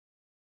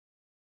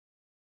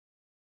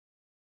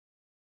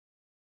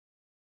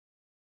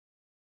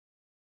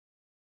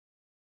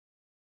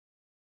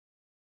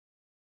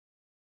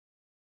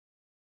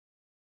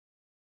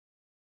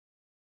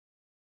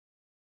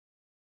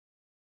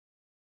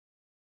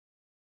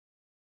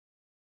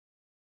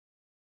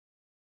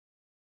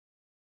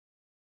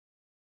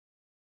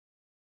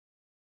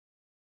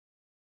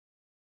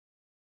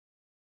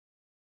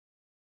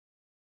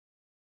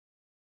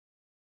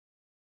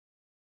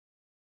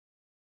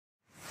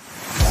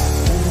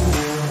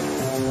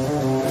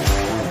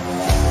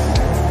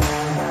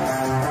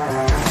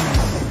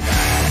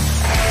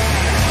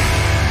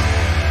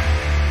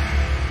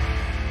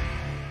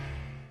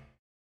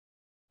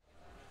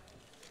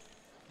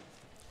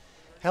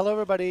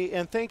everybody,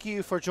 and thank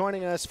you for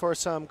joining us for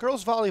some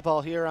girls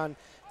volleyball here on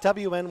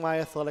WNY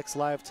Athletics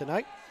Live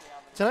tonight.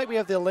 Tonight we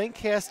have the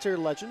Lancaster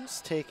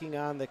Legends taking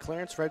on the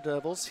Clarence Red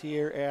Devils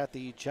here at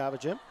the Java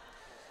Gym.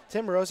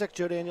 Tim Rozek,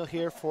 Joe Daniel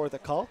here for the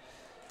call.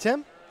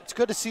 Tim, it's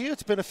good to see you.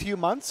 It's been a few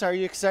months. Are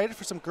you excited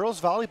for some girls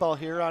volleyball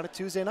here on a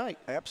Tuesday night?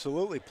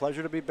 Absolutely.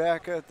 Pleasure to be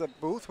back at the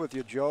booth with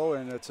you, Joe,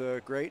 and it's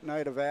a great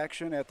night of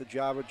action at the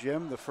Java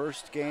Gym. The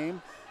first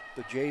game,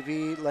 the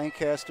JV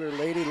Lancaster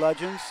Lady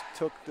Legends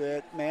took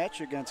that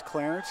match against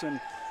Clarence and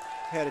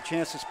had a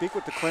chance to speak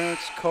with the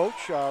Clarence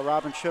coach,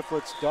 Robin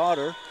Shiflett's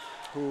daughter,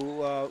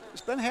 who has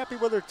been happy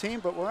with her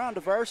team, but we're on to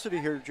varsity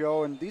here,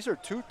 Joe, and these are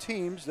two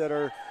teams that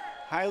are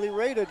highly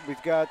rated.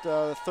 We've got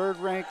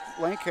third-ranked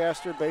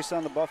Lancaster based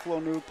on the Buffalo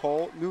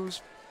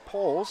News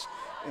polls,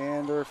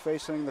 and they're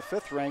facing the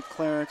fifth-ranked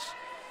Clarence.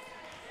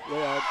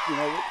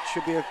 It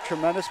should be a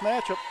tremendous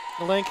matchup.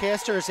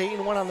 Lancaster is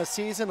 8-1 on the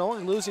season,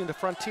 only losing to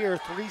Frontier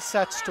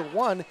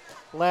 3-1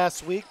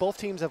 last week. Both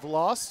teams have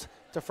lost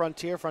to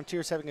Frontier.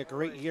 Frontier's having a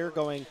great year,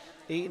 going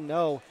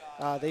 8-0.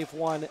 They've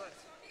won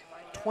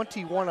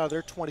 21 out of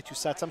their 22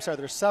 sets. I'm sorry,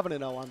 they're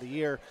 7-0 on the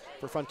year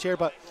for Frontier.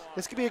 But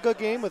this could be a good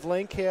game with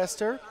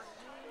Lancaster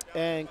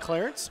and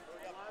Clarence.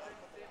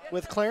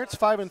 With Clarence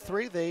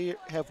 5-3, they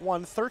have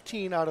won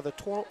 13 out of the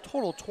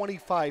total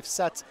 25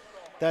 sets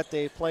that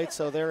they played,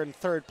 so they're in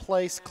third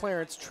place.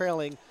 Clarence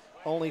trailing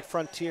only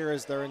Frontier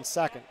as they're in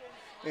second.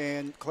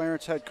 And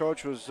Clarence head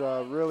coach was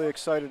really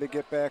excited to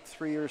get back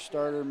three-year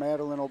starter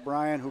Madeline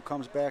O'Brien, who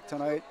comes back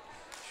tonight.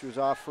 She was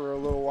off for a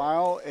little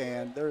while,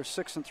 and they're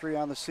 6-3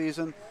 on the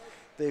season.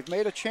 They've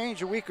made a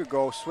change a week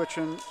ago,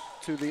 switching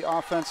to the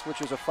offense,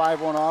 which is a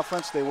 5-1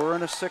 offense. They were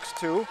in a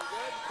 6-2.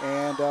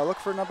 And look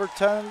for number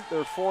 10,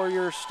 their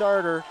four-year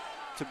starter,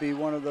 to be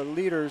one of the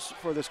leaders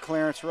for this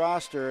Clarence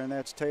roster, and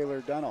that's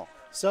Taylor Dennell.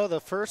 So the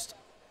first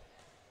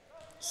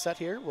set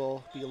here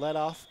will be led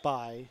off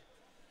by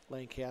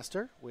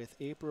Lancaster with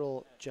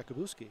April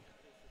Jakubowski.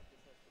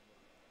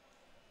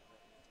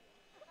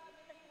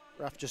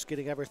 Ref just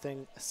getting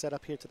everything set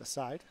up here to the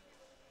side.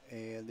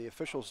 And the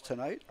officials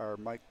tonight are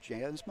Mike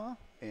Jansma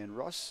and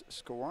Russ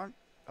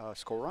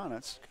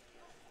Skoranitz.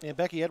 And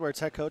Becky Edwards,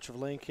 head coach of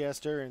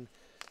Lancaster, and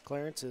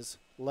Clarence is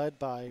led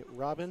by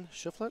Robin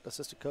Shiflett,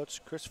 assistant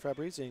coach Chris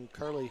Febres, and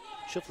Carly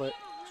Shiflett,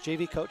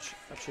 JV coach.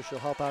 I'm sure she'll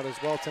help out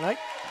as well tonight.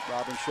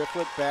 Robin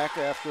Shiflett back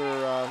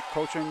after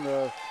coaching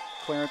the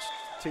Clarence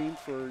team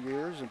for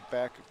years and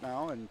back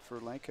now. And for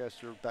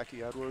Lancaster,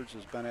 Becky Edwards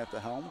has been at the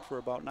helm for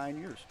about 9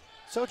 years.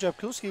 So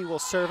Jakubowski will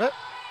serve it.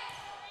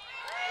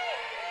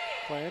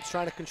 Clarence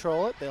trying to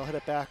control it. They'll hit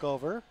it back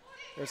over.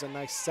 There's a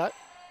nice set.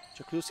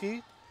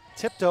 Jakubowski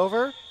tipped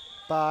over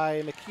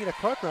by Makina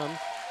Corcoran,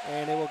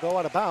 and it will go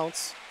out of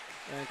bounds,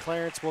 and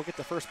Clarence will get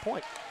the first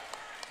point.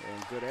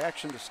 And good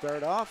action to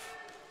start off.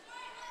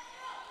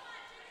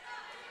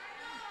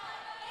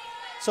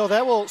 So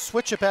that will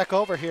switch it back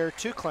over here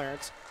to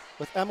Clarence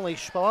with Emily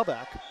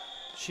Spalbeck.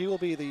 She will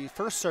be the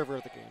first server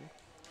of the game.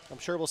 I'm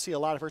sure we'll see a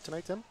lot of her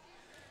tonight, Tim.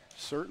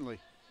 Certainly.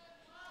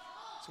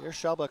 So here's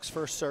Spalbeck's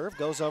first serve,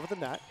 goes over the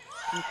net.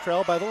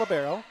 Krell by the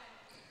libero.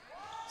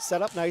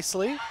 Set up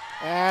nicely,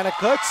 and a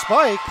good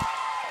spike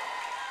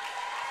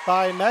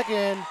by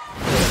Megan.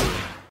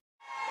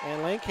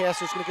 And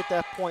Lancaster's going to get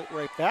that point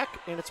right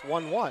back, and it's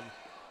 1-1.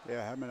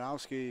 Yeah,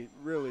 Hemanowski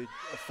really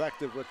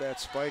effective with that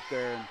spike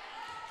there. And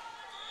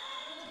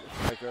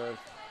it's like a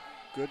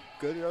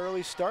good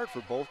early start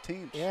for both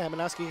teams. Yeah,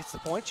 Hemanowski gets the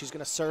point. She's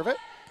going to serve it.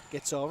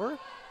 Gets over.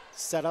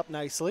 Set up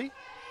nicely.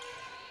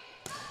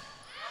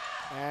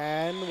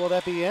 And will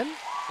that be in?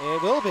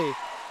 It will be.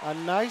 A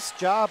nice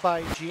job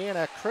by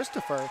Gianna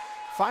Christopher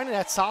finding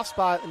that soft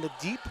spot in the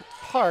deep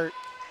part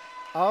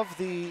of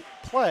the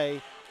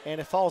play, and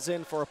it falls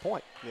in for a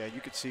point. Yeah,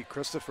 you could see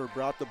Christopher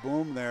brought the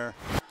boom there.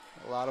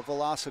 A lot of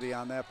velocity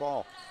on that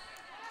ball.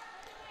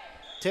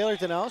 Taylor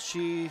Dennell,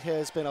 she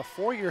has been a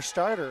 4-year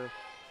starter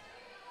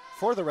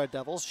for the Red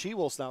Devils. She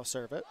will now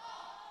serve it.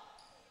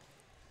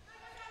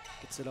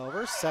 Gets it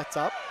over, sets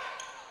up.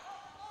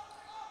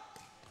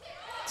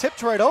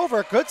 Tipped right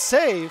over, good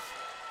save.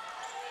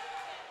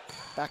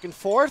 Back and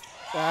forth,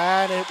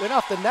 and it went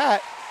off the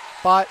net,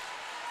 but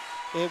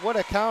it would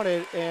have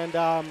counted, and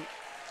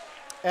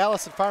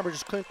Allison Farmer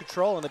just couldn't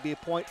control, and it'd be a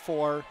point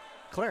for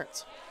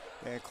Clarence.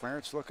 Yeah,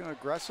 Clarence looking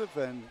aggressive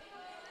and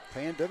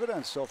paying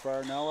dividends so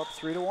far, now up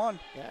 3-1.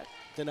 Yeah,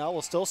 Dennell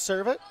will still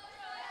serve it,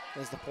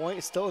 as the point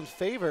is still in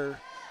favor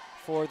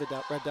for the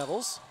Red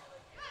Devils.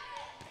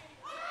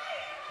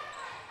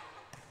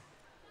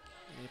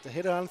 They have to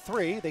hit it on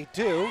 3, they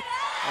do,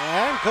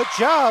 and good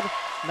job.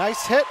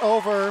 Nice hit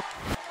over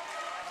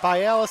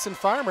by Allison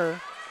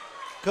Farmer.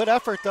 Good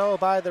effort, though,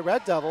 by the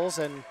Red Devils,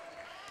 and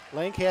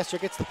Lancaster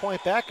gets the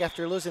point back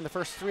after losing the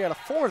first 3 out of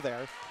 4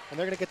 there, and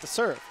they're going to get the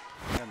serve.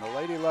 And the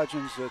Lady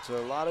Legends, it's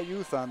a lot of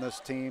youth on this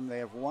team. They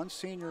have one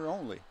senior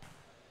only.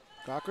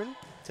 Cochran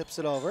tips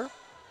it over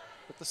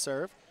with the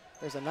serve.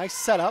 There's a nice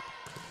setup.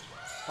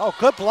 Oh,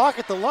 good block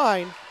at the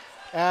line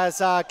as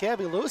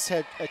Gabby Lewis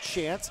had a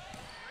chance.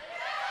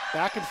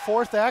 Back and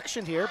forth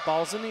action here.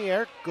 Ball's in the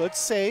air. Good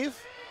save.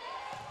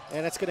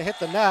 And it's going to hit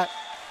the net.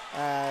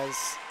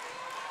 as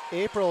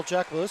April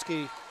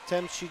Jakulowski,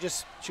 Tim, she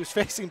was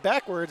facing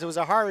backwards. It was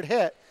a hard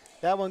hit.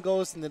 That one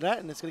goes in the net,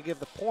 and it's going to give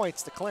the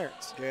points to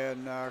Clarence. Yeah,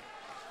 and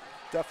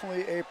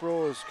definitely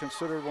April is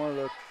considered one of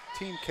the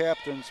team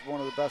captains,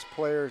 one of the best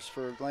players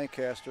for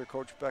Lancaster.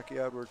 Coach Becky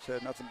Edwards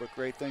had nothing but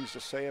great things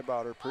to say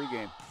about her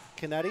pregame.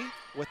 Canetti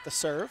with the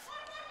serve.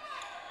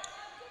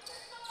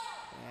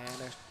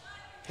 And a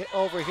hit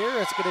over here.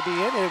 It's going to be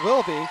in. It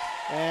will be.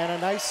 And a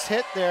nice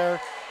hit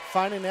there,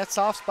 finding that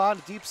soft spot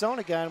in the deep zone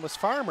again was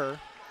Farmer.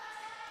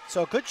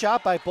 So good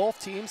job by both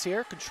teams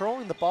here,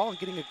 controlling the ball and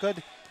getting a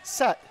good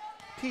set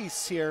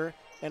piece here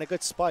and a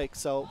good spike.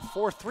 So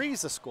 4-3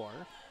 is the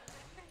score.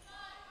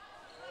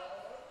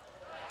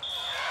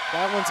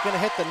 That one's going to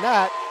hit the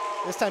net.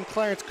 This time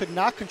Clarence could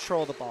not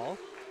control the ball.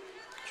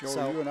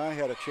 Joe, you and I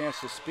had a chance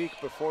to speak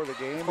before the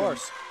game. Of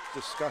course.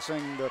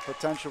 Discussing the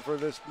potential for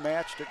this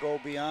match to go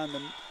beyond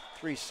the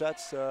 3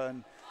 sets.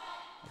 And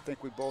I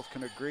think we both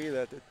can agree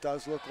that it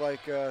does look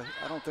like, I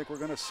don't think we're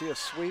going to see a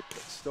sweep.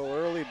 It's still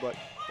early, but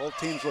both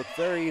teams look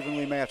very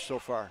evenly matched so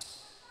far.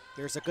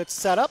 Here's a good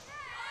setup.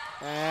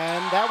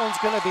 And that one's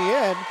going to be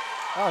in.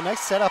 Oh,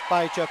 nice setup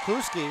by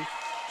Jakulowski.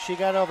 She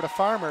got over to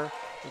Farmer.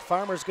 And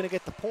Farmer's going to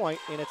get the point,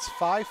 and it's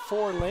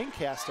 5-4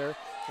 Lancaster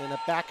in a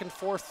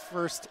back-and-forth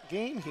first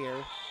game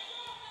here.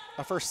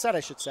 A first set, I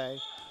should say.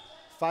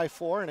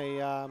 5-4 and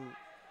a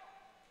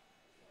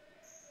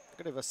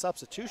bit of a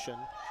substitution.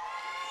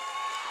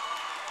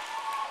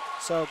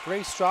 So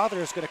Grace Strother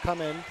is going to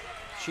come in.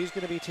 She's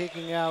going to be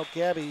taking out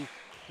Gabby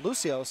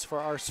Lucios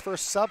for our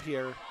first sub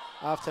here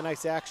of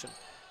tonight's action.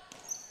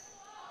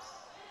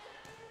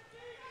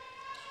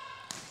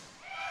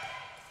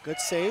 Good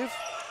save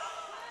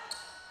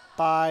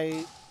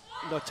by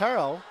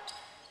Notaro.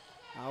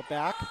 Now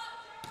back.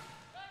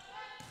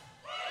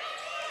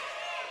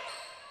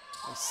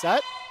 A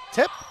set,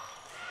 tip,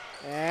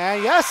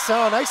 and yes,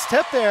 so nice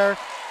tip there.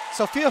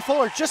 Sophia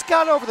Fuller just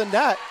got over the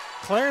net.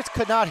 Clarence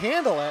could not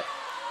handle it.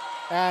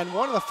 And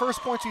one of the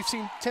first points we've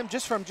seen, Tim,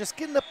 just from just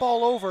getting the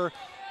ball over,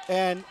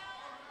 and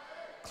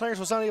Clarence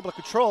was unable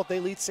to control it. They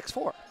lead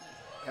 6-4.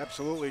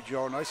 Absolutely,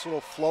 Joe. Nice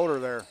little floater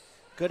there.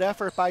 Good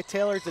effort by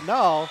Taylor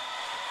Deneau.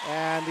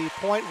 And the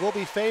point will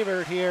be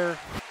favored here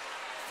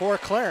for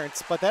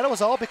Clarence. But that was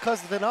all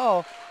because of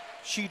Deneau.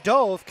 She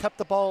dove, kept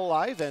the ball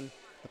alive, and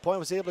the point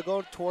was able to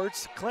go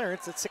towards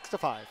Clarence at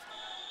 6-5.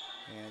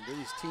 And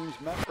these teams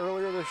met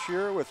earlier this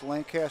year with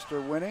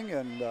Lancaster winning,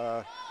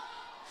 and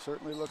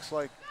certainly looks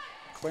like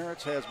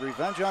Clarence has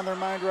revenge on their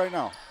mind right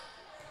now.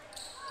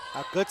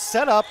 A good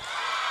setup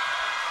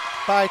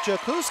by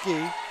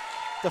Jakulowski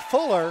to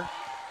Fuller.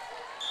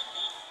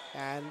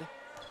 And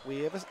we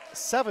have a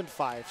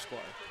 7-5 score.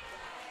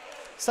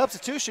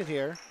 Substitution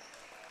here.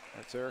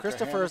 That's Erica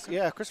Christopher's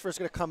Hamilton.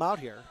 going to come out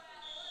here.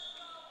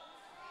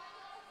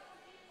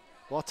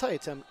 Well, I'll tell you,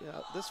 Tim,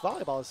 this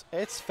volleyball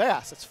it's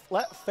fast. It's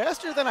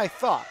faster than I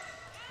thought.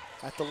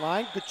 At the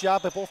line, good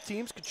job by both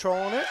teams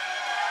controlling it.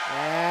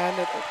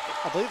 And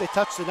I believe they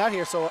touched the net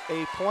here, so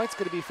a point's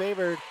going to be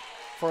favored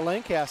for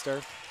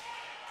Lancaster.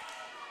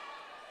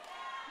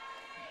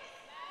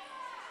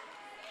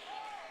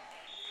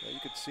 Yeah, you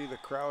can see the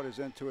crowd is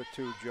into it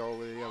too,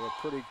 Joe. They have a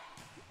pretty,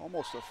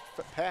 almost a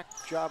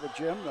packed Java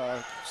gym,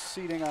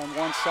 seating on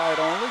one side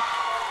only.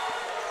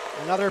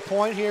 Another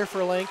point here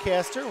for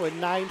Lancaster with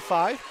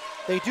 9-5.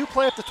 They do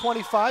play up to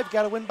 25.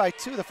 Got to win by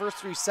 2 the first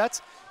 3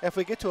 sets. If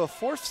we get to a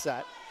 4th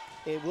set,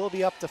 it will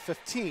be up to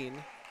 15.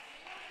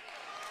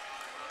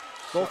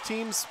 Both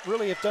teams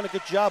really have done a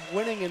good job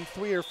winning in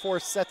 3 or 4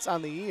 sets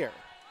on the year.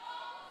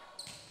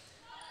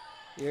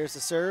 Here's the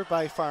serve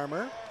by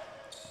Farmer.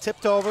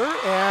 Tipped over,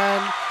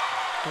 and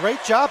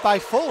great job by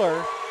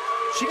Fuller.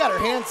 She got her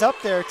hands up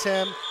there,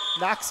 Tim.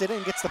 Knocks it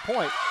in, gets the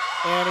point.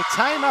 And a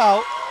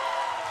timeout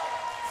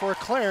for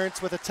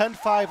Clarence with a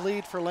 10-5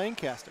 lead for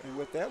Lancaster. And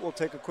with that, we'll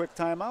take a quick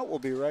timeout. We'll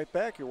be right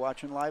back. You're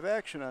watching live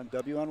action on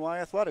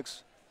WNY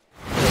Athletics.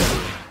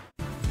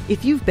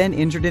 If you've been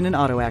injured in an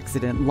auto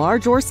accident,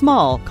 large or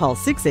small, call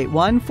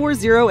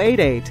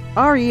 681-4088.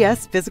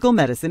 RES Physical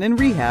Medicine and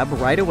Rehab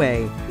right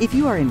away. If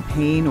you are in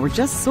pain or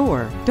just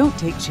sore, don't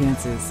take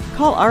chances.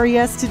 Call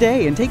RES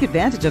today and take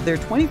advantage of their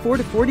 24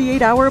 to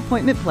 48-hour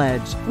appointment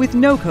pledge. With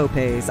no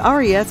copays,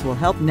 RES will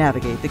help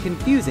navigate the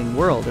confusing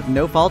world of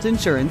no-fault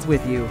insurance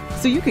with you,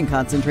 so you can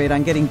concentrate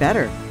on getting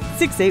better.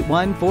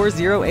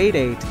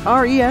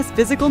 681-4088. RES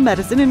Physical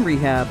Medicine and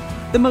Rehab.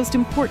 The most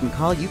important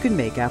call you can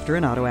make after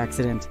an auto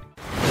accident.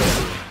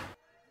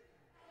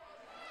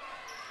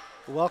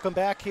 Welcome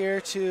back here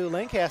to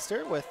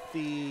Lancaster with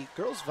the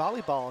girls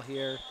volleyball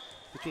here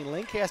between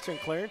Lancaster and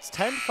Clarence.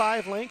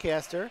 10-5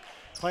 Lancaster.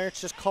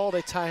 Clarence just called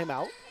a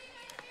timeout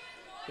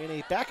in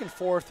a back and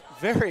forth,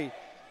 very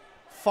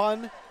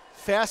fun,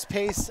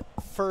 fast-paced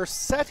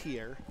first set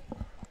here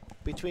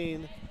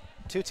between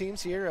 2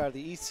 teams here out of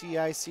the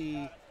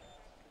ECIC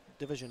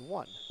Division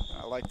 1.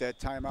 I like that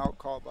timeout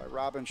called by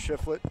Robin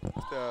Shiflett.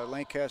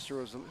 Lancaster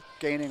was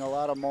gaining a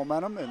lot of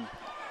momentum and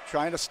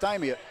trying to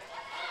stymie it.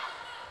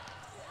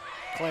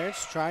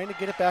 Clarence trying to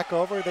get it back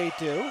over. They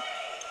do.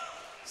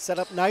 Set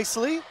up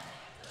nicely.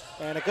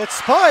 And a good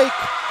spike.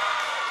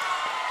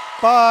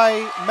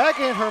 by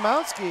Megan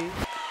Hermonsky.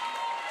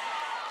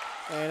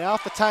 And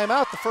off the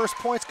timeout, the first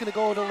point's going to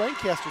go to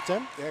Lancaster,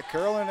 Tim. Yeah,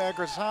 Carolyn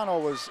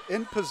Agrisano was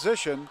in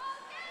position.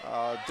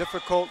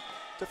 Difficult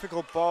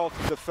ball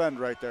to defend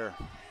right there.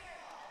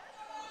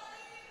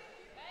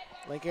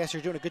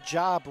 Lancaster doing a good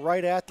job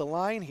right at the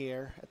line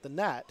here, at the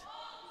net.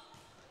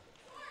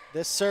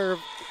 This serve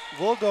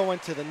will go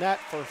into the net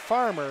for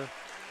Farmer.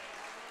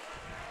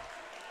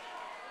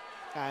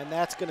 And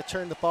that's going to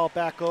turn the ball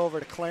back over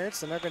to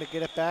Clarence, and they're going to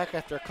get it back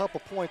after a couple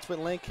points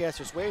went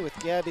Lancaster's way with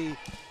Gabby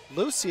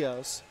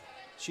Lucios.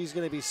 She's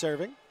going to be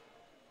serving.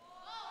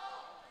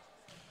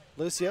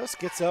 Lucios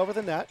gets over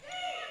the net.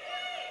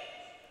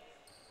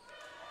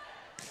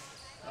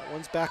 That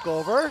one's back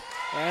over,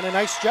 and a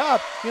nice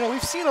job. You know,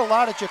 we've seen a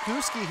lot of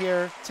Jakuski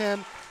here,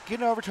 Tim,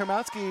 getting over to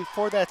Hermonsky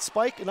for that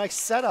spike. A nice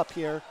setup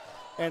here,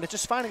 and it's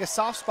just finding a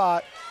soft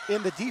spot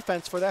in the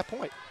defense for that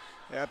point.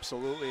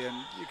 Absolutely, and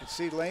you can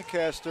see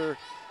Lancaster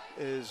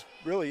is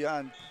really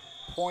on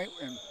point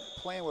and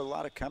playing with a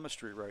lot of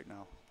chemistry right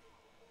now.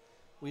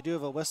 We do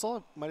have a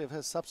whistle. Might have had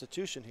a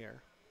substitution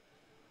here.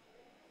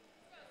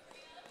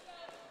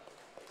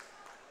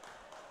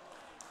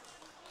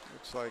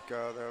 Looks like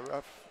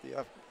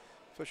the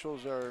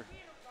officials are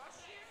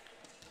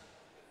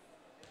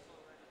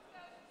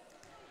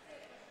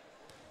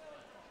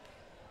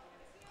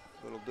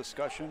a little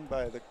discussion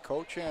by the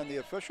coach and the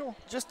official.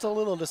 Just a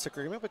little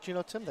disagreement, but you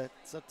know, Tim, that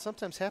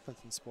sometimes happens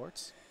in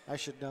sports. I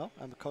should know.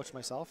 I'm a coach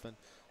myself, and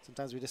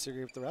sometimes we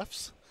disagree with the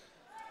refs.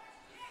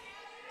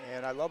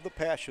 And I love the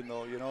passion,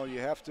 though. You know, you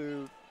have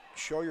to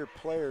show your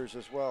players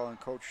as well, and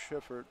Coach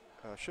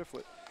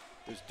Shiflett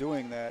is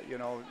doing that, you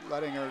know,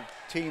 letting her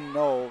team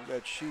know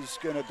that she's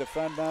going to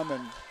defend them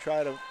and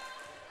try to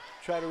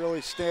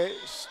really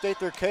state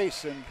their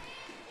case. And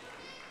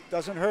it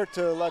doesn't hurt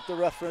to let the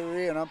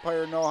referee and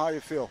umpire know how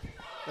you feel.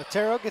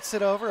 Otero gets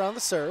it over on the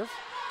serve.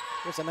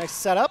 Here's a nice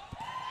setup.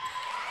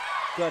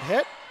 Good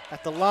hit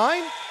at the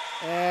line,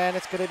 and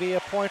it's going to be a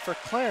point for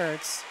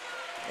Clarence.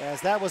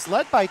 As that was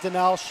led by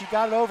Donnell, she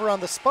got it over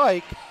on the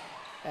spike,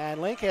 and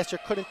Lancaster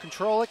couldn't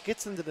control it,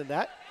 gets into the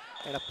net,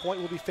 and a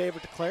point will be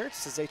favored to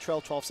Clarence as they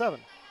trail 12-7.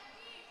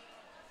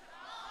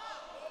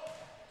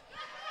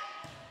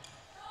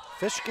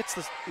 Fish gets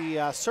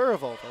the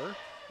serve over.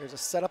 There's a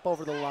setup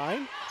over the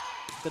line.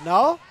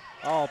 Donnell,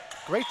 oh,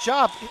 great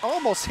job.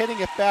 Almost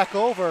hitting it back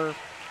over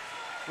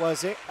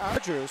was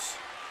Andrews.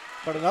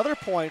 But another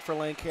point for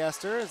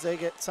Lancaster as they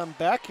get some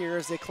back here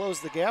as they close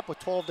the gap with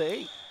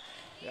 12-8.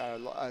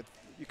 Yeah,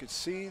 you could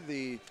see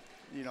the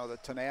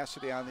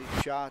tenacity on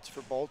these shots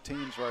for both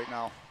teams right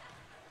now.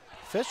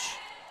 Fish,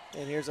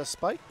 and here's a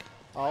spike.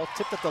 All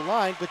tipped at the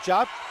line. Good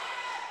job.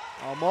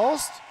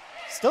 Almost.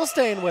 Still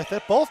staying with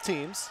it, both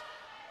teams.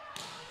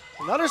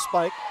 Another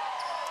spike.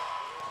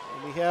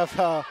 And we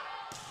have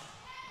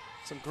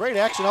some great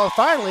action. Oh,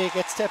 finally it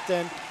gets tipped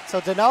in.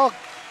 So Donnell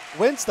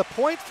wins the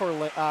point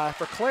for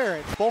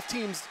Clarence. Both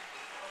teams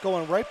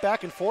going right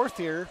back and forth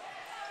here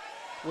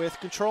with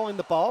controlling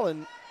the ball,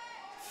 and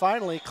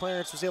finally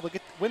Clarence was able to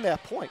win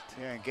that point.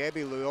 Yeah, and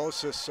Gabby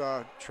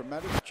Luosis,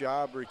 tremendous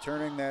job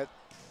returning that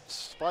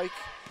spike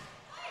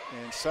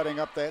and setting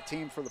up that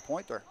team for the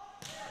point there.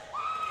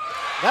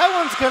 That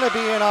one's going to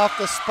be in off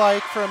the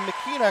spike from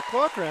Makina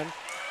Corcoran.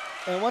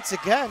 And once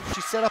again,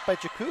 she's set up by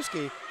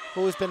Jakuski,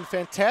 who has been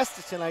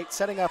fantastic tonight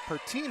setting up her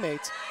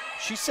teammates.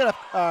 She set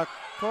up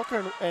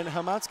Corcoran and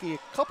Hermonsky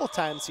a couple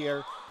times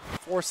here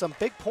for some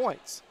big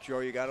points. Joe,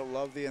 you got to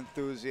love the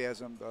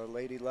enthusiasm the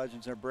Lady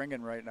Legends are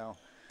bringing right now.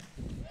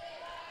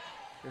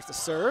 Here's the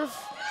serve,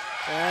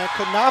 and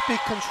could not be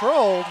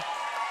controlled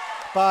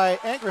by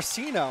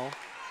Angracino.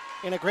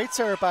 And a great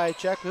serve by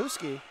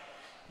Jakuski.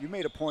 You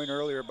made a point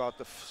earlier about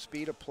the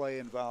speed of play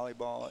in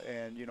volleyball,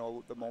 and you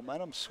know the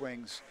momentum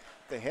swings.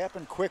 They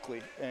happen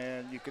quickly,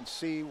 and you can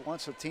see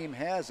once a team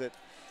has it,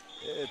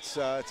 it's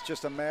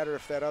just a matter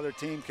if that other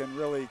team can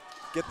really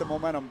get the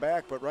momentum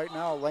back. But right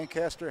now,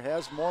 Lancaster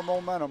has more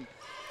momentum.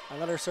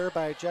 Another serve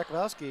by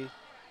Jakowski.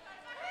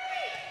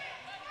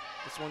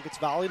 This one gets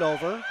volleyed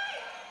over.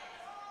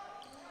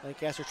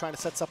 Lancaster trying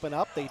to set something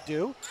up. They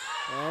do,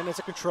 and it's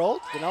a control.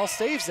 Donnell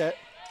saves it.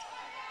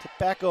 Tip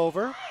back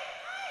over.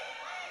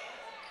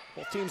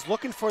 Both teams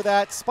looking for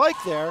that spike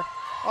there.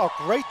 Oh,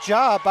 great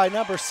job by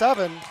number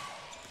 7,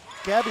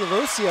 Gabby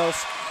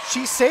Lucios.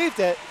 She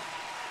saved it,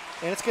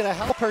 and it's going to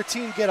help her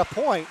team get a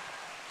point.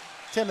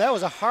 Tim, that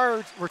was a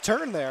hard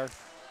return there.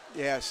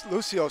 Yes,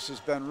 Lucios has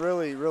been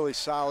really, really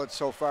solid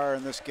so far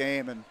in this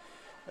game, and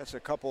that's a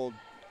couple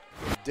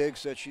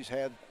digs that she's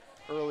had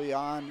early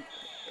on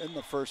in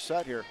the first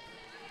set here.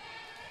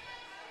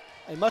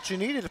 A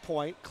much-needed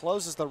point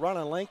closes the run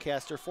on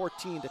Lancaster,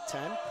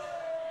 14-10.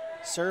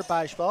 Serve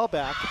by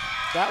Spellback.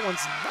 That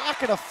one's not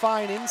going to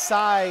find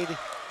inside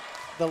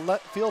the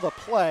field of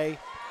play,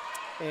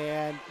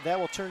 and that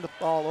will turn the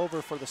ball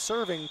over for the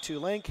serving to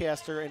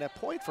Lancaster, and a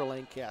point for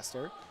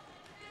Lancaster.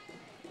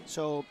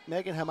 So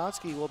Megan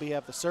Hermonsky will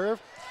have the serve.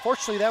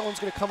 Fortunately, that one's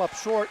going to come up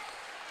short.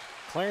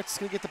 Clarence is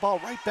going to get the ball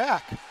right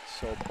back.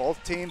 So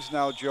both teams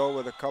now, Joe,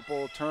 with a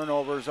couple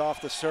turnovers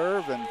off the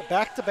serve, and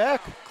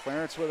back-to-back.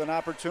 Clarence with an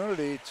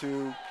opportunity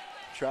to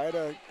try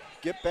to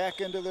get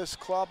back into this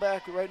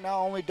clawback. Right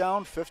now only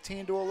down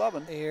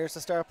 15-11. Here's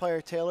the star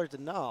player, Taylor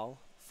Denal,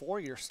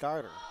 4-year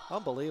starter.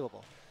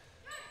 Unbelievable.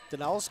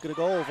 Denal's going to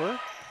go over.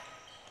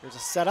 There's a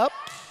setup,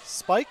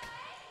 spike,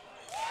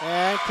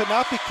 and could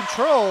not be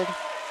controlled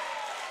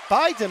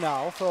by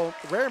Denal. So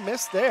rare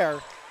miss there,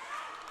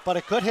 but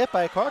a good hit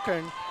by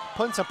Corcoran,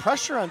 putting some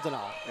pressure on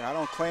Denal. Yeah, I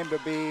don't claim to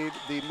be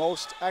the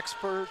most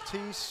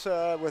expertise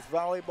with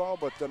volleyball,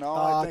 but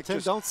Denal, I think Tim,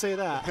 don't say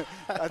that.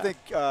 I think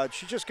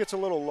she just gets a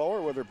little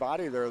lower with her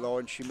body there, though,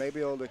 and she may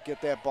be able to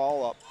get that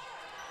ball up.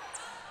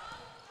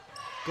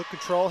 Good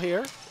control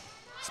here.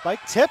 Spike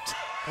tipped.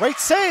 Great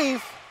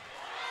save.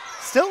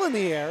 Still in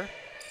the air.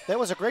 That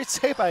was a great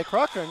save by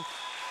Corcoran,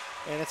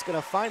 and it's going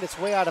to find its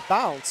way out of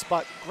bounds.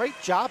 But great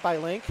job by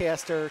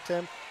Lancaster,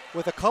 Tim,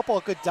 with a couple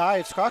of good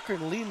dives.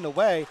 Corcoran leading the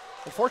way.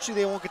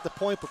 Unfortunately, they won't get the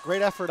point, but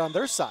great effort on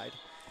their side.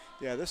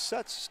 Yeah, this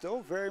set's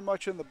still very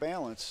much in the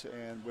balance,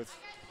 and with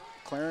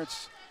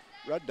Clarence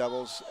Red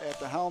Devils at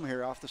the helm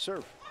here off the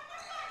serve.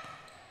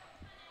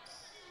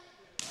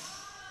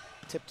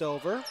 Tipped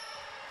over.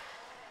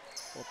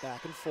 Go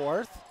back and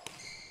forth.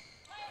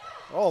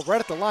 Oh, right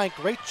at the line.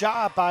 Great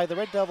job by the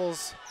Red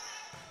Devils.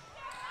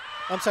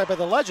 I'm sorry, by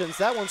the Legends.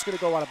 That one's going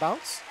to go out of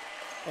bounds,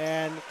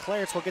 and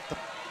Clarence will get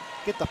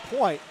the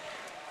point.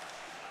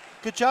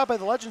 Good job by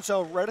the Legends,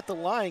 though, right at the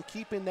line,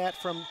 keeping that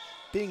from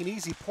being an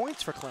easy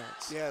points for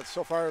Clarence. Yeah,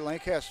 so far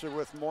Lancaster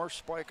with more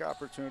spike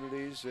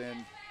opportunities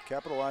and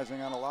capitalizing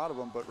on a lot of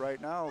them, but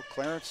right now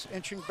Clarence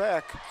inching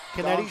back.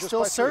 Kennedy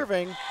still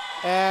serving,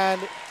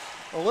 and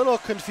a little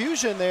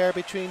confusion there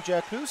between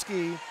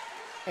Jakowski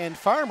and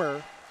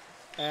Farmer,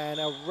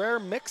 and a rare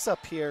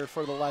mix-up here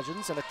for the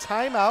Legends, and a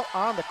timeout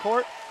on the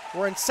court.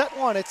 We're in set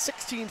one at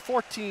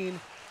 16-14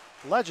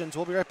 Legends.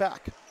 We'll be right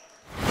back.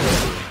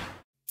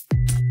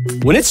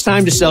 When it's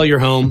time to sell your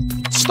home,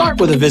 start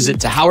with a visit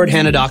to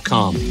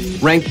howardhanna.com,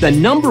 ranked the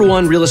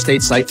 #1 real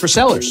estate site for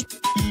sellers.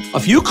 A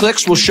few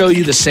clicks will show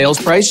you the sales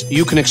price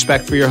you can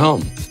expect for your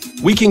home.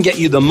 We can get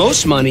you the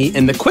most money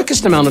in the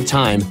quickest amount of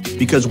time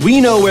because we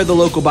know where the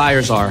local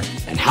buyers are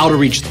and how to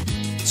reach them.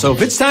 So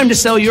if it's time to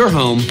sell your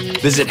home,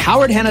 visit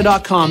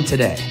howardhanna.com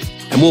today,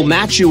 and we'll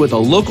match you with a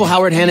local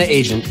Howard Hanna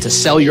agent to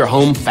sell your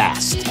home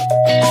fast.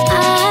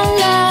 I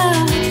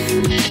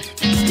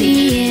love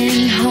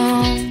being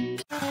home.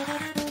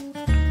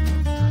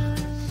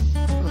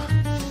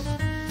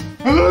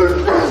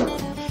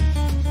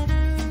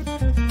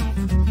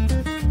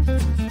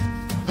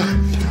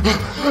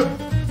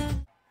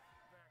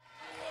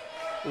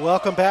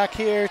 Welcome back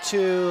here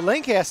to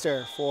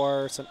Lancaster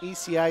for some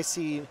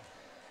ECIC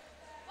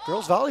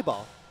girls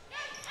volleyball.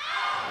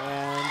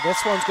 And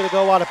this one's going to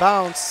go out of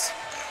bounds.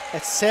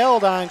 It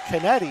sailed on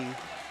Kennedy.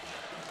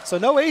 So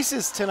no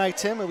aces tonight,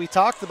 Tim, and we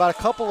talked about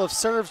a couple of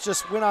serves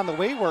just went on the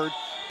wayward,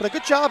 but a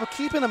good job of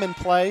keeping them in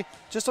play.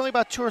 Just only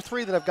about 2 or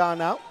 3 that have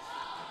gone out.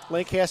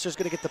 Lancaster's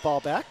going to get the ball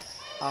back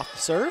off the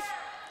serve.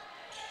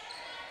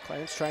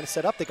 Clarence trying to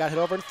set up. They got hit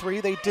over in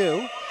 3. They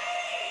do.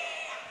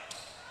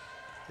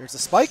 Here's the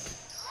spike.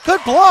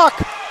 Good block.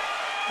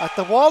 At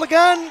the wall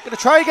again. Going to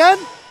try again.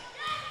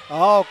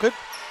 Oh, good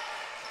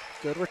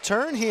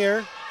return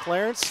here.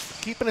 Clarence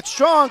keeping it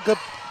strong. Good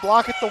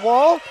block at the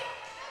wall.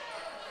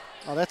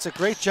 Oh, that's a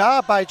great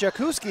job by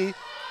Jakowski.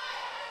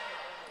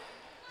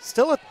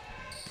 Still at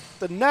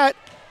the net,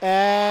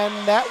 and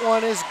that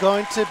one is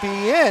going to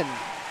be in.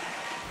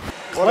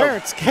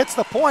 Clarence gets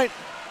the point.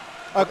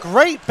 A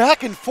great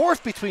back and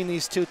forth between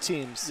these two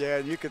teams. Yeah,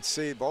 you could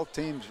see both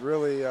teams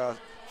really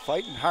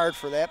fighting hard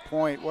for that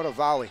point. What a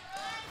volley.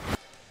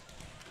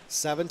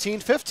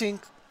 17-15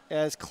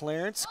 as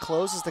Clarence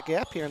closes the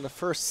gap here in the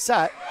first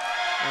set.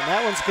 And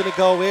that one's going to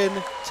go in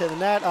to the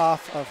net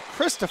off of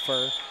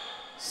Christopher.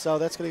 So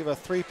that's going to give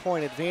a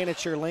 3-point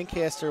advantage here.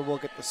 Lancaster will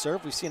get the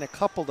serve. We've seen a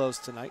couple of those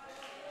tonight.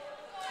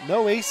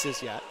 No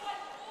aces yet.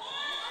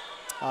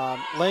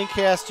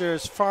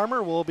 Lancaster's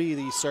Farmer will be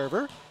the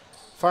server.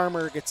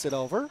 Farmer gets it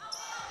over.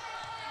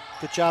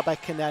 Good job by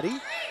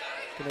Kennedy.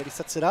 Kennedy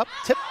sets it up.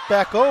 Tipped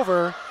back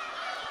over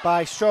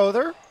by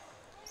Strother.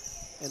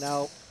 And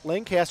now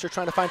Lancaster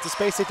trying to find some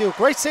space. They do a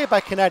great save by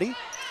Kennedy.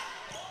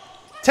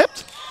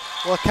 Tipped.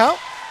 Will count.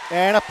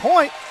 And a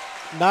point.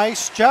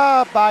 Nice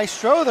job by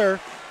Strother.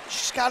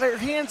 She's got her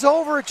hands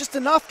over it just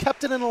enough.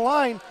 Kept it in the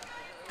line.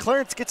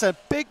 Clarence gets a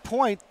big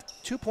point.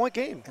 2-point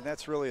game. And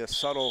that's really a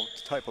subtle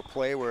type of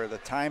play where the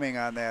timing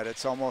on that,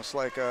 it's almost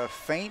like a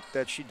feint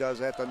that she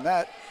does at the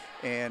net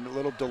and a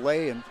little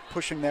delay in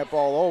pushing that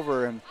ball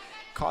over, and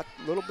caught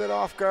a little bit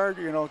off guard,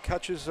 you know,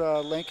 catches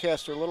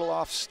Lancaster a little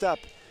off step.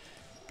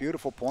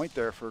 Beautiful point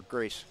there for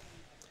Grace.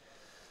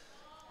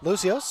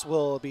 Lucios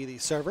will be the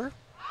server.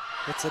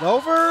 Hits it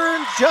over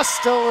and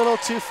just a little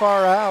too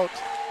far out.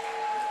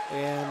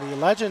 And the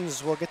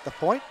Legends will get the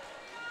point,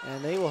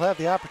 and they will have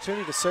the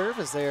opportunity to serve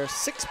as they are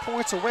 6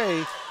 points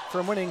away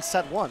from winning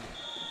set 1.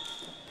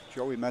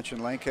 Joey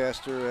mentioned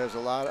Lancaster has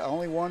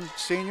only one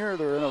senior.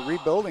 They're in a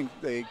rebuilding.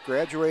 They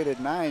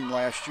graduated 9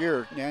 last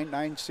year,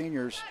 nine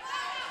seniors.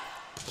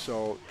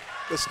 So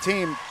this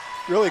team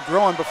really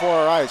growing before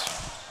our eyes.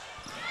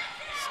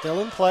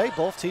 Still in play,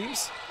 both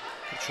teams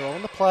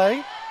controlling the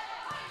play.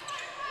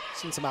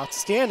 Seen some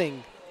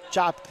outstanding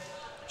job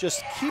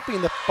just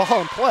keeping the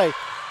ball in play.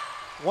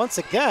 Once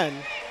again,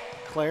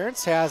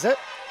 Clarence has it.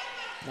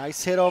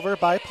 Nice hit over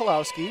by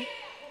Pulowski.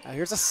 Now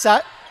here's a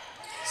set.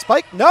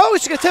 Spike, no,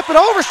 she's gonna tip it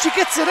over. She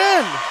gets it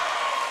in.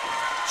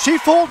 She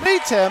fooled me,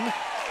 Tim.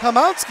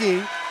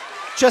 Hamounsky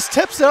just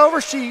tips it over.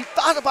 She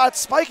thought about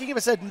spiking him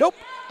and said, nope,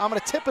 I'm gonna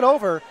tip it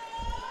over.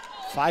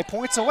 5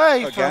 points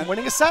away from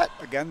winning a set.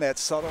 Again, that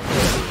subtle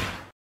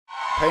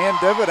paying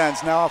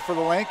dividends now for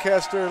the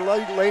Lancaster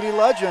Lady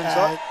Legends.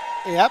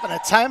 Yep, and a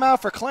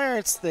timeout for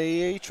Clarence.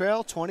 They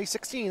trail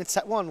 2016. It's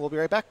set 1. We'll be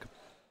right back.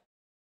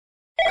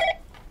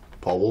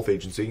 Paul Wolf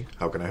Agency,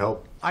 how can I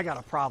help? I got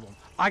a problem.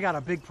 I got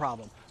a big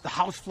problem. The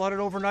house flooded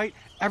overnight,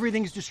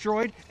 everything's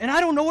destroyed, and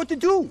I don't know what to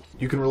do.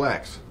 You can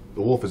relax.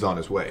 The Wolf is on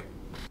his way.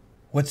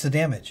 What's the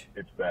damage?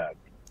 It's bad.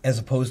 As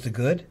opposed to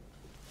good?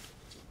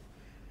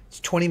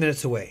 It's 20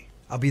 minutes away.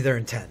 I'll be there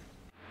in 10.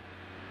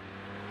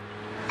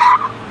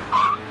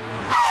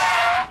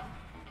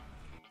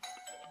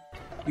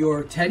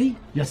 You're Teddy?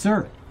 Yes,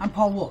 sir. I'm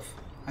Paul Wolf.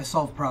 I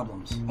solve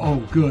problems. Oh,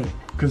 good,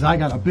 because I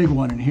got a big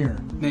one in here.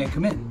 May I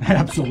come in?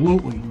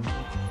 Absolutely.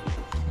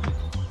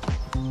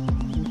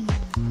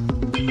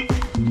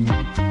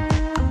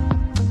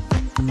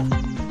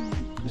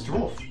 Mr.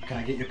 Wolf, can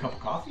I get you a cup of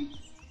coffee?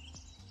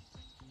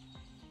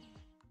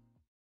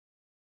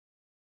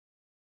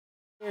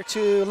 Here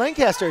to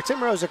Lancaster. Tim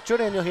Rosick, Joe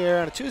Daniel here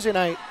on a Tuesday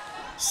night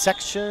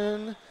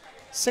Section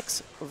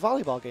 6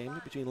 volleyball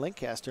game between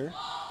Lancaster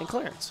and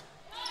Clarence.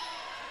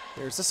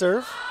 Here's the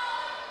serve.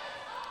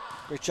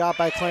 Great job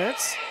by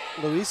Clarence.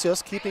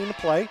 Luisios keeping the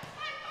play.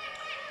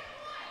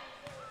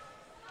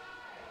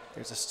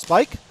 There's a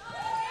spike.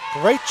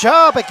 Great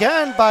job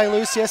again by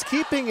Luisios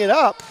keeping it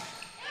up.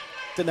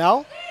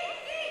 Donnell.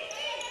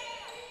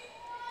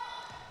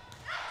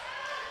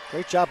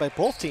 Great job by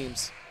both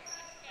teams.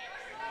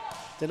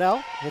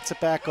 Donnell hits it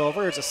back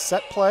over. There's a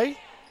set play.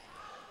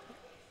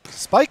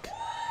 Spike.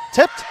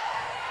 Tipped.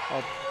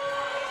 Oh.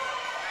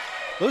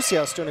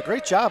 Luisios doing a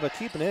great job of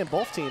keeping it in,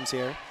 both teams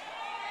here.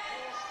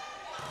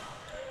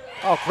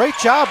 Oh, great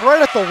job right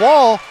at the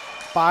wall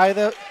by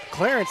the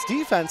Clarence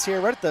defense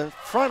here, right at the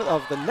front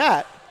of the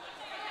net.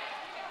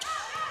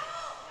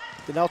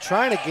 Donnell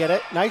trying to get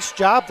it. Nice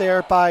job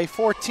there by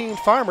 14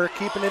 Farmer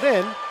keeping it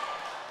in.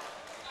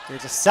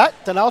 Here's a set.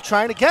 Donnell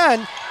trying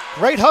again.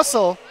 Great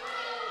hustle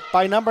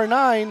by number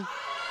 9,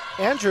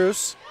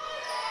 Andrews.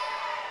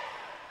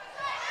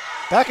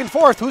 Back and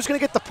forth. Who's going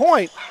to get the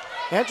point?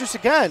 Andrews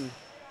again.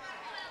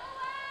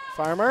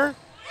 Farmer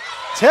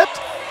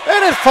tipped,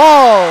 and it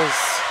falls.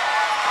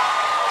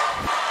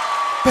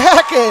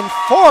 Back and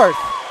forth.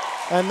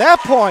 And that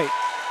point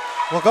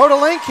will go to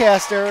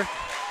Lancaster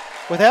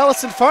with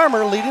Allison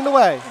Farmer leading the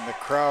way. And the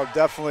crowd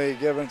definitely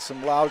giving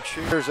some loud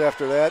cheers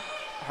after that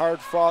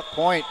hard-fought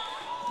point.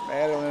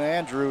 Madeline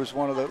Andrews,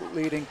 one of the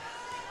leading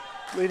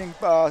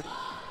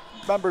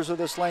members of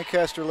this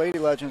Lancaster Lady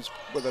Legends,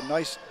 with a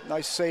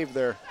nice save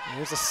there.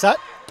 Here's a set.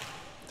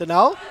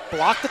 Donnell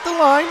blocked at the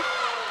line.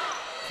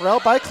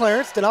 Held by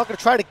Clarence. Donnell going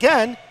to try it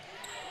again.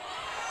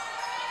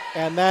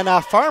 And then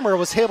Farmer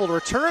was able to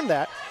return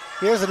that.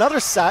 Here's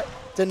another set.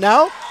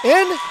 Donnell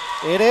in.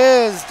 It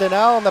is.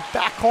 Donnell in the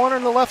back corner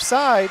on the left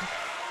side.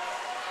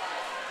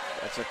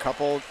 That's a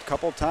couple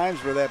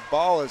times where that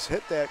ball has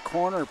hit that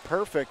corner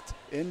perfect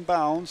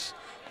inbounds.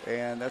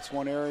 And that's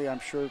one area I'm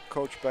sure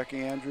Coach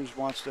Becky Andrews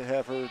wants to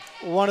have her.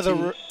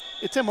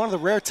 It's in one of the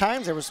rare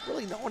times there was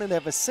really no one in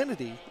that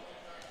vicinity.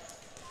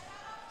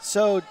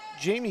 So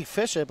Jamie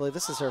Fish, I believe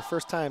this is her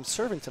first time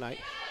serving tonight.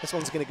 This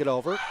one's going to get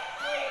over.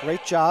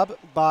 Great job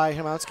by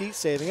Hamounsky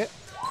saving it.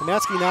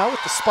 Hamounsky now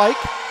with the spike.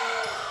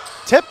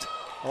 Tipped.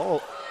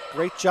 Oh,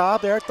 great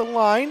job there at the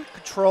line.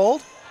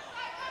 Controlled.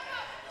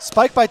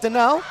 Spike by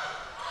Donnell.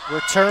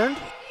 Returned.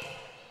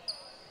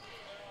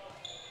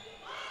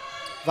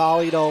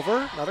 Volleyed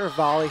over. Another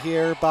volley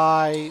here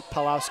by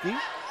Pulowski.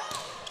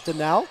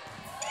 Donnell.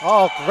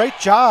 Oh, great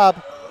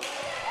job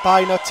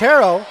by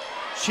Notero.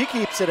 She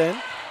keeps it in.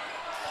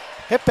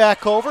 Hit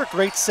back over.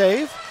 Great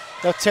save.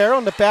 Notero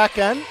in the back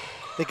end.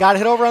 They got to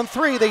hit over on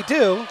 3. They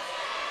do.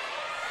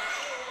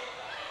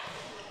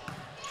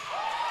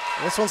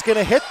 This one's going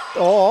to hit.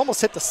 Oh,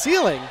 almost hit the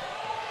ceiling.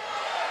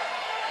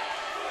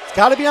 It's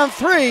got to be on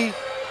 3.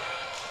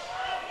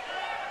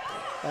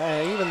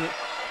 Even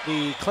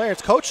the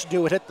Clarence coach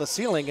knew it hit the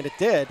ceiling, and it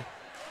did.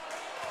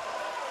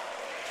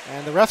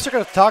 And the refs are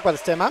going to talk about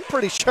this, Tim. I'm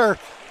pretty sure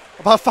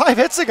about 5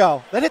 hits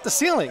ago that hit the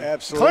ceiling.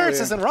 Absolutely. Clarence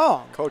isn't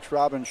wrong. Coach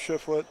Robin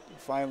Shiflett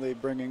finally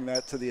bringing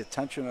that to the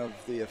attention of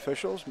the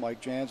officials. Mike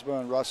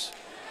Jansba and Russ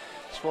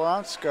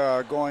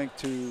Svoronsk going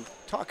to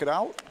talk it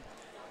out.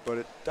 But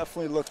it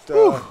definitely looked,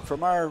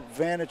 from our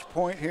vantage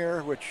point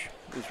here, which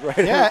is right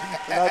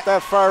not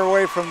that far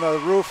away from the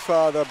roof,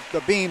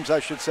 the beams,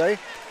 I should say.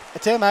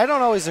 Tim, I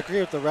don't always agree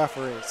with the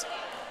referees.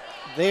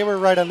 They were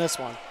right on this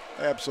one.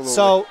 Absolutely.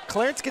 So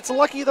Clarence gets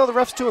lucky, though. The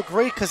refs do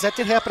agree because that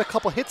did happen a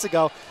couple hits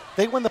ago.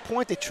 They win the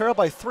point. They trail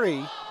by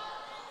 3.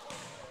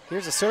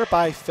 Here's a serve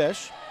by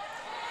Fish.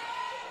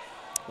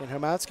 And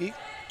Hermansky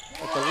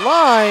at the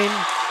line.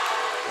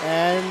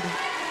 And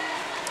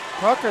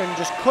Cochran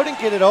just couldn't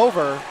get it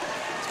over.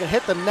 It's going to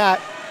hit the net.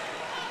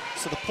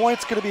 So the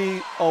point's going to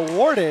be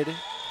awarded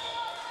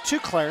to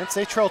Clarence.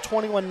 They trail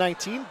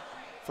 21-19.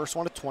 First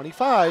one at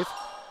 25.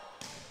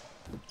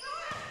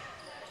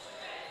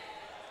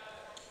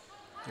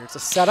 Here's a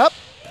setup.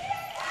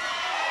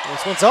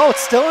 This one's,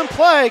 it's still in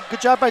play. Good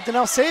job by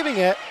Donnell saving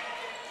it.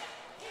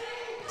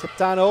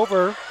 Tipped on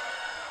over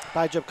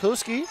by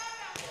Jabkowski.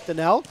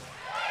 Donnell.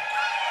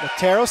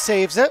 Matero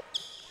saves it.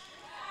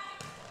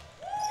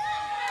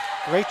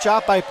 Great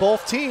job by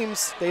both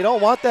teams. They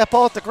don't want that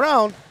ball at the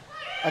ground.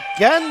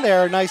 Again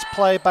there, nice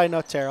play by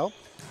Notero.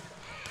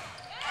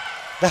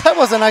 That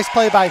was a nice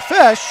play by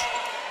Fish.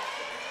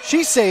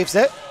 She saves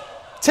it.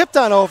 Tipped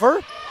on over.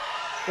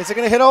 Is it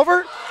going to hit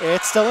over?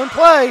 It's still in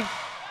play.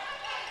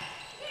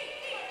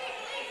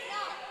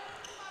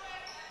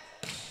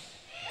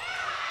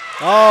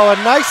 Oh,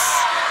 a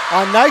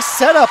nice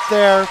setup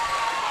there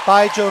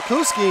by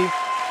Jokowski.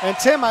 And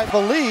Tim, I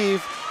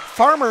believe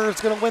Farmer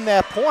is going to win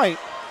that point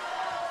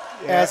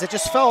as it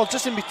just fell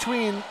just in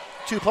between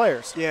two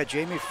players. Yeah,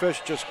 Jamie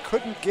Fish just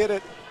couldn't get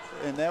it,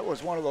 and that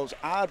was one of those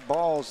odd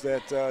balls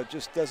that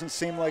just doesn't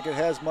seem like it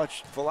has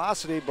much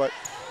velocity, but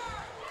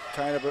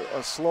kind of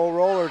a slow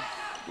roller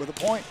with a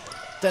point.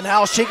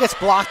 Donnell, she gets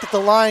blocked at the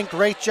line.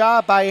 Great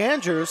job by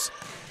Andrews.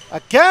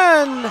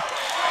 Again,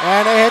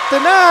 and it hit the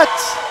net.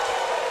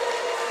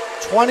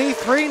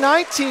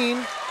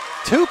 23-19,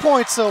 2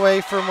 points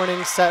away from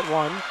winning set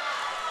 1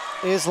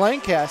 is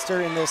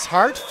Lancaster in this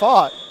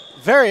hard-fought,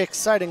 very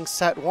exciting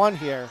set 1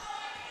 here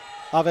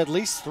of at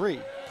least 3.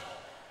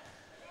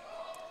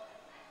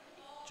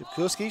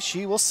 Jabkowski,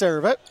 she will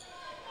serve it.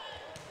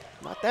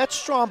 Not that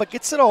strong, but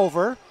gets it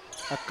over.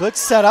 A good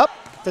setup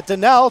to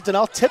Donnell.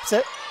 Donnell tips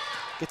it.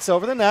 Gets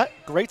over the net.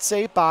 Great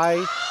save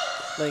by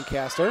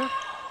Lancaster.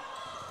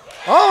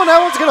 Oh, and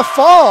that one's going to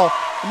fall.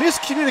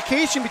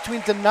 Miscommunication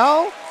between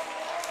Donnell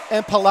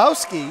and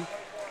Pulowski.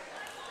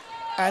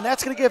 And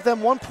that's going to give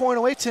them 1 point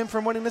away, Tim,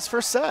 from winning this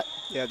first set.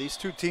 Yeah, these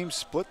two teams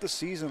split the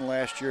season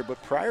last year,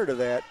 but prior to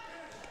that,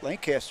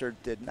 Lancaster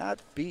did not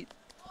beat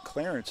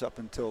Clarence up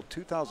until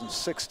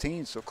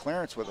 2016, so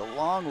Clarence with a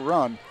long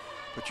run.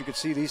 But you can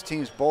see these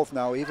teams both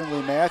now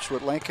evenly matched,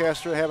 with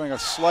Lancaster having a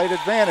slight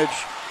advantage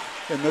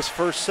in this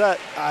first set.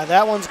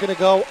 That one's going to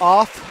go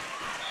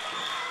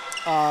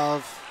off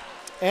of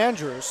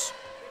Andrews.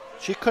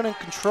 She couldn't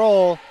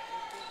control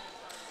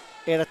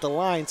it at the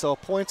line, so a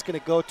point's going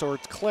to go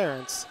towards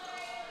Clarence.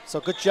 So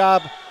good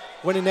job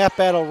winning that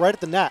battle right at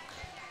the net.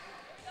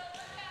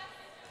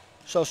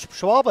 So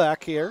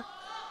Schwalbach here.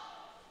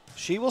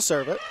 She will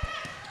serve it.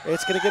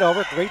 It's going to get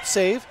over. Great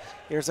save.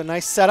 Here's a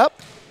nice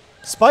setup.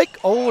 Spike.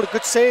 Oh, what a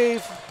good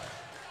save.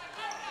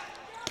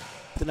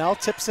 Donnell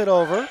tips it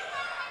over.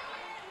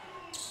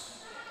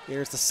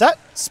 Here's the set.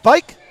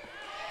 Spike.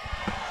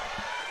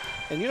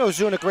 And you know who's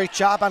doing a great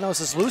job on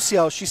those is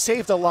Lucio. She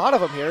saved a lot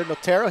of them here.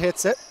 Notero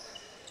hits it.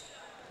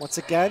 Once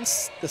again,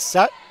 the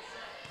set.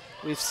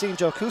 We've seen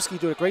Jokowski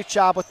do a great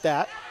job with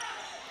that.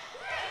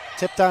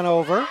 Tipped on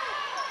over.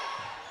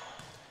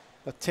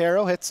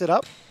 Notero hits it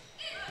up.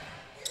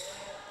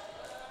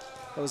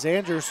 It was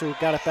Andrews who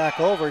got it back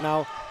over.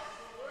 Now,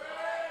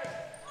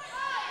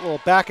 a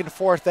little back and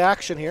forth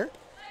action here.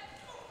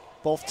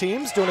 Both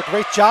teams doing a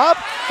great job.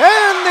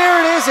 And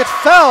there it is, it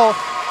fell.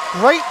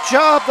 Great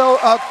job though,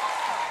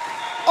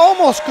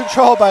 almost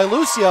controlled by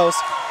Lucio's.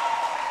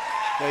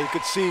 Yeah, you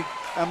could see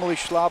Emily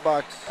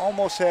Schlabach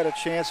almost had a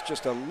chance,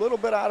 just a little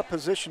bit out of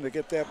position to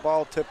get that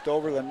ball tipped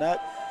over the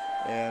net.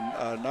 And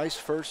a nice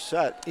first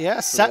set. Yeah,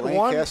 set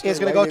 1 is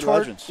going to go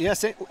toward.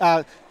 Yes,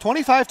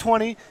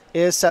 25-20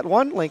 is set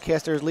 1.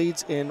 Lancaster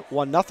leads in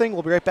 1-0.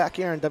 We'll be right back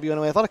here on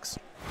WNOA Athletics.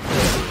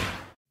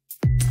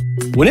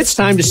 When it's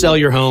time to sell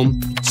your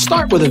home,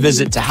 start with a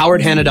visit to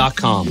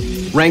howardhanna.com,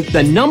 ranked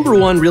the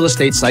 #1 real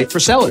estate site for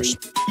sellers.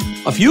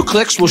 A few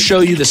clicks will show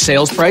you the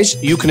sales price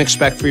you can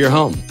expect for your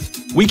home.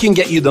 We can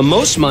get you the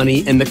most money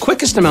in the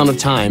quickest amount of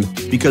time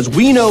because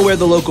we know where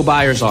the local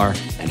buyers are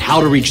and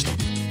how to reach them.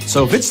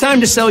 So if it's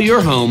time to sell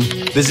your home,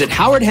 visit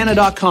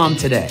howardhanna.com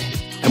today,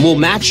 and we'll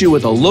match you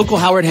with a local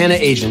Howard Hanna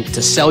agent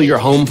to sell your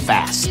home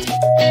fast.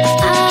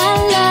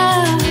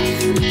 I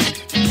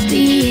love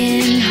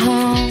being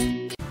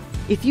home.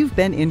 If you've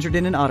been injured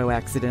in an auto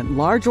accident,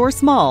 large or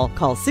small,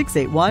 call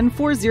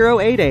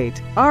 681-4088.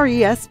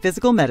 RES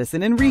Physical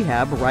Medicine and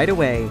Rehab right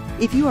away.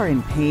 If you are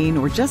in pain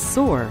or just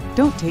sore,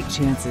 don't take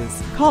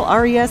chances. Call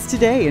RES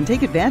today and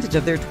take advantage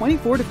of their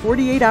 24 to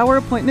 48-hour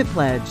appointment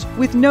pledge.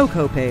 With no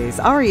copays,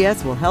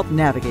 RES will help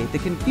navigate the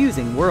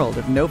confusing world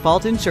of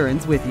no-fault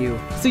insurance with you,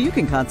 so you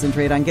can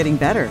concentrate on getting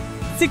better.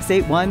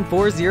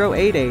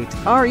 681-4088.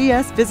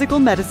 RES Physical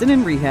Medicine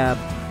and Rehab.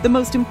 The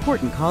most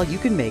important call you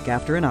can make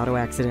after an auto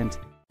accident.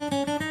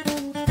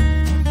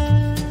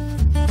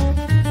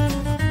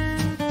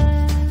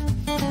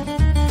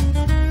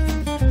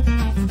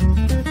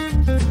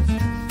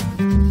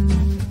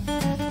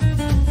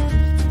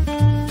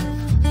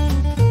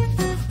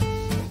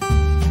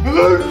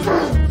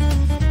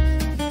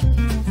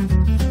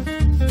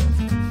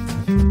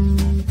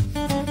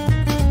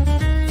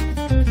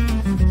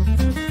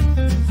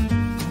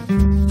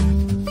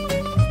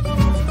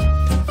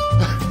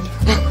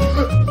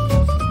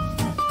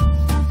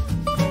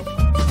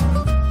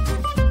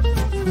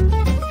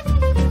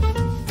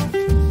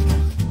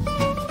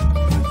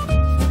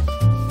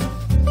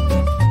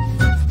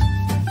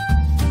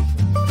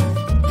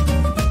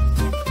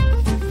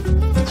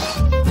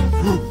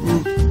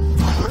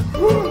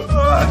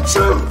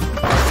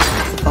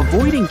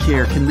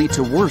 can lead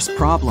to worse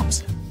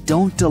problems.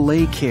 Don't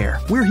delay care.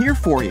 We're here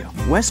for you.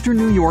 Western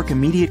New York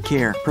Immediate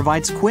Care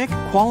provides quick,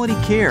 quality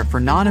care for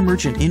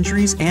non-emergent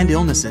injuries and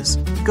illnesses.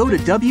 Go to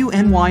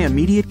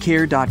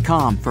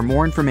wnyImmediatecare.com for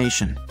more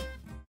information.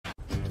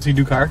 Does he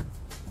do car?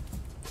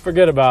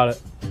 Forget about it.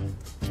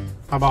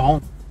 How about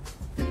home?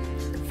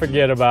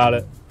 Forget about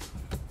it.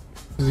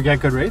 Does he get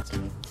good rates?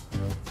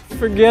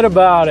 Forget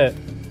about it.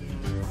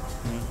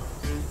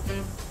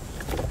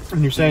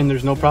 And you're saying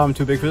there's no problem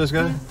too big for this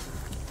guy?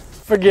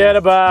 Forget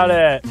about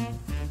it.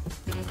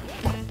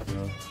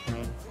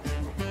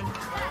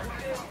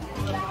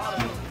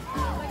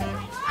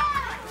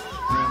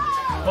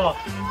 Paul,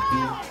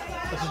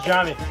 this is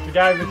Johnny, the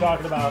guy we've been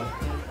talking about.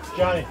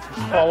 Johnny, this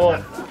is Paul Wolf.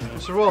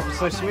 Mr. Wolf,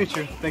 it's nice to meet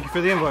you. Thank you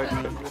for the invite.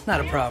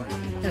 Not a problem.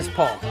 It's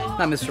Paul,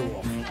 not Mr.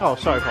 Wolf. Oh,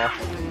 sorry, Paul.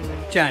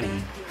 Johnny,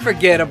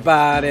 forget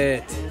about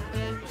it.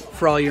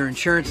 For all your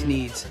insurance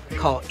needs,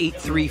 call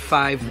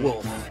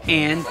 835-WOLF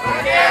and...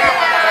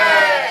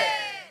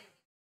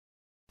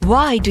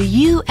 Why do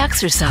you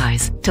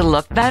exercise? To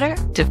look better?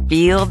 To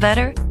feel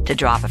better? To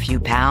drop a few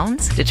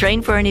pounds? To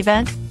train for an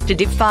event? To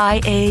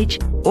defy age?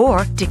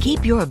 Or to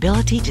keep your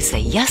ability to say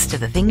yes to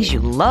the things you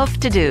love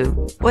to do?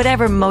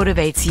 Whatever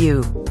motivates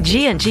you,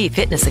 G&G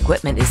Fitness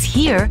Equipment is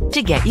here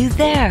to get you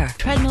there.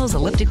 Treadmills,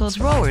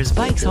 ellipticals, rowers,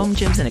 bikes, home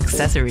gyms, and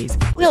accessories.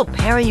 We'll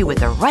pair you with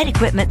the right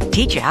equipment,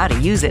 teach you how to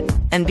use it,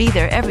 and be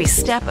there every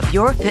step of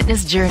your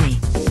fitness journey.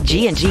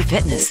 G&G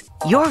Fitness.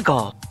 Your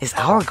goal is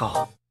our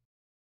goal.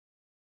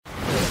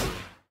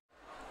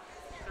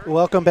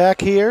 Welcome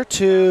back here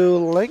to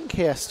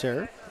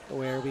Lancaster,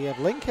 where we have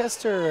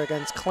Lancaster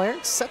against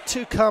Clarence. Set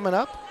 2 coming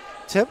up.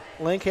 Tim,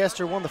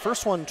 Lancaster won the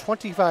first one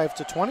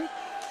 25-20.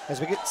 As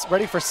we get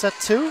ready for set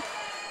 2,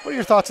 what are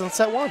your thoughts on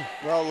set 1?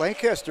 Well,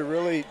 Lancaster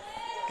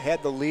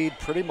had the lead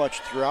pretty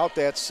much throughout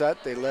that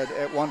set. They led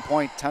at one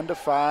point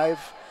 10-5. I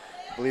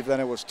believe then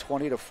it was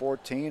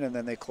 20-14, and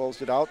then they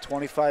closed it out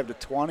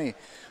 25-20.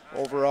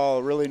 Overall,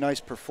 a really nice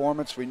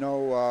performance. We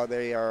know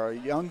they are a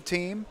young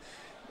team.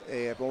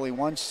 They have only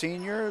one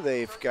senior.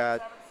 They've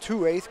got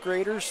 2 8th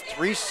graders,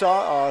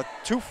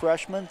 2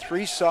 freshmen,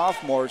 3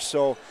 sophomores.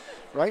 So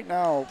right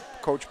now,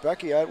 Coach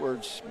Becky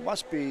Edwards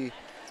must be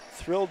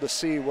thrilled to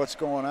see what's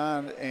going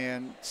on,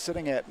 and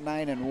sitting at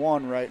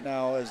 9-1 right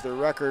now as their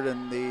record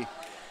in the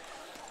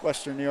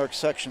Western New York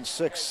Section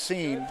 6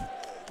 scene.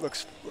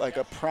 Looks like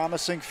a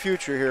promising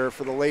future here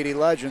for the Lady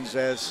Legends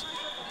as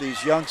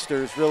these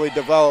youngsters really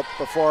develop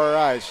before our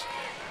eyes.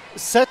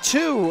 Set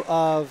 2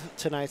 of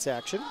tonight's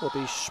action will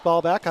be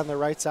Spalbeck on the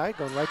right side,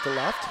 going right to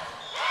left.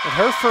 And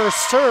her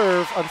first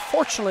serve,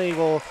 unfortunately,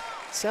 will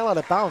sail out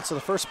of bounds. So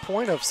the first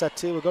point of set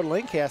 2 will go to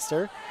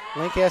Lancaster.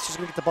 Lancaster's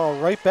going to get the ball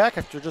right back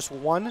after just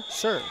one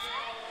serve.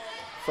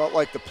 Felt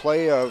like the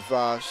play of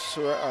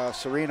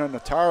Serena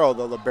Notaro,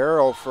 the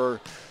libero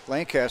for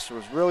Lancaster,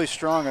 was really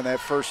strong in that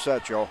first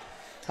set, Joe.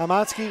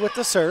 Hamansky with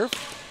the serve.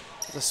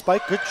 The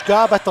spike, good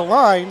job at the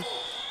line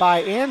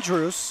by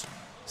Andrews.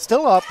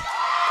 Still up,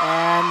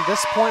 and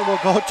this point will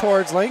go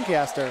towards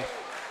Lancaster.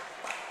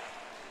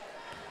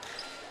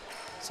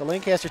 So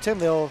Lancaster, Tim,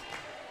 they'll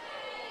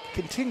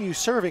continue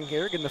serving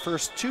here, getting the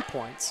first 2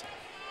 points.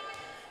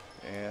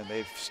 And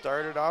they've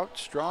started out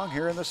strong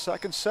here in the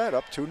second set,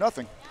 up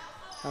 2-0.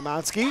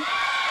 Hamansky.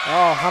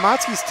 Oh,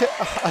 Hamansky's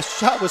a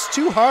shot was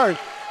too hard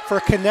for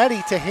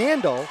Canetti to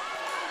handle.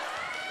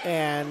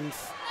 And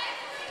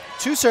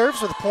 2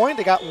 serves with a point.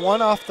 They got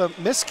 1 off the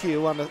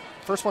miscue on the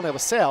first one that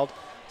was sailed.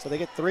 So they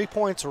get 3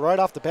 points right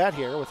off the bat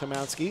here with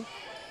Hamansky.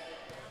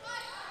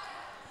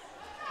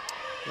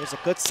 There's a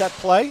good set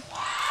play.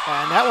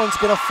 And that one's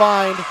going to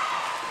find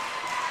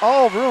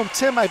all room.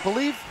 Tim, I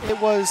believe it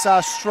was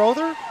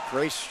Strother.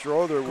 Grace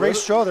Strother.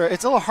 Grace Strother.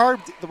 It's a little hard,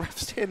 the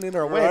ref's standing in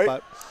her way,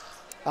 Right.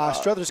 but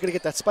Strother's going to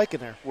get that spike in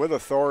there. With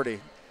authority.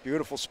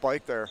 Beautiful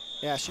spike there.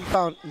 Yeah, she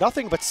found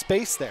nothing but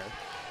space there.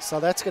 So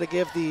that's going to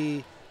give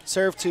the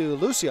serve to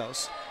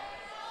Lucios.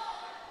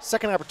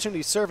 Second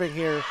opportunity serving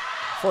here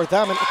for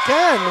them. And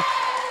again,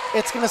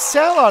 it's going to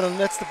sail on them.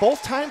 That's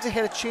both times they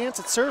had a chance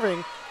at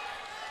serving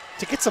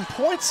to get some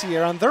points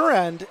here on their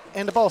end,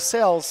 and the ball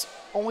sails.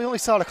 We only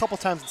saw it a couple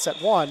times in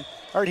set 1.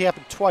 Already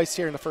happened twice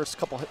here in the first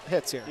couple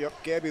hits here.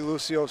 Yep, Gabby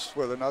Lucios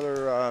with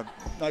another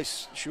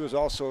nice, she was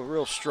also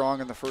real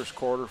strong in the first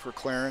quarter for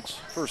Clarence.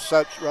 First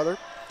set, rather.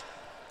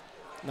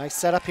 Nice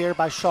setup here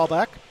by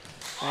Schallbeck.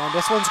 And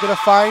this one's going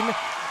to find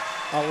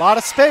a lot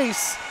of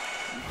space.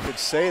 You could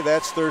say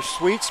that's their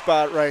sweet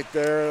spot right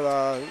there,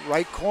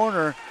 right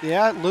corner.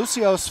 Yeah,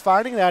 Lucios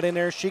finding that in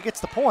there. She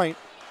gets the point.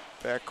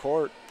 Back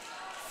court.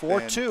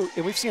 4-2,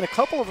 and we've seen a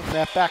couple of them in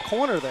that back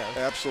corner there.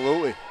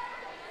 Absolutely.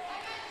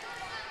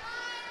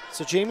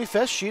 So Jamie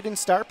Fish, she didn't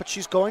start, but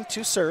she's going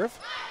to serve.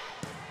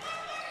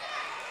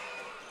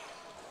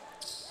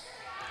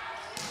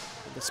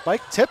 And the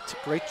spike tipped.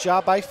 Great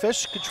job by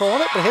Fish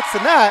controlling it, but hits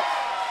the net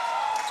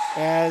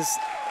as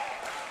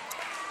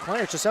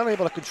Clarence just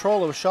unable to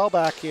control it with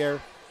Schallbeck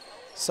here.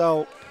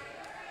 So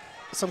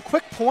some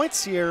quick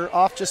points here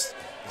off just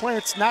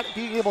Clarence not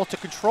being able to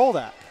control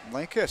that.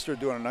 Lancaster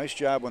doing a nice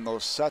job when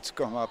those sets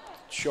come up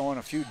showing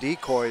a few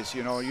decoys.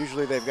 You know,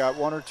 usually they've got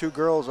 1 or 2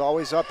 girls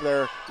always up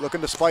there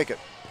looking to spike it.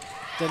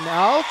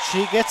 Denell,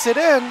 she gets it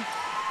in.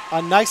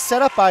 A nice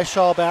setup by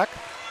Schallback.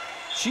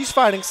 She's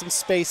finding some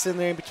space in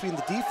there in between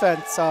the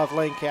defense of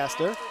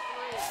Lancaster.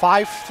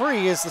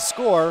 5-3 is the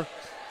score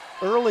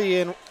early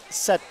in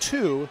set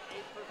 2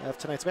 of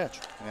tonight's match.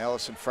 And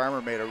Allison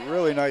Farmer made a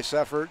really nice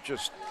effort,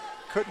 just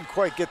couldn't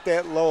quite get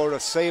that low to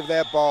save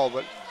that ball,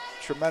 but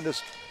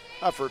tremendous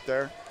effort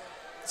there.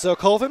 So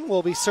Colvin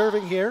will be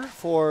serving here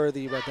for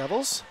the Red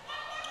Devils.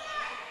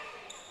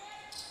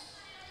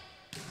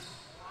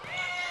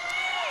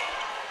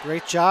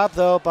 Great job,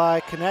 though,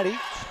 by Canetti,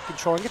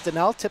 controlling it.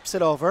 Denell tips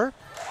it over.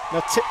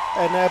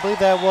 And I believe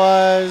that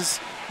was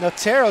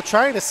Notero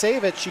trying to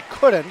save it. She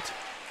couldn't.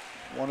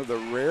 One of the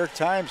rare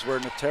times where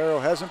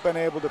Notero hasn't been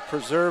able to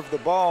preserve the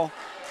ball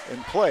in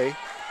play.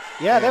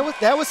 Yeah,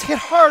 that was hit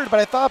hard, but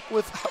I thought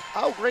with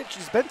how great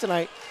she's been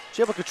tonight,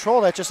 she able to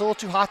control that just a little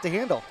too hot to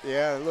handle.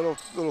 Yeah, a little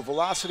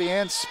velocity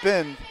and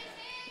spin.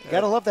 You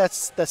gotta love that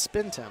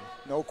spin, Tim.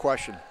 No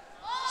question.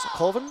 So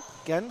Colvin,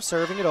 again,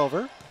 serving it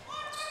over.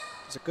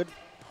 It's a good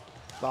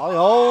volley.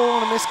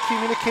 Oh, and a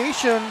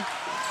miscommunication,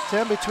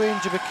 Tim, between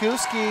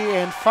Jabakowski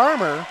and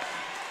Farmer.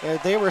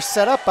 They were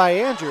set up by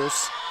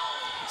Andrews.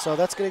 So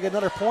that's going to get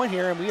another point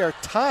here, and we are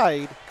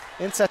tied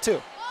in set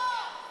 2.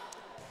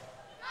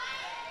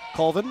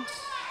 Colvin.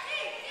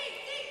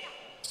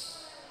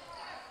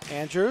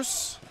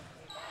 Andrews.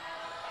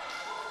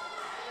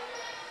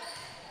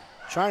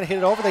 Trying to hit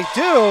it over. They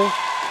do.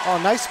 Oh,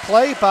 nice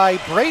play by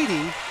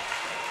Brady.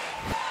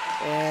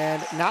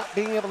 And not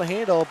being able to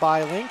handle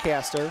by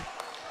Lancaster.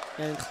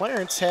 And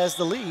Clarence has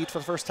the lead for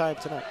the first time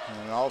tonight.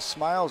 And all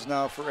smiles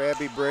now for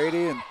Abby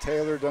Brady and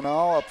Taylor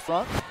Denal up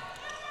front.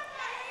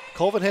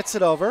 Colvin hits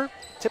it over,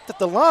 tipped at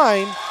the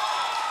line,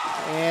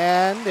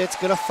 and it's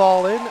going to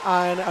fall in.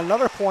 On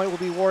another point will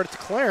be awarded to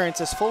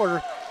Clarence as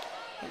Fuller.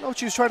 I don't know what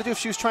she was trying to do, if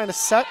she was trying to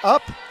set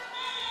up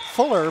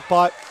Fuller,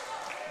 but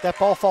that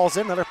ball falls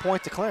in. Another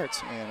point to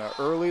Clarence. And an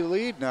early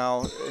lead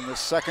now in the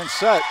second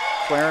set.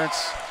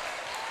 Clarence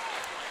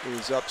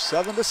is up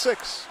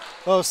 7-6.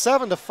 Oh,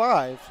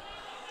 7-5.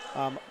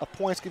 A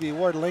point's going to be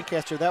awarded to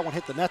Lancaster. That one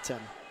hit the net,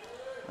 Tim.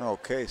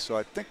 Okay, so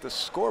I think the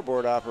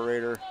scoreboard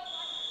operator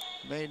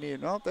may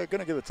need, no, they're going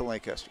to give it to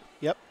Lancaster.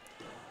 Yep.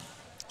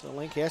 So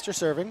Lancaster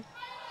serving.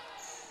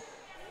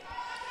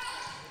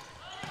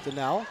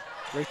 Denell,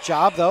 great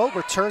job though.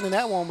 Returning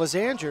that one was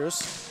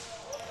Andrews.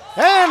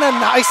 And a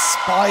nice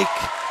spike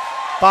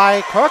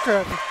by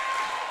Corcoran.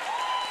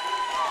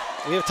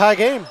 We have a tie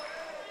game.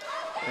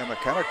 And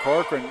McKenna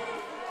Corcoran,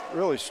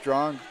 really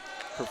strong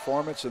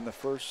performance in the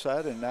first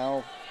set, and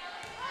now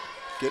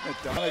getting it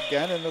done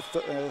again in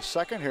the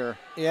second here.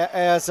 Yeah,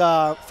 as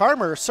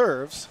Farmer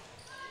serves.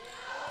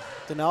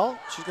 Denell,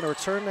 she's going to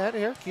return that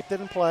here, keep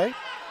that in play.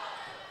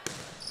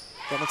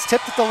 Then it's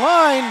tipped at the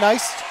line.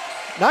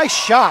 Nice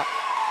shot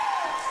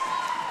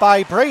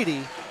by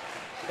Brady.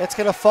 It's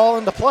going to fall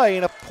into play,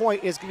 and a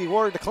point is going to be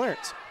awarded to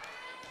Clarence.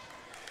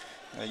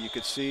 You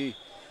could see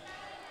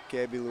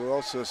Gabby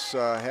Luosis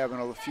having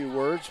a few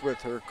words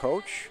with her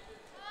coach,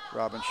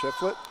 Robin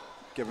Shiflett,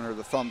 giving her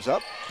the thumbs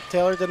up.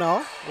 Taylor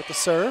Denell with the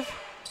serve.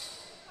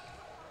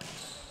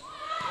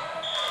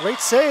 Great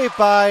save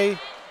by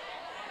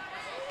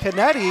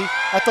Canetti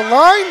at the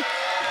line.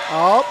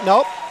 Oh,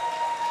 nope.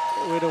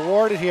 We'd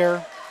awarded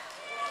here.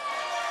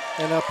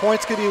 And a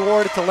point's going to be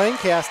awarded to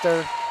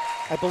Lancaster.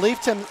 I believe,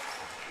 Tim,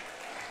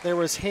 there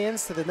was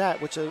hands to the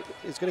net, which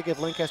is going to give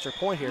Lancaster a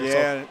point here.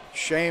 Yeah, so.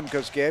 Shame,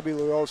 because Gabby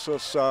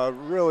Luosis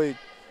really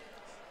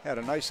had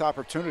a nice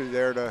opportunity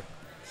there to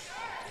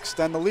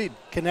extend the lead.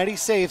 Canetti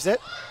saves it.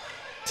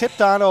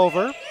 Tipped on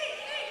over.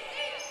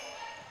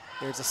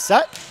 There's a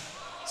set.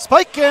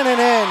 Spike in and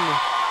in.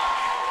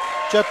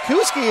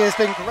 Jabkowski has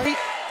been great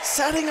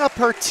setting up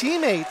her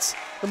teammates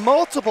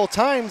multiple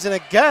times, and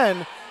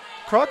again,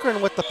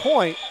 Corcoran with the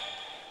point.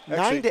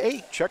 Actually,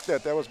 9-8. Check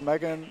that. That was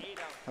Megan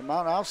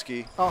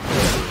Hamanowski. Oh.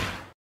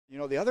 You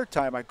know, the other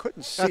time I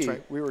couldn't see. That's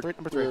right. We were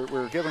Number 3. we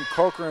were giving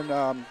Corcoran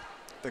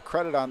the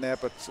credit on that,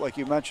 but like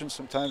you mentioned,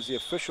 sometimes the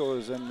official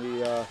is in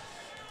the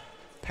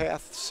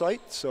path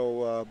site.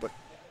 So, but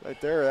right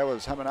there, that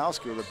was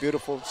Hamanowski with a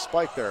beautiful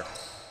spike there.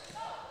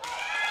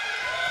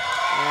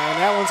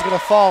 And that one's going to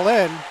fall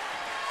in.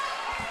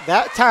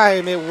 That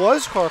time it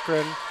was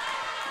Corcoran.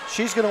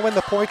 She's going to win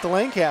the point to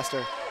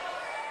Lancaster.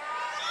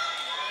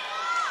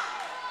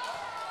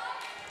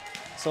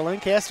 So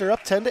Lancaster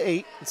up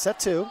 10-8 in set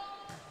 2.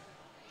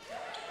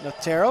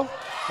 Notero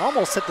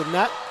almost hit the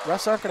net.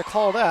 Refs aren't going to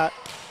call that.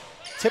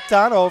 Tipped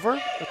on over.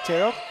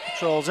 Notero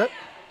controls it.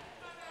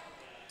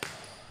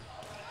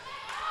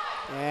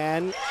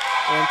 And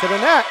into the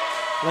net.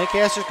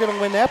 Lancaster's going to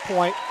win that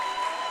point.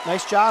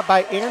 Nice job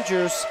by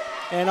Andrews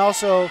and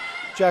also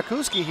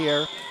Jakowski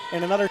here.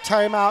 And another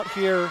timeout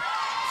here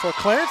for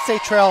Clarence. They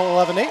trail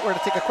 11-8. We're going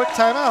to take a quick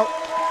timeout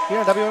here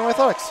on WNY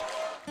Athletics.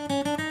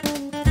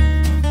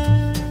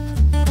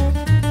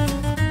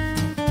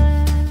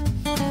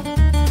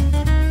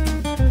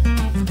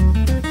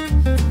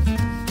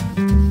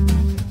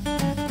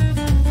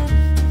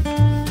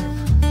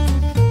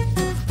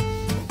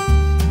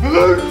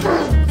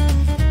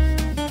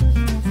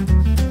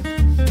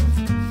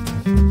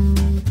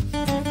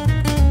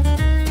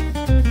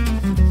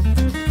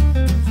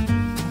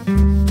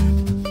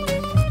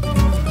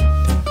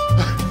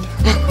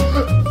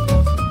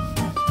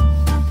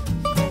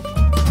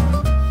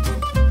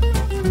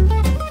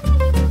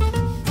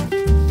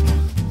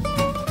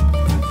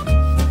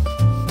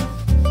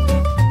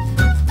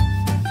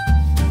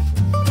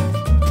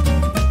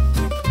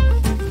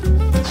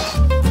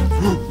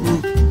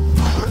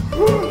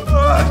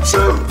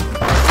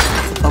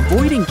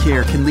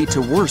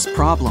 to worse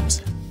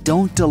problems.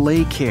 Don't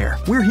delay care.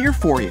 We're here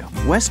for you.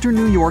 Western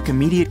New York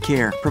Immediate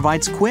Care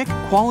provides quick,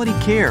 quality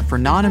care for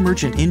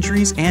non-emergent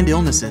injuries and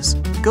illnesses.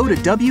 Go to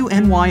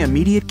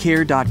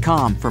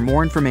wnyimmediatecare.com for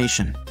more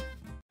information.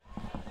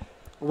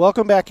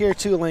 Welcome back here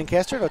to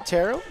Lancaster.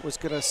 Otero was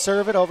going to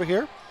serve it over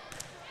here.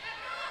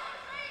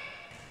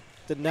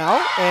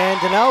 Donnell, and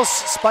Donnell's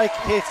spike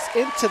hits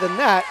into the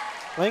net.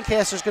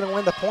 Lancaster's going to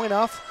win the point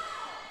off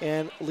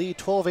and lead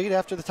 12-8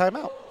 after the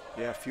timeout.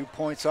 Yeah, a few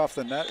points off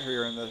the net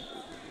here in the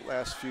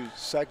last few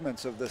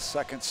segments of this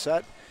second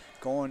set,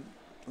 going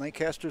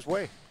Lancaster's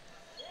way.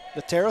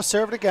 Otero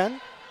served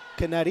again.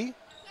 Canetti.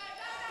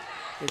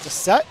 It's a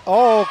set.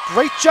 Oh,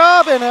 great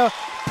job, and a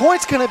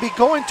point's going to be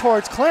going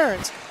towards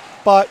Clarence,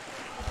 but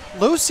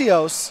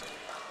Lucios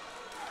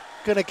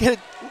going to get it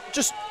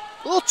just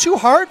a little too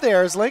hard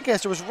there as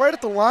Lancaster was right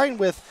at the line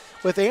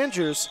with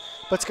Andrews,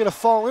 but it's going to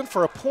fall in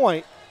for a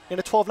point in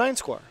a 12-9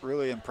 score.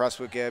 Really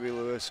impressed with Gabby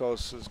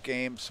Lucios'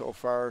 game so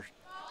far.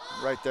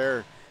 Right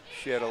there,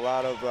 she had a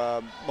lot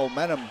of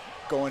momentum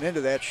going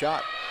into that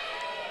shot.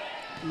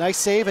 Nice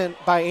save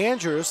by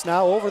Andrews,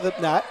 now over the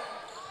net.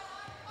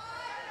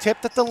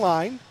 Tipped at the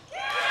line.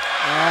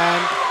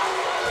 And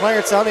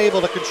Clarence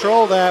unable to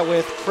control that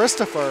with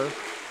Christopher.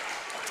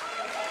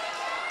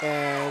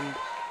 And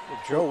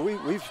Joe,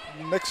 we've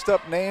mixed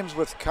up names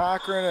with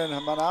Cochran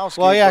and Manowski.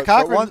 Well, yeah, but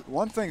Cochran.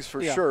 One thing's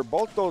for sure,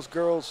 both those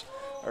girls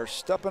are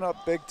stepping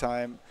up big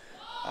time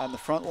on the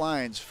front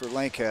lines for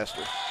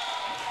Lancaster.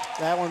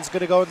 That one's going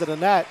to go into the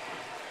net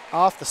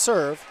off the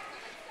serve.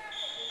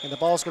 And the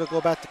ball's going to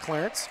go back to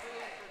Clarence.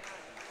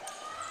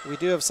 We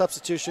do have a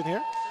substitution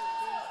here.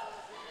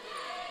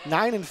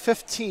 9 and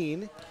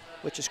 15,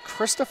 which is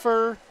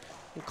Christopher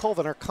and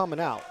Colvin are coming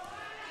out.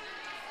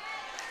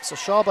 So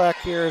Schallback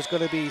here is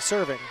going to be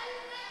serving.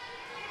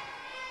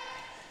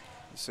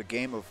 It's a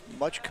game of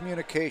much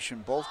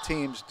communication. Both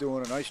teams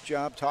doing a nice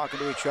job talking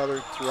to each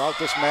other throughout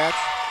this match.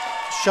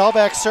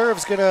 Schallback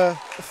serve's going to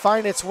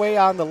find its way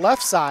on the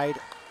left side,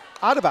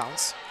 out of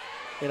bounds.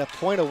 And a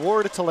point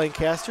awarded to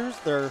Lancaster.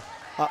 They're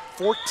up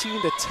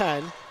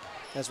 14-10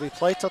 as we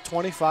play till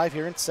 25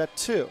 here in set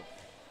 2.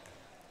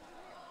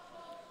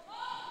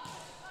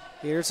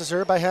 Here's a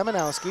serve by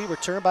Hemanowski,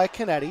 returned by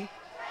Canetti.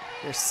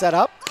 They're set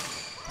up.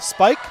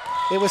 Spike.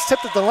 It was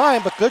tipped at the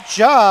line, but good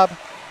job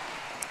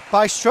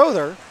by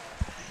Strother.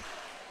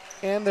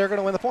 And they're going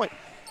to win the point.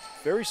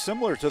 Very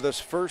similar to this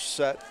first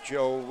set,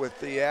 Joe, with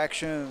the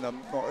action and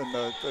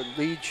the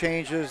lead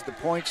changes, the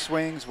point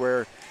swings,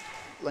 where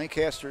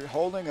Lancaster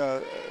holding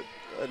an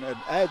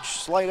edge,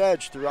 slight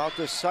edge throughout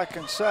this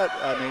second set.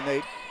 I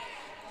mean,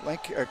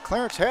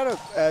 Clarence had an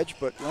edge,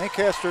 but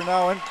Lancaster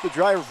now in the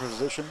driver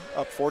position,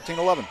 up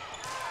 14-11.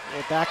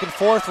 Back and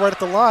forth right at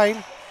the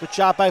line. Good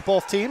job by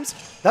both teams.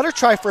 Another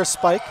try for a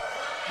spike.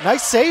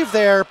 Nice save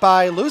there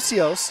by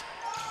Lucios.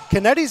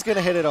 Canetti's going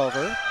to hit it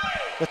over.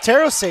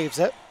 Otero saves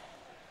it.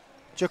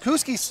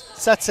 Jokuski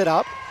sets it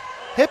up.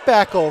 Hit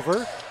back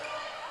over.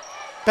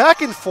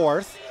 Back and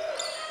forth.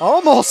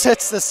 Almost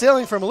hits the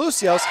ceiling from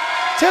Lucios.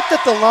 Tipped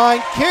at the line.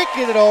 Can't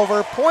get it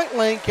over. Point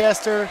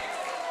Lancaster.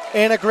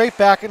 And a great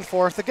back and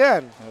forth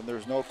again. And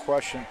there's no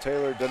question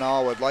Taylor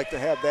Donnell would like to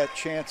have that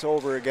chance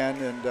over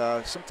again.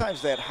 And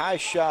sometimes that high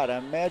shot, I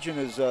imagine,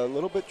 is a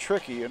little bit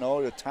tricky, you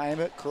know, to time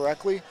it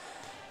correctly.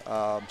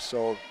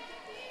 So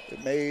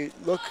it may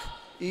look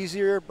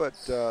easier, but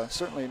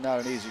certainly not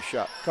an easy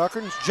shot.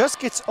 Cochran just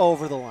gets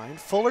over the line.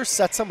 Fuller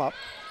sets him up.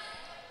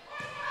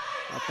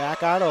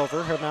 Back on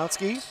over.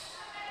 Hermowski.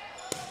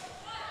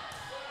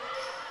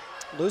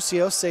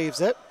 Lucio saves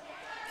it.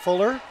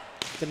 Fuller.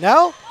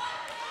 Donnell.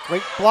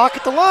 Great block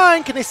at the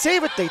line. Can they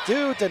save it? They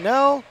do.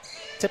 Donnell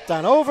tipped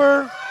on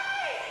over.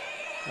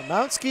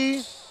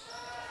 Hermowski.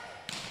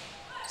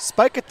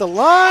 Spike at the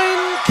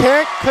line.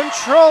 Can't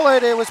control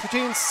it. It was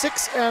between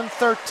 6 and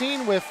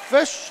 13 with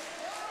Fish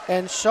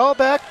and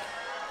Schallback.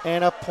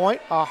 And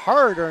a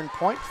hard-earned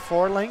point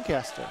for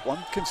Lancaster.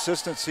 One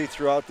consistency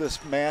throughout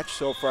this match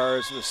so far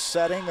is the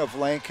setting of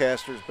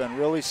Lancaster has been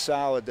really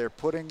solid. They're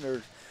putting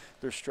their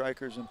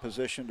strikers in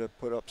position to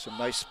put up some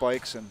nice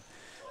spikes, and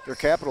they're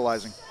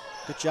capitalizing.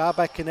 Good job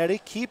by Canetti,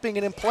 keeping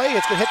it in play.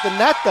 It's going to hit the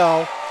net,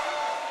 though.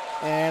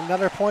 And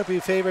another point we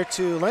favor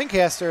to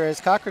Lancaster as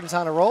Cochran's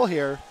on a roll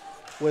here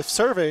with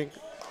serving.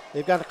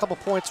 They've got a couple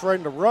points right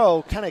in a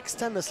row, kind of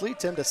extend this lead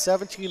to him to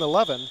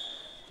 17-11.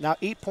 Now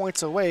 8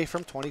 points away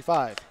from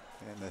 25.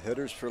 And the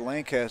hitters for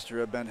Lancaster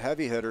have been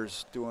heavy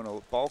hitters, doing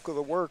a bulk of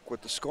the work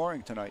with the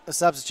scoring tonight. A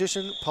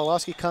substitution,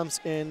 Pawlowski comes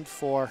in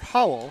for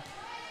Howell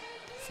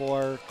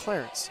for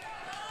Clarence.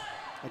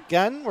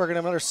 Again, we're going to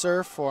have another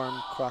serve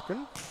from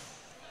Cochran.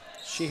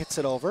 She hits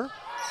it over.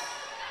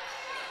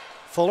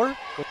 Fuller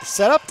with the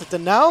setup to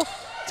Donnell.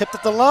 Tipped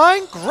at the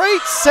line.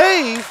 Great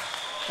save.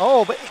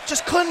 Oh, but it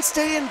just couldn't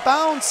stay in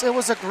bounds. It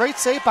was a great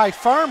save by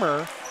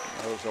Farmer.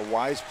 It was a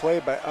wise play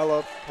by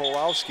Ella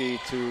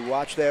Pawlowski to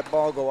watch that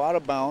ball go out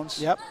of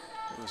bounds. Yep.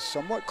 It was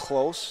somewhat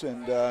close,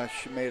 and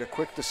she made a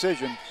quick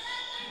decision.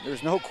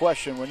 There's no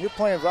question, when you're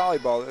playing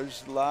volleyball,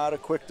 there's a lot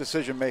of quick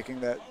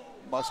decision-making that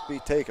must be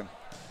taken.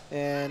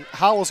 And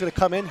Howell's going to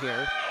come in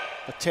here.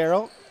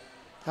 Otero.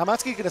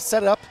 Hamanski going to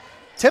set it up.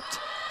 Tipped.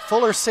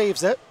 Fuller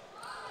saves it.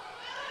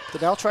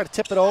 Donnell tried to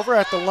tip it over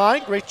at the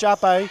line. Great job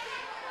by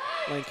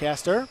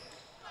Lancaster.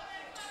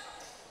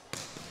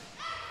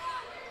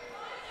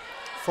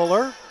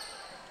 Fuller.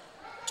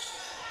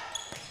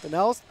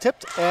 Donnell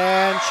tipped,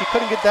 and she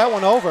couldn't get that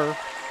one over.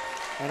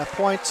 And a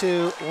point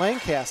to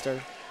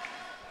Lancaster.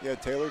 Yeah,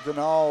 Taylor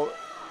Donnell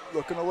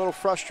looking a little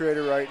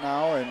frustrated right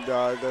now,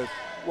 and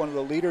one of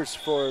the leaders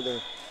for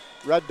the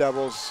Red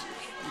Devils.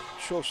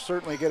 She'll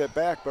certainly get it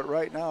back, but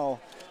right now,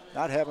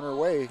 not having her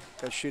way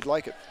as she'd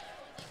like it.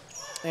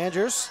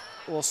 Andrews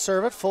will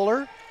serve it.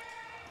 Fuller.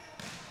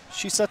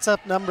 She sets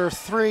up number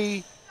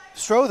 3,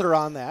 Strother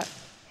on that.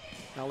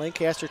 Now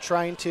Lancaster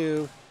trying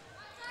to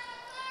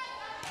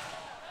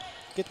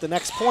get the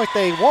next point.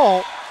 They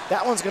won't.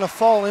 That one's going to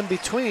fall in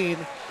between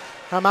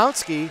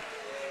Hamanski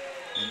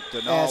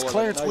as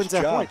Clarence wins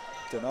that point.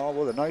 Donnell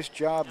with a nice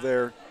job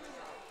there,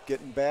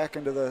 getting back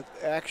into the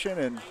action,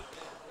 and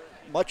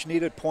much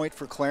needed point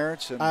for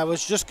Clarence. And I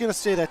was just going to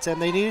say that, Tim.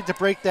 They needed to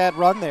break that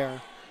run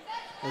there,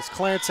 as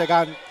Lancaster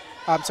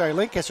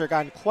had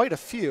gotten quite a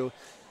few.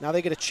 Now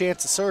they get a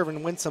chance to serve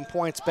and win some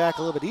points back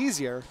a little bit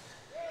easier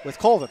with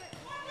Colvin.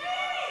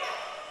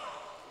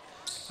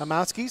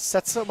 Hamanski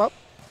sets them up.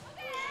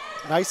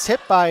 Nice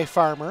hit by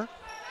Farmer.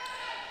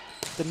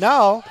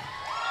 Donnell,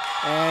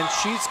 and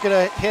she's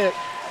going to hit it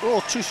a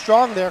little too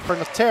strong there for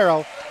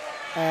Otero.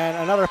 And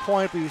another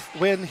point we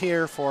win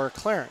here for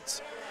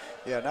Clarence.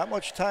 Yeah, not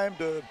much time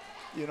to,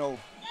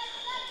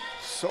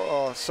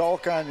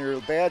 sulk on your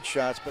bad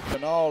shots, but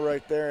Donnell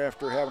right there,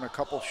 after having a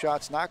couple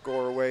shots not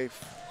go her way,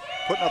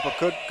 putting up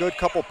a good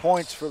couple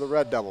points for the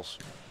Red Devils.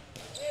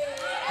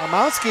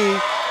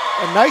 Hamanski,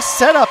 a nice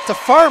setup to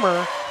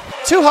Farmer.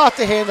 Too hot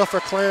to handle for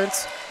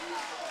Clarence.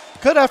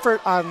 Good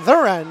effort on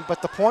their end,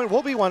 but the point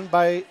will be won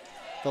by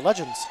the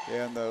Legends.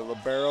 Yeah, and the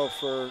libero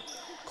for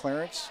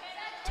Clarence,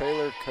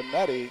 Taylor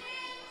Canetti.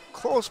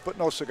 Close, but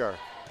no cigar.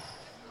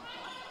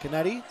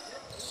 Canetti.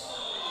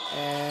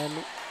 And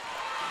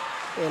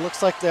it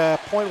looks like the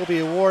point will be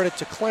awarded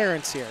to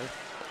Clarence here.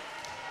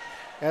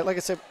 And like I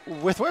said,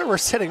 with where we're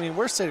sitting,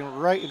 we're sitting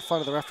right in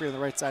front of the referee on the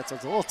right side, so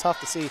it's a little tough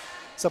to see. At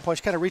some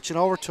point, kind of reaching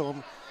over to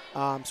him.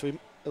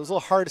 It was a little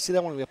hard to see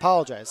that one. We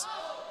apologize.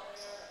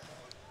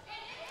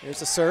 Here's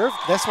the serve.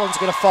 This one's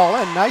going to fall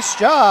in. Nice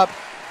job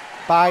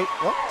by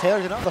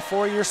Taylor Donnell, the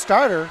 4-year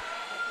starter.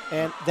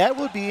 And that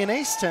would be an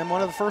ace, Tim,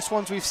 one of the first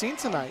ones we've seen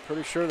tonight.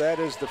 Pretty sure that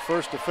is the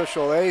first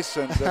official ace,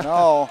 and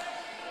Donnell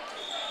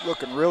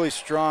looking really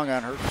strong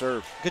on her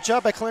serve. Good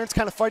job by Clarence,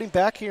 kind of fighting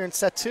back here in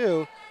set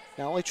 2.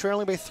 Not only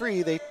trailing by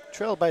 3, they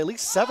trailed by at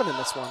least 7 in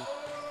this one.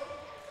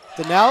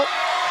 Donnell,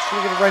 she's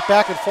going to give it right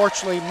back,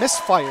 unfortunately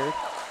misfired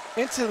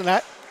into the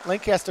net.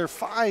 Lancaster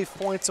 5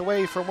 points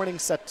away from winning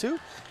set 2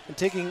 and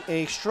taking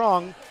a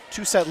strong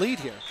 2-set lead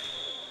here.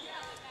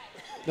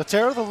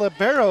 Otero, the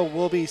libero,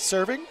 will be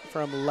serving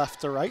from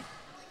left to right.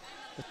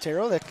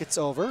 Otero, that gets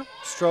over.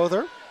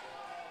 Strother.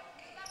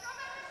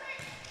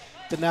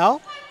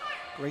 Donnell,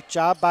 great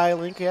job by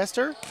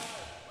Lancaster.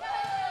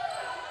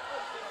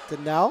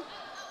 Donnell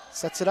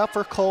sets it up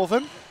for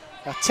Colvin.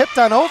 Now tipped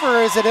on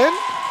over, is it in?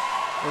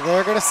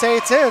 They're going to say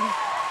it's in.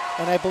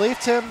 And I believe,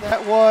 Tim,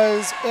 that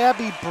was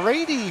Abby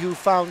Brady who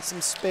found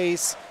some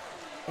space.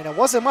 And it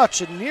wasn't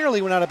much. It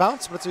nearly went out of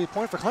bounds, but it's a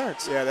point for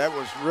Clarence. Yeah, that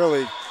was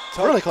really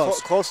tough, really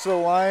close. Close to the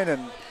line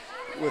and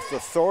with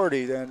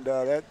authority. And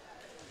that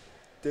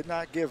did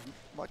not give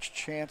much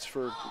chance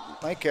for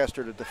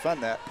Lancaster to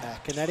defend that.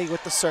 Canetti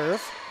with the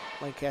serve.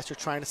 Lancaster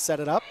trying to set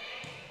it up.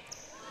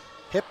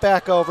 Hit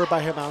back over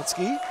by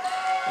Hamanski.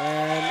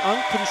 And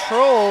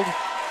uncontrolled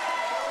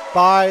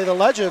by the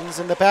Legends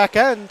in the back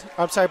end.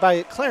 I'm sorry,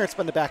 by Clarence,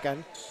 but in the back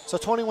end. So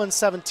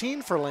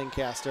 21-17 for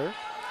Lancaster.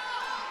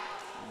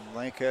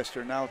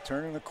 Lancaster now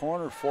turning the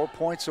corner, 4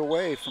 points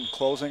away from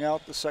closing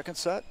out the second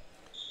set.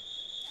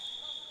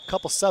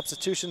 Couple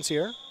substitutions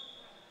here.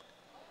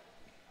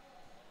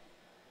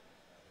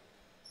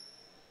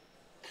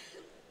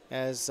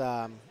 As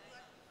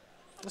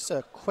just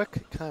a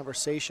quick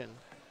conversation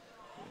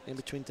in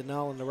between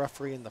Donnell and the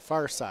referee on the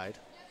far side.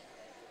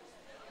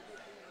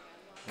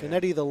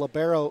 Canetti, the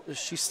libero,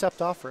 she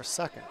stepped off for a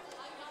second.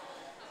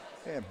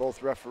 And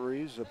both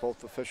referees,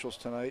 both officials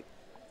tonight,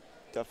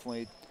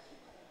 definitely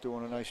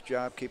doing a nice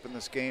job keeping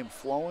this game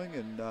flowing.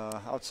 And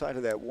outside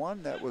of that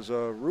one, that was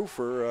a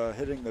roofer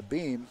hitting the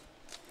beam.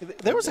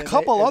 There was a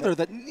couple other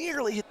that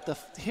nearly hit the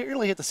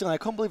ceiling. I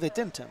couldn't believe they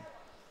didn't, Tim.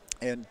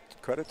 And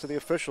credit to the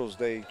officials.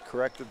 They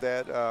corrected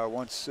that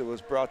once it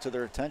was brought to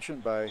their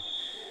attention by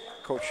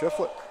Coach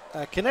Shiflett.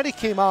 Canetti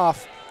came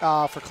off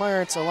for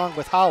Clarence along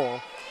with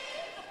Howell.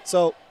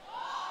 So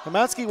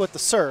Hamanski with the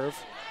serve.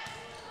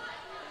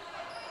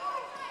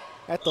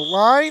 At the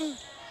line,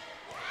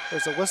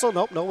 there's a whistle.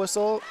 Nope, no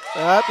whistle.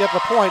 Yep,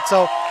 the point.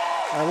 So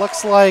it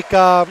looks like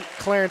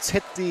Clarence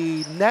hit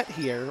the net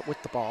here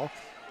with the ball.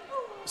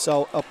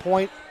 So a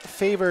point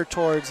favored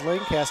towards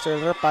Lancaster,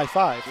 and they're up by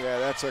 5. Yeah,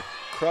 that's a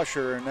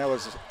crusher, and that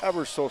was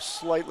ever so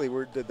slightly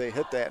where did they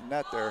hit that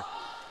net there.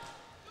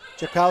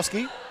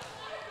 Jakowski.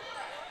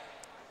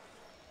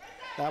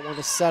 That one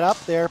is set up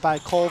there by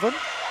Colvin.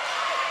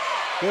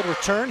 Good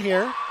return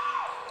here.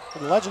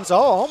 The Legends,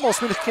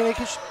 almost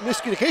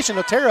miscommunication.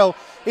 Otero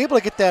able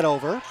to get that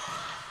over.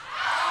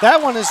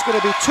 That one is going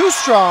to be too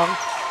strong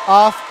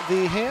off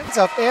the hands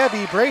of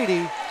Abby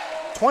Brady.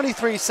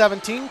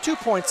 23-17, 2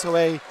 points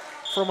away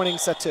from winning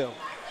set 2.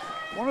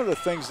 One of the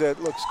things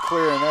that looks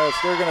clear in that is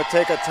they're going to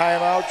take a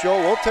timeout. Joe,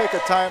 we'll take a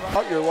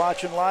timeout. You're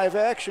watching live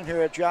action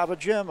here at Java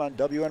Gym on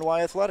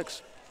WNY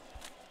Athletics.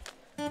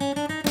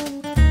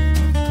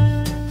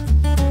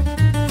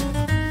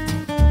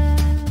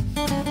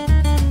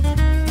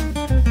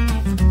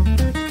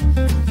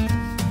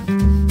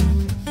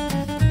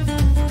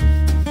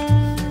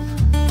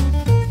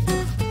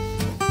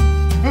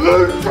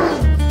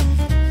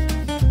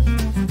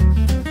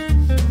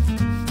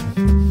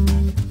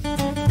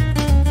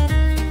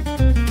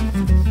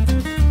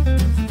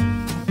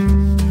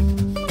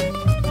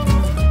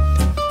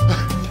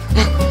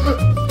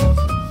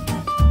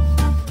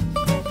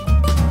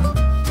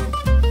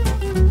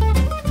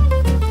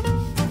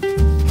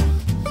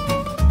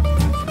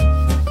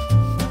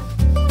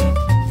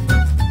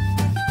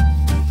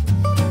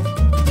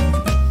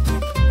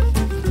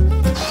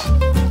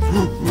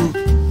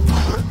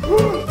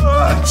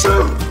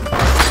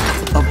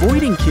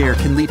 Avoiding care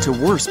can lead to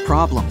worse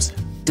problems.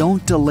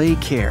 Don't delay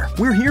care.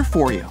 We're here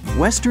for you.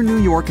 Western New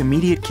York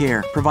Immediate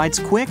Care provides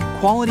quick,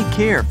 quality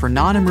care for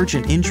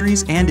non-emergent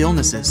injuries and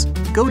illnesses.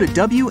 Go to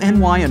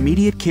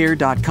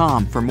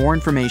WNYImmediatecare.com for more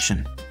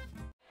information.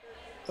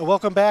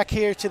 Welcome back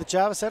here to the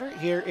Java Center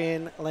here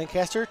in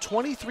Lancaster.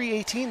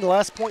 23-18, the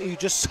last point you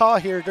just saw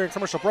here during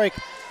commercial break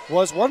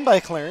was won by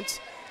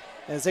Clarence.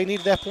 As they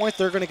needed that point,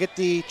 they're going to get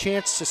the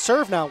chance to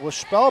serve now with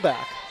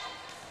Spellback.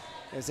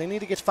 As they need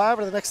to get 5 out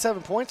of the next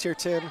 7 points here,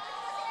 Tim,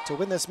 to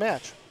win this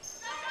match.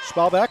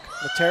 Spellback,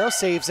 Matero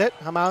saves it.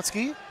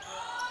 Hamonsky.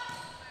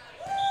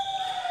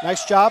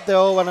 Nice job,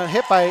 though, on a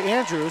hit by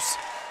Andrews,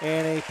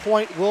 and a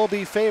point will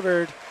be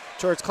favored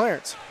towards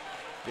Clarence.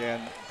 Yeah,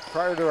 and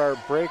prior to our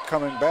break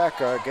coming back,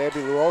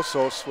 Gabby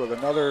Luosos with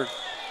another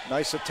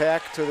nice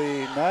attack to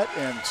the net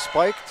and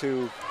spike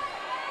to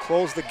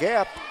close the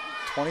gap.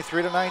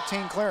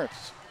 23-19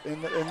 Clarence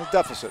in the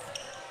deficit.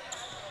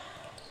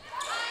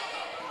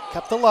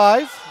 Kept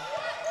alive.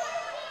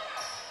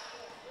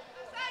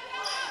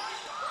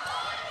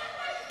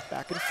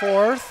 Back and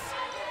forth.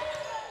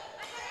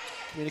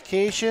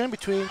 Communication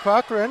between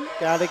Cochran.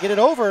 Got to get it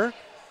over.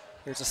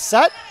 Here's a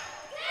set.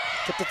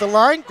 Kept at the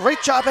line.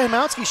 Great job by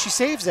Hamonsky. She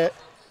saves it.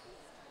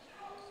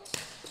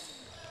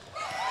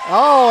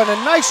 Oh, and a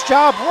nice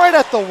job right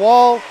at the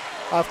wall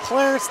of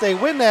Clarence. They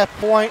win that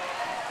point.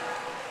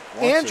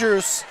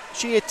 Andrews,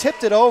 she had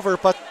tipped it over,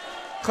 but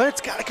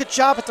Clarence got a good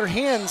job at their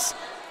hands,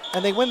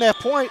 and they win that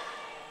point.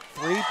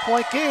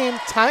 3-point game.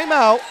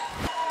 Timeout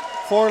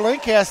for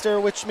Lancaster,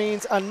 which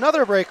means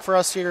another break for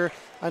us here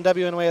on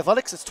WNY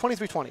Athletics. It's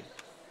 23-20.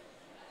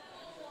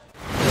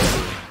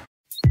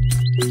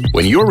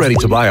 When you're ready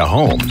to buy a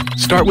home,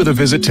 start with a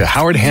visit to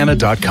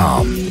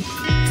howardhanna.com.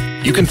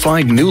 You can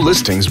find new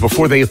listings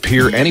before they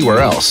appear anywhere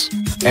else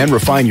and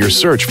refine your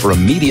search for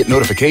immediate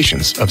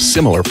notifications of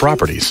similar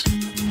properties.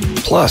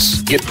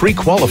 Plus, get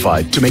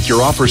pre-qualified to make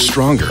your offer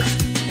stronger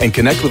and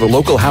connect with a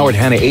local Howard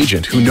Hanna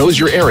agent who knows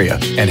your area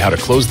and how to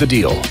close the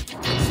deal.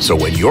 So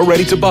when you're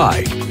ready to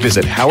buy,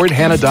 visit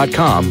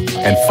howardhanna.com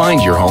and find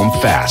your home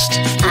fast.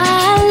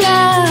 I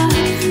love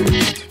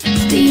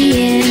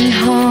being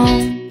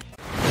home.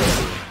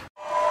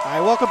 All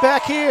right, welcome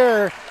back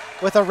here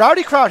with a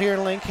rowdy crowd here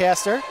in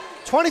Lancaster.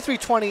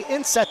 23-20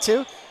 in set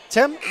 2.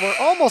 Tim, we're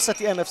almost at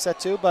the end of set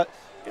 2, but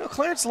you know,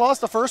 Clarence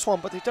lost the first one,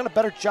 but they've done a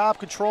better job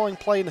controlling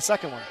play in the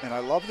second one. And I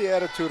love the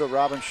attitude of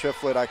Robin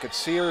Shiflett. I could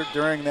see her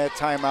during that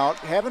timeout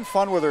having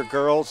fun with her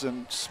girls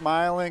and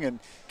smiling and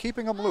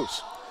keeping them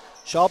loose.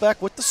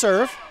 Schallbeck with the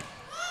serve.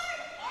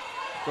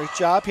 Great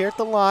job here at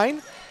the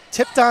line.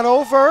 Tipped on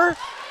over.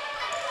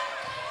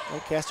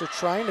 Lancaster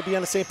trying to be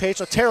on the same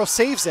page. Otero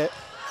saves it.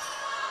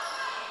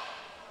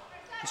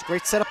 It's a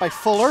great setup by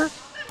Fuller.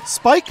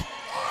 Spike.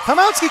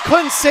 Hamonsky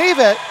couldn't save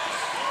it.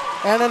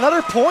 And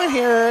another point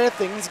here.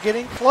 Things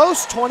getting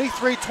close.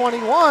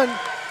 23-21.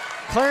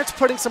 Clarence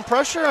putting some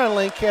pressure on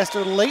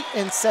Lancaster late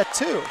in set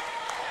 2.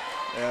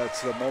 Yeah,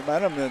 it's the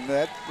momentum, and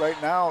that right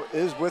now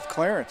is with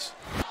Clarence.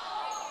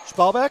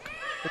 Spellbeck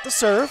with the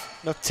serve.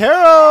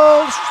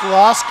 Otero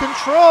lost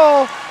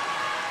control.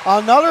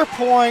 Another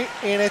point,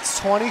 and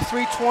it's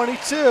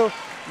 23-22.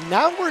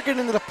 Now we're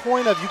getting to the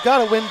point of you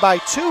got to win by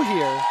 2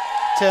 here,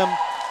 Tim.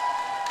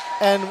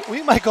 And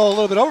we might go a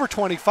little bit over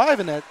 25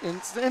 in that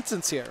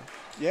instance here.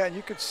 Yeah, and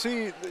you could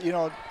see, you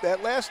know,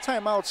 that last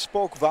time out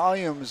spoke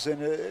volumes,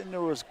 and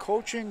there was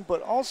coaching,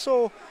 but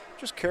also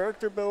just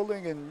character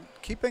building and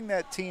keeping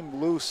that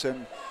team loose.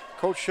 And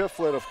Coach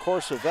Shiflett, of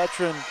course, a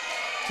veteran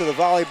to the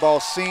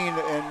volleyball scene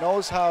and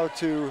knows how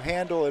to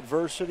handle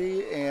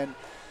adversity. And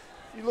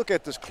you look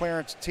at this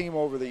Clarence team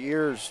over the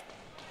years.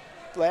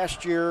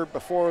 Last year,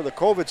 before the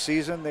COVID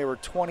season, they were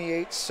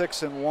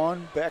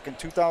 28-6-1. Back in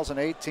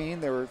 2018,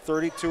 they were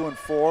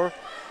 32-4.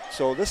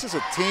 So this is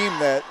a team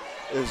that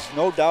is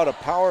no doubt a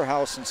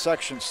powerhouse in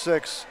Section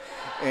 6,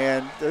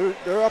 and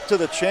they're up to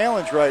the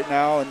challenge right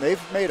now, and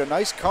they've made a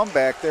nice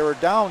comeback. They were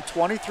down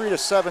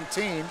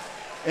 23-17,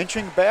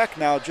 inching back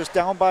now, just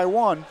down by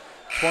 1,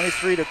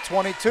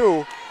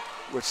 23-22,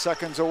 with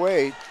seconds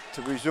away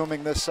to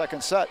resuming this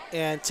second set.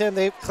 And Tim,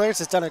 Clarence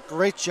has done a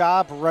great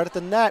job right at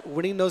the net,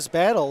 winning those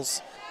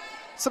battles.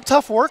 Some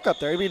tough work up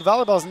there. I mean,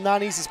 volleyball is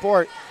not an easy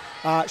sport.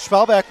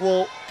 Spelbeck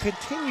will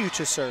continue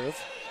to serve.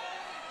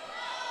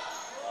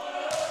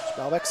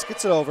 Spelbeck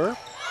gets it over.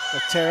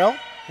 Otero,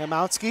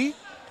 Hemowski.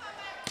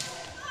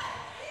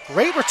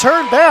 Great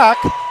return back.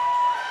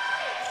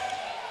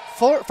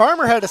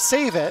 Farmer had to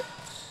save it.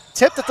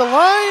 Tipped at the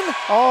line.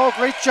 Oh,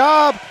 great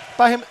job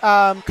by him,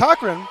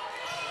 Cochran.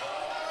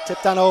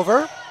 Tipped on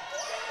over.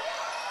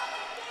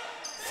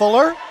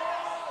 Fuller.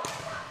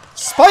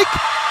 Spike.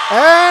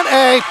 And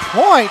a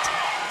point.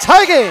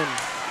 Tie game.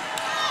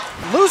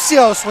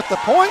 Lucios with the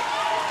point.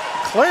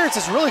 Clarence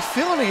is really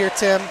feeling it here,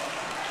 Tim.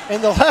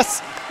 In the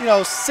last,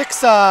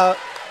 six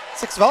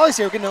volleys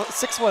here, we're getting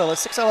 6 out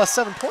of the last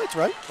 7 points,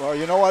 right? Well,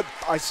 you know what?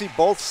 I see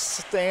both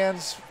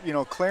stands,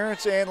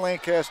 Clarence and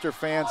Lancaster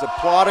fans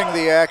applauding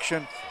the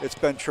action. It's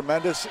been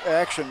tremendous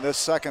action this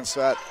second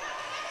set.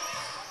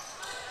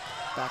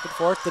 Back and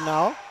forth to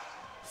now.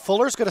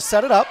 Fuller's going to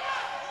set it up.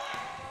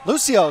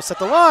 Lucios at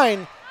the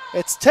line.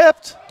 It's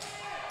tipped.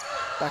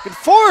 Back and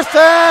forth,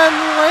 and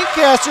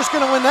Lancaster's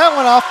going to win that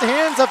one off the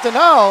hands of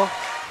Deneau.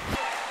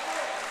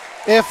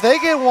 If they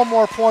get one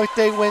more point,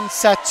 they win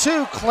set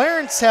 2.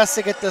 Clarence has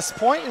to get this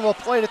point, and we'll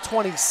play to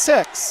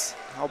 26.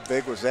 How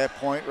big was that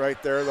point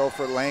right there, though,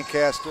 for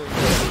Lancaster?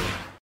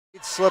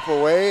 He'd slip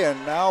away,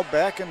 and now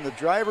back in the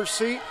driver's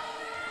seat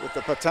with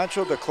the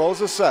potential to close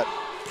the set.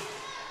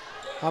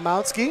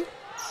 Hamowski.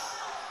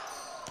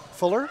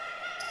 Fuller.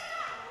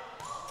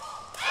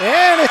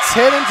 And it's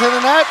hit into the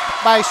net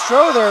by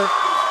Strother.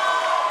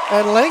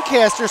 And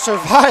Lancaster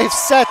survives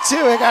set 2.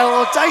 It got a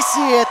little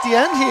dicey at the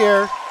end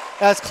here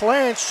as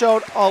Clarence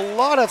showed a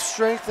lot of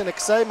strength and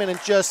excitement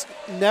and just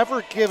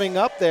never giving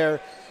up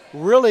there,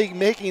 really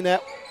making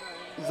that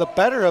the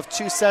better of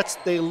 2 sets.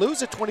 They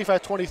lose at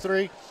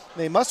 25-23.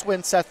 They must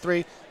win set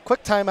 3.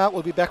 Quick timeout.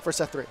 We'll be back for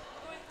set 3.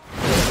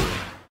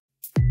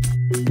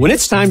 When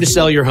it's time to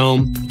sell your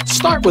home,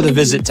 start with a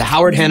visit to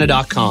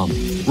howardhanna.com,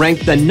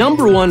 ranked the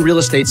 #1 real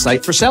estate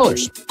site for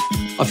sellers.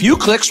 A few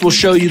clicks will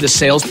show you the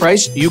sales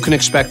price you can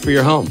expect for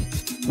your home.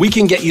 We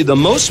can get you the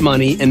most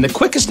money in the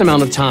quickest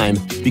amount of time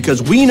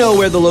because we know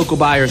where the local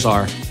buyers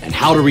are and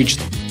how to reach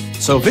them.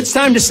 So if it's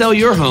time to sell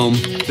your home,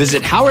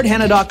 visit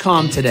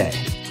howardhanna.com today,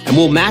 and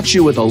we'll match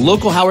you with a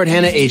local Howard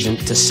Hanna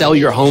agent to sell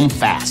your home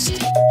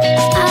fast.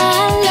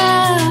 I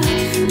love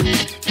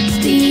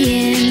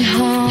being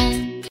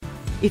home.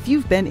 If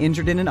you've been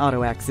injured in an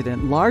auto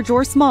accident, large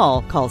or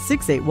small, call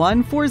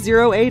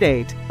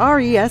 681-4088.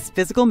 RES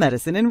Physical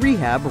Medicine and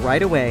Rehab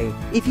right away.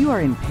 If you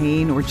are in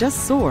pain or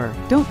just sore,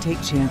 don't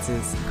take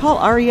chances. Call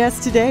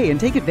RES today and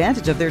take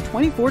advantage of their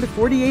 24 to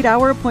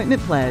 48-hour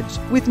appointment pledge.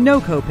 With no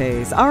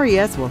copays,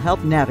 RES will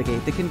help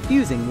navigate the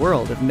confusing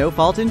world of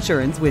no-fault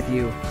insurance with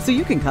you, so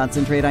you can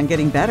concentrate on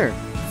getting better.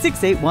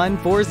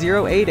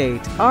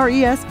 681-4088.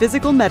 RES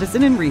Physical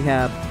Medicine and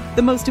Rehab.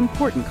 The most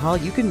important call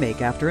you can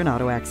make after an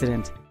auto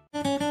accident.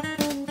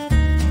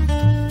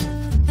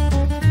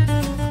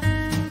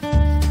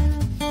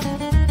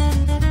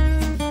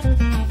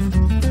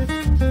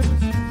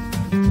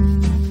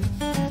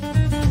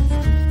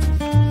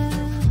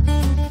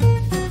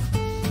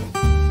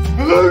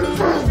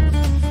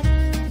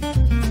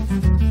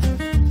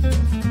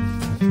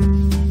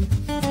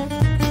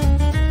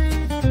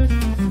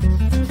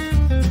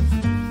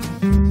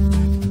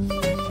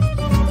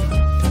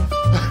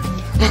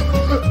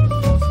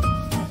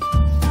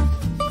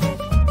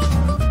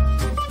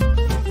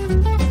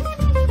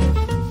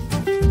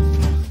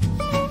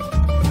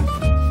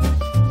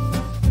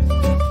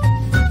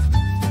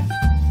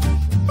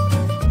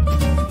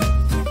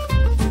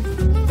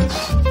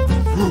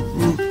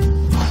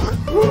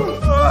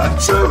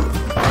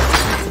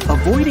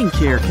 Avoiding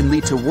care can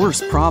lead to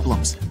worse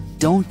problems.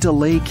 Don't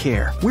delay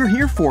care. We're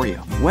here for you.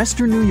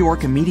 Western New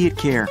York Immediate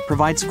Care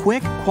provides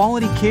quick,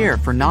 quality care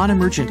for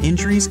non-emergent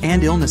injuries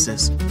and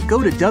illnesses.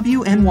 Go to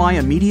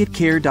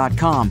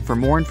WNYimmediatecare.com for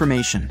more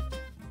information.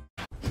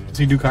 Does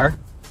he do car?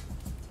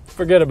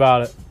 Forget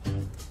about it.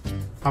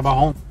 How about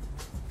home?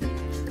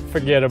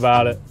 Forget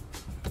about it.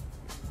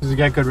 Does he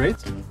get good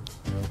rates?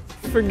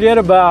 Forget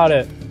about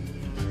it.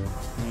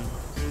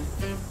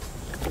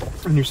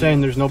 And you're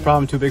saying there's no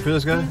problem too big for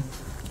this guy?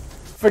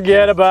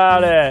 Forget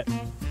about it.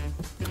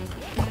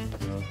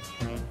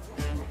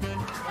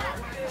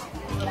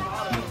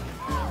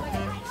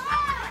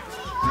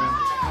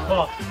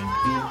 Paul,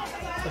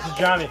 this is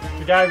Johnny,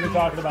 the guy we've been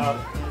talking about.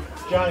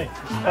 Johnny,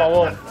 this is Paul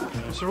Wolf.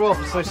 Mr. Wolf,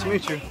 it's nice to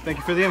meet you. Thank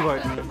you for the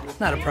invite.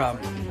 Not a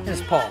problem.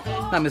 It's Paul,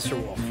 not Mr.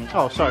 Wolf.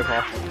 Oh, sorry,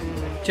 Paul.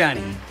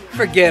 Johnny,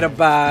 forget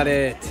about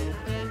it.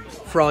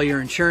 For all your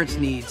insurance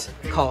needs,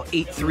 call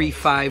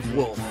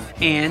 835-WOLF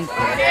and...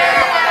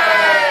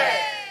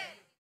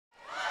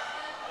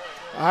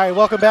 All right,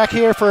 welcome back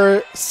here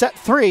for set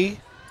 3.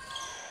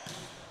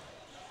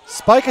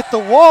 Spike at the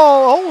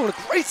wall. Oh,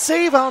 a great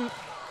save on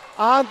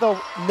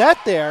the net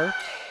there.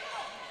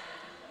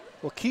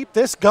 We'll keep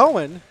this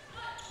going.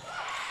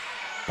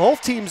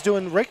 Both teams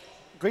doing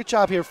great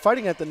job here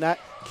fighting at the net,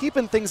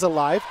 keeping things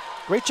alive.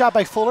 Great job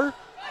by Fuller.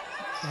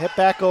 Hit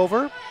back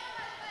over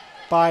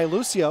by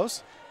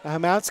Lucios.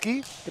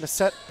 Hamansky going to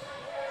set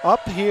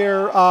up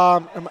here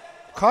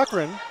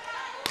Cochran.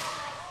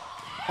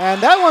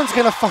 And that one's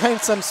going to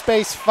find some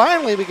space.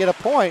 Finally, we get a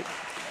point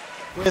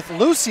with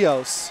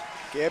Lucios.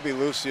 Gabby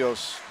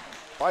Lucios,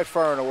 by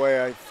far and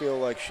away, I feel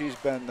like she's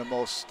been the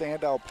most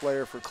standout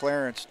player for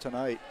Clarence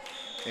tonight.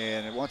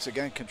 And once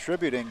again,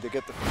 contributing to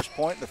get the first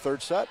point in the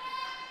third set.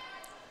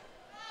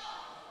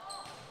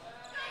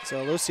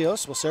 So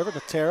Lucios will serve it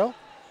to Terrell.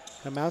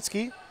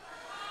 Hamansky.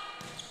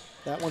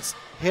 That one's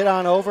hit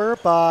on over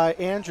by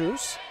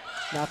Andrews.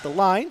 Not the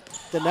line.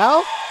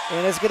 Denell,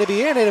 and it's going to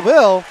be in. It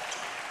will.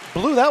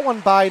 Blew that one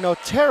by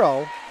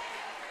Notero.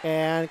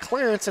 And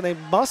Clarence in a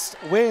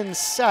must-win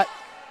set.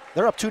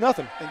 They're up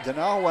 2-0. And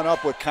Denell went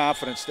up with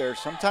confidence there.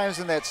 Sometimes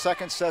in that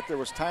second set, there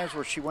was times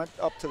where she went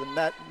up to the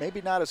net,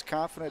 maybe not as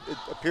confident, it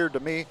appeared to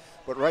me,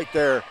 but right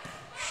there,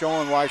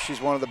 showing why she's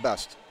one of the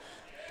best.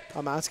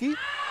 Hamansky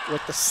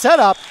with the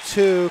setup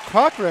to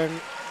Cochran.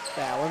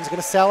 That one's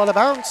going to sail out of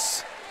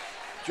bounds.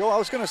 Joe, I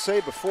was going to say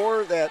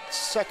before that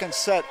second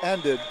set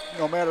ended,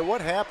 no matter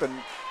what happened,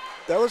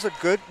 that was a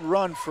good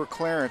run for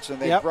Clarence,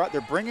 and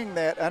they're bringing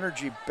that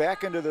energy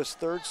back into this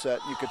third set.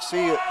 You could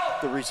see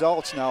the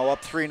results now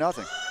up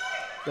 3-0.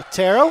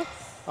 Notero,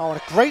 oh, and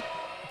a great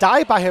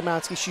dive by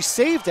Hamansky. She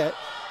saved it.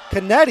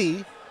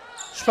 Canetti,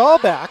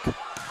 Schwalbach,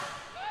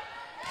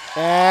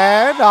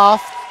 and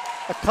off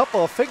a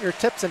couple of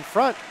fingertips in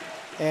front.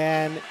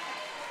 And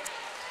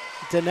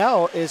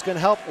Denell is going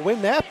to help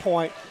win that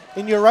point.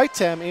 And you're right,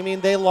 Tim. I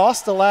mean, they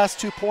lost the last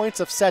 2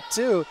 points of set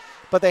 2,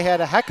 but they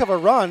had a heck of a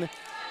run.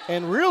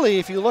 And really,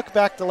 if you look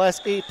back the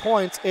last 8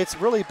 points, it's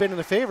really been in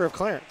the favor of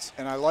Clarence.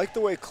 And I like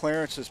the way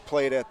Clarence has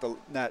played at the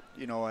net.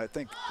 You know, I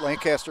think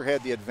Lancaster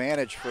had the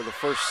advantage for the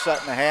first set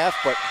and a half,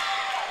 but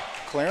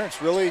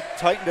Clarence really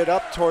tightened it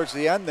up towards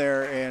the end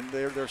there, and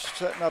they're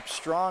setting up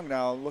strong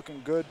now,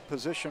 looking good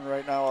position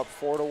right now, up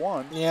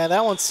 4-1. Yeah,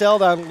 that one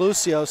sailed on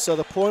Lucio, so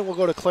the point will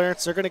go to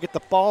Clarence. They're going to get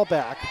the ball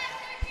back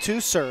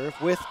to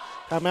serve with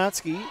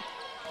Hamansky.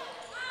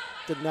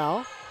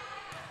 Denell.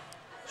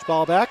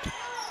 Ball back.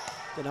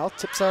 Denell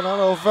tips that on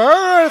over,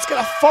 and it's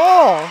going to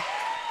fall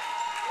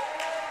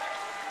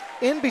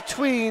in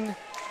between.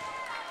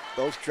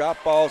 Those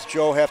drop balls,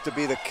 Joe, have to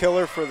be the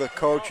killer for the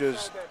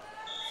coaches.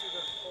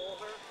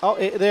 Oh,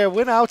 they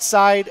went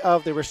outside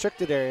of the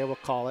restricted area, we'll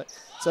call it.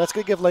 So that's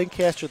going to give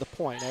Lancaster the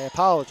point. I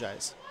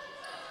apologize.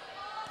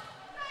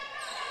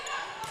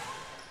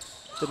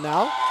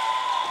 Denell,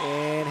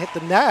 and hit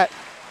the net,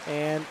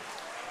 and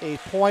a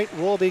point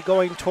will be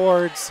going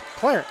towards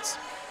Clarence.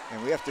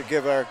 And we have to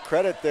give our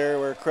credit there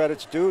where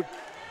credit's due.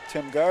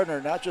 Tim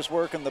Gardner, not just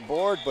working the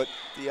board, but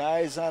the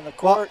eyes on the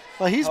court.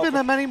 Well, he's been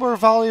in many more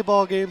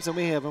volleyball games than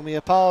we have, and we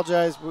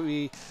apologize.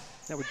 We're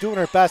doing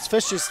our best.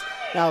 Fish is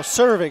now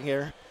serving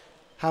here.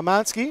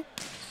 Hamansky.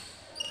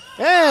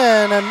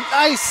 And a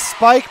nice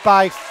spike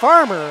by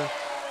Farmer.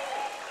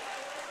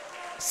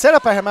 Set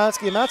up by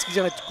Hamansky. Hamansky's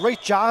done a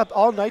great job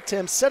all night,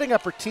 Tim, setting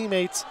up her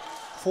teammates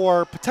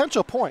for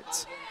potential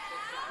points.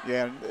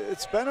 Yeah, and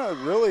it's been a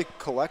really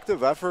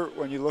collective effort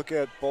when you look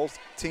at both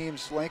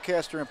teams,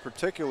 Lancaster in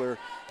particular,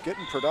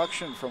 getting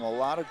production from a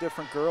lot of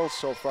different girls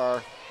so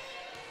far.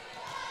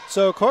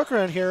 So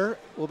Corcoran here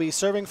will be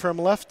serving from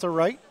left to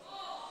right.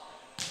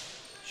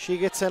 She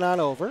gets in on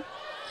over.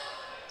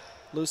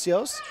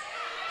 Lucios,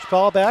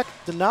 ball back,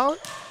 Denal,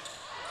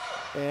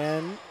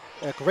 and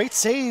a great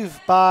save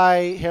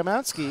by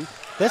Hermansky.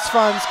 This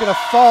one's going to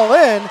fall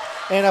in,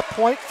 and a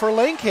point for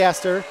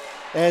Lancaster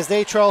as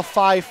they trail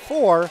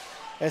 5-4.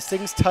 As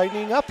things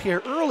tightening up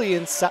here early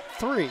in set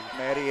 3.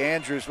 Maddie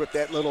Andrews with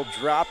that little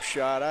drop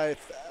shot. I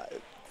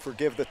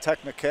forgive the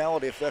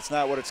technicality if that's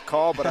not what it's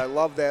called, but I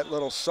love that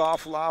little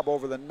soft lob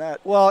over the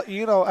net. Well,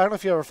 you know, I don't know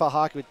if you ever fought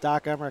hockey with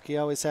Doc Emmerich. He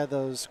always had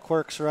those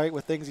quirks, right,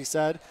 with things he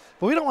said.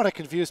 But we don't want to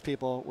confuse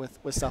people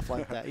with stuff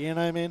like that. You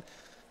know what I mean?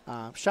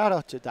 Shout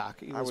out to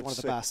Doc. He was one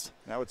of the best.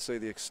 I would say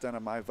the extent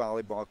of my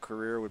volleyball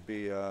career would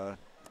be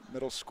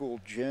middle school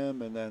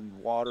gym and then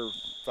water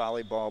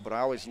volleyball, but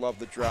I always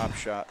loved the drop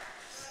shot.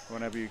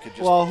 Whenever you could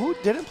just. Well, who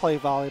didn't play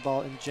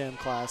volleyball in gym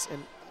class?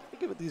 And I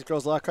give these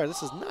girls a lot of credit.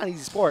 This is not an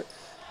easy sport.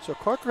 So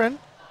Corcoran,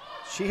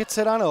 she hits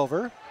it on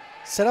over.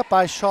 Set up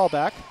by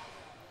Schwalbach.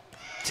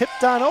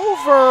 Tipped on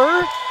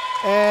over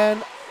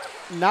and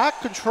not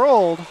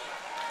controlled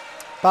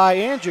by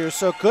Andrews.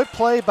 So good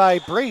play by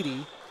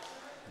Brady.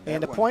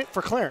 And a point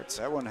for Clarence.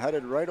 That one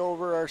headed right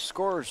over our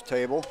scorers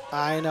table.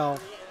 I know.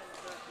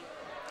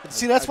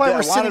 See, that's why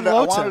we're sitting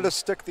low. I wanted to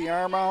stick the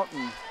arm out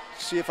and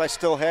see if I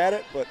still had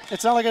it, but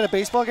it's not like at a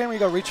baseball game where you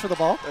go reach for the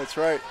ball. That's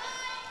right.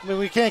 I mean,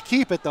 we can't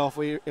keep it though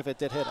if it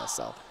did hit us.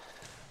 So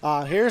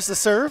here's the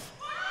serve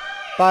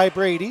by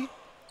Brady.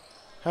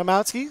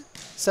 Hamansky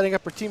setting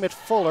up her teammate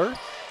Fuller.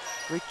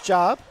 Great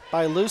job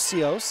by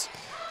Lucios.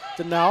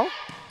 Denal.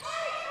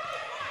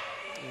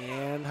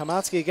 And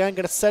Hamansky again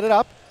going to set it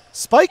up.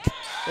 Spike.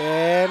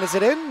 And is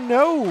it in?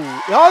 No.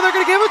 Oh, they're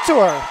going to give it to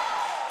her.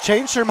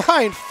 Changed her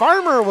mind.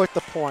 Farmer with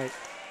the point.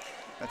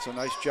 That's a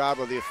nice job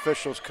of the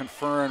officials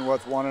conferring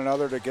with one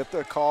another to get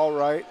the call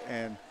right.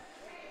 And,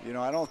 you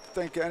know, I don't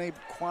think any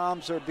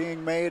qualms are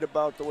being made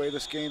about the way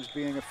this game's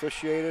being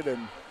officiated.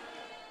 And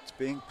it's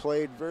being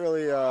played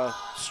really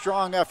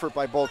strong effort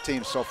by both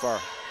teams so far.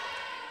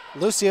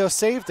 Lucio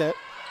saved it.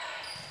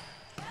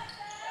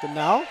 But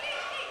now,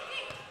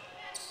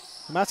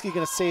 Hamansky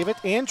going to save it.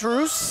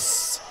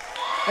 Andrews.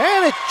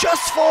 And it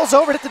just falls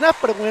over, hit the net,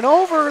 but it went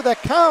over.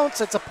 That counts.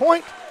 It's a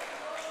point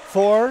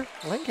for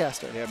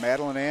Lancaster. Yeah,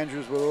 Madeline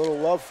Andrews with a little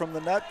love from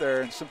the net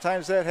there, and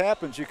sometimes that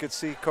happens. You could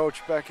see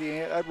Coach Becky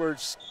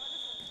Edwards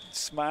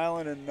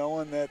smiling and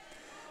knowing that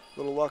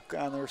little luck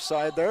on their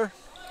side there.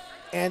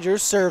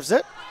 Andrews serves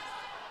it.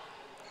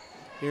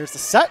 Here's the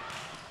set.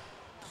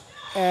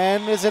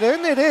 And is it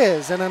in? It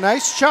is. And a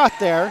nice shot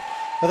there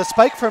with a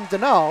spike from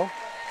Denal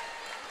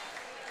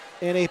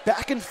in a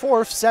back and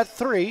forth set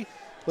 3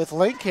 with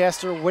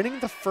Lancaster winning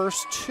the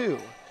first 2.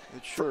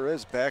 It sure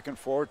is back and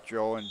forth,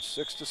 Joe, and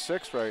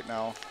 6-6 right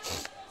now.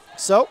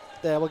 So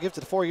we'll give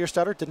to the 4-year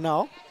starter,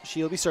 Denal.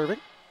 She'll be serving.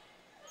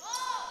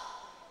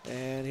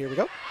 And here we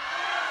go.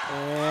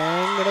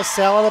 And going to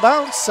sail out of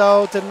bounds.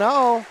 So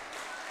Denal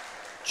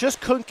just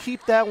couldn't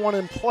keep that one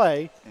in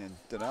play. And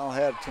Denal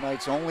had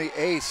tonight's only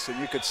ace, and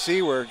you could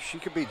see where she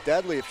could be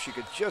deadly if she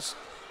could just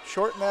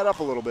shorten that up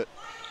a little bit.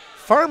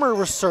 Farmer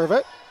will serve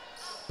it.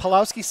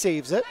 Pulowski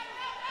saves it.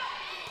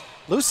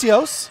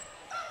 Lucios.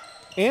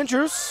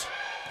 Andrews.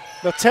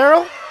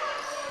 Notero.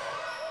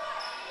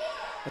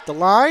 At the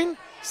line.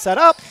 Set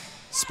up.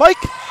 Spike.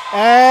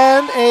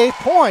 And a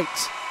point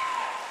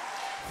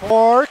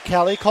for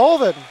Kelly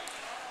Colvin.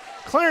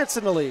 Clarence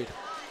in the lead.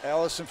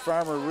 Allison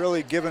Farmer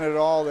really giving it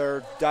all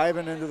there,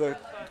 diving into the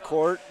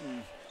court,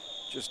 and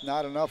just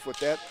not enough with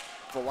that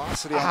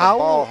velocity on the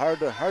ball. Hard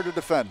to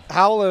defend.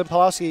 Howell and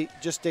Pulowski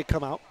just did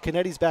come out.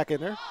 Canetti's back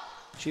in there.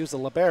 She was the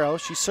libero.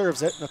 She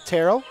serves it.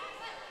 Notero.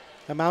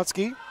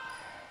 Hamansky.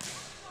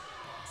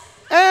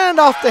 And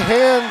off the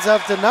hands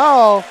of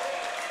Denal.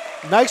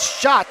 Nice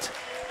shot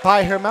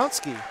by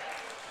Hermounsky. You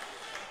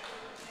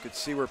could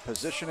see where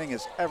positioning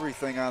is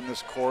everything on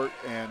this court,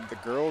 and the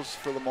girls,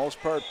 for the most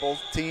part, both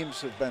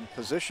teams have been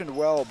positioned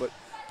well, but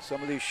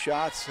some of these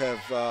shots have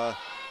a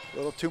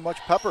little too much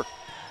pepper.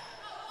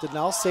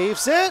 Denal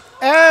saves it,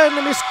 and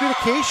a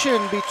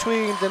miscommunication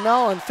between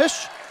Denal and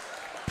Fish.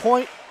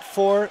 Point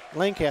for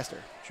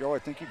Lancaster. Joe, I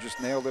think you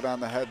just nailed it on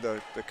the head,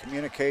 the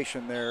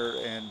communication there,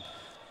 and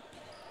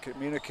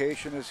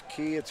communication is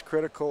key. It's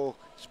critical,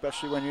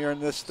 especially when you're in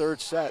this third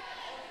set.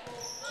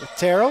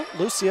 Notero,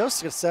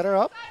 Lucios going to set her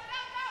up.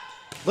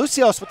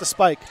 Lucios with the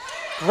spike.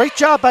 Great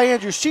job by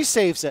Andrews. She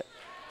saves it.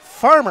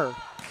 Farmer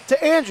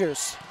to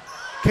Andrews.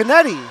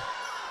 Canetti.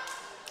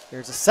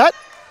 Here's a set.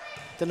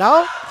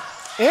 Denal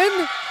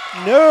in.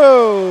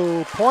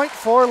 No. Point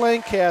for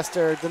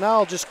Lancaster.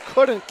 Denal just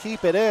couldn't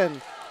keep it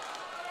in.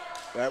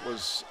 That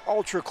was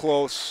ultra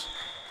close,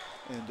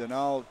 and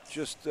Denal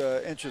just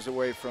inches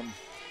away from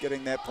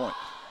getting that point.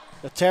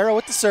 Notero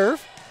with the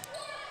serve.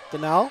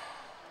 Denal.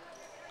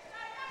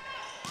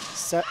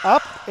 Set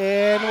up,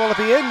 and will it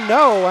be in?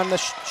 No, on the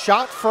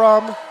shot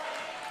from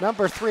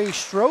number 3,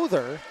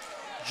 Strother.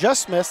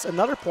 Just missed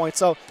another point.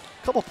 So a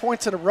couple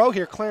points in a row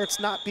here. Clarence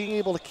not being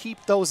able to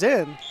keep those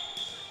in.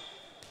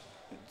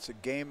 It's a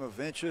game of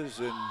inches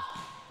and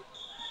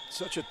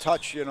such a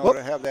touch, you know,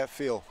 to have that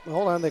feel.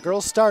 Hold on, the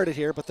girls started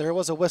here, but there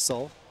was a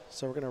whistle.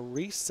 So we're going to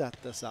reset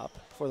this up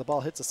before the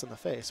ball hits us in the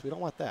face. We don't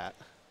want that.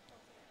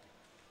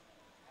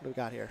 What do we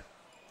got here?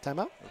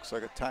 Timeout? Looks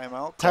like a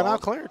timeout. Timeout,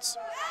 Clarence.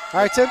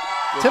 All right, Tim.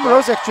 Tim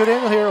Rozek, Joe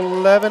Daniel here,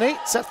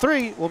 11-8, set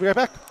 3. We'll be right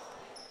back.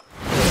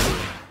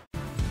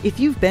 If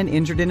you've been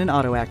injured in an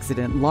auto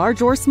accident,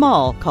 large or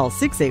small, call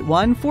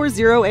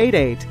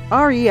 681-4088.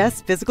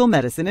 RES Physical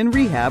Medicine and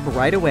Rehab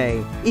right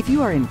away. If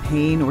you are in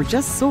pain or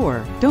just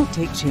sore, don't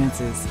take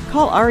chances.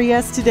 Call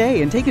RES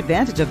today and take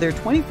advantage of their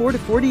 24 to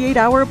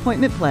 48-hour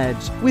appointment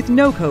pledge. With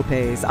no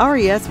copays,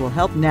 RES will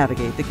help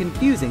navigate the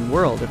confusing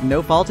world of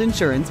no-fault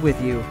insurance with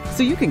you,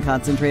 so you can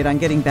concentrate on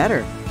getting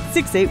better.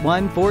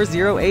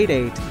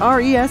 681-4088.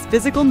 RES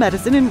Physical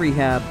Medicine and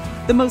Rehab.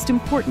 The most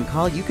important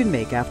call you can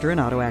make after an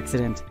auto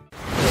accident.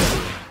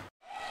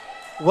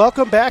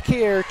 Welcome back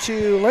here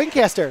to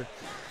Lancaster.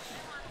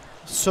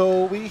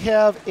 So we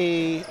have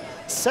a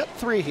set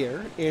 3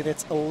 here, and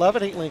it's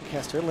 11-8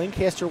 Lancaster.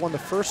 Lancaster won the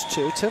first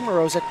 2. Tim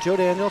Rozek, Joe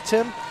Daniel.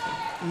 Tim,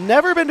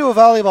 never been to a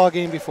volleyball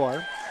game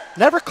before.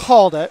 Never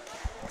called it.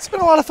 It's been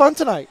a lot of fun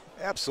tonight.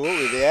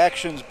 Absolutely. The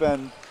action's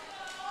been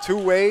 2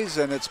 ways,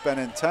 and it's been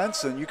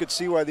intense, and you could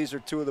see why these are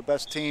 2 of the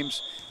best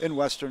teams in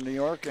Western New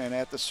York, and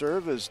at the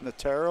serve is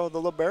Notero, the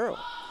libero.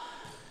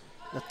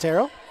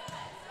 Notero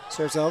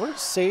serves over,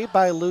 saved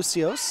by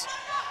Lucios.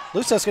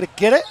 Lucios going to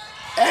get it,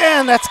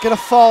 and that's going to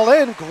fall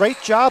in.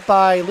 Great job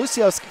by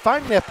Lucios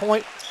finding that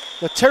point.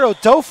 Notero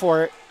dove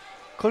for it,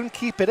 couldn't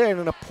keep it in,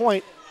 and a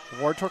point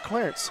award toward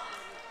Clarence.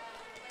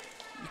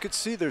 You could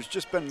see there's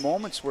just been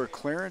moments where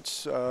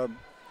Clarence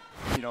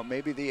You know,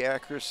 maybe the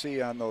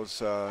accuracy on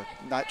those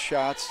net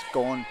shots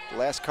going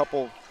last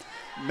couple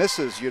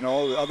misses, you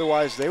know,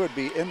 otherwise they would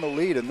be in the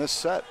lead in this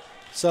set.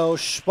 So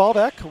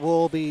Spalbeck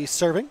will be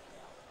serving.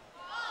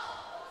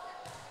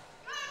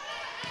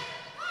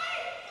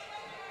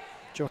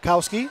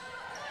 Jokowski.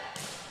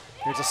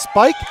 Here's a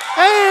spike,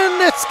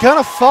 and it's going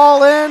to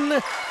fall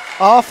in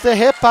off the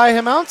hip by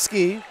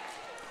Himowski.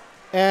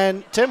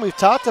 And Tim, we've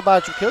talked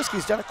about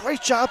Jokowski's done a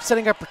great job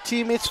setting up her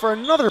teammates for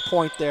another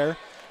point there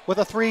with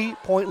a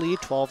 3-point lead,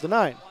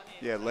 12-9.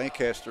 Yeah,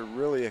 Lancaster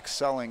really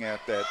excelling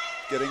at that,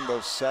 getting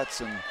those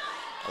sets, and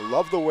I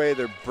love the way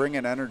they're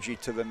bringing energy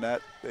to the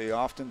net. They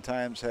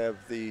oftentimes have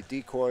the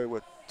decoy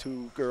with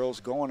two girls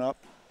going up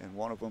and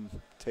one of them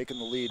taking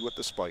the lead with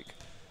the spike.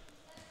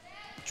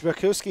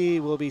 Jokowski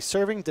will be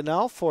serving.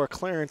 Donnell for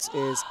Clarence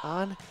is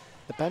on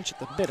the bench at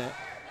the minute.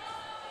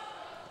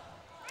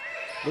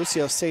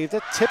 Lucio saved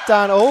it, tipped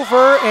on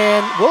over,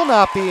 and will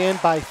not be in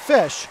by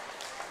Fish.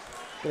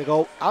 Going to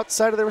go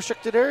outside of the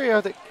restricted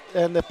area,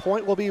 and the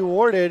point will be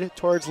awarded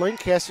towards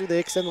Lancaster. They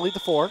extend the lead to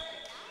 4.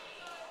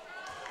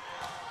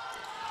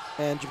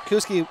 And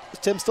Jokowski,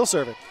 Tim still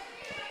serving.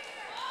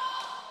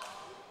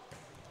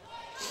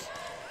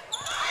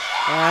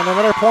 And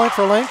another point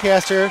for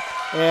Lancaster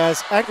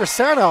as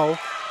Agrisano,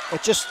 I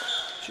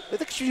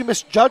think she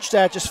misjudged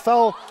that, just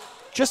fell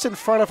just in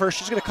front of her.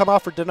 She's going to come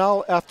out for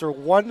Donnell after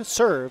one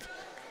serve.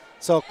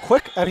 So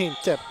quick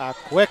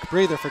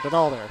breather for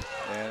Donnell there.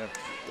 And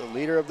the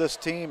leader of this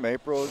team,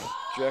 April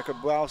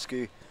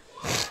Jakubowski,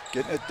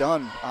 getting it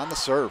done on the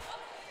serve.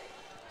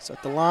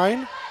 Set the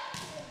line.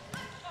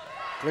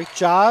 Great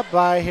job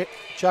by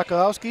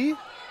Jakubowski.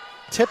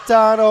 Tipped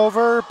on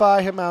over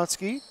by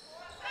Himowski.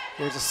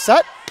 Here's a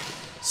set.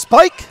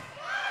 Spike.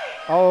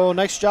 Oh,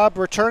 nice job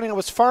returning. It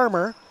was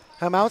Farmer.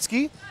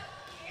 Himowski.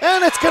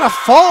 And it's going to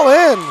fall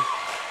in.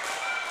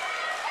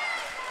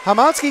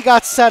 Himowski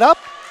got set up.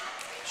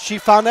 She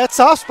found that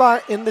soft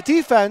spot in the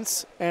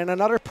defense. And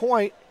another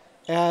point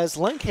as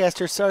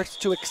Lancaster starts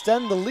to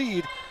extend the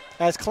lead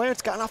as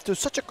Clarence got off to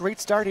such a great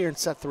start here in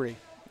set 3.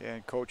 Yeah,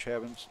 and Coach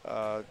having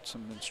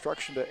some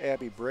instruction to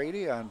Abby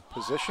Brady on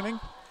positioning.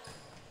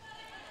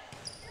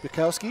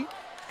 Bukowski,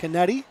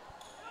 Canetti,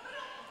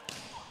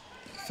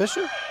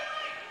 Fisher,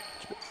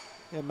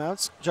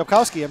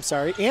 Jokowski, I'm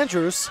sorry,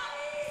 Andrews.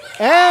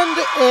 And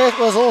it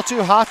was a little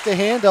too hot to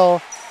handle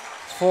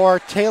for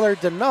Taylor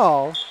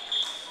Donnell.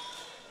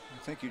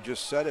 I think you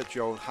just said it,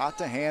 Joe. Hot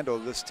to handle.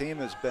 This team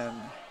has been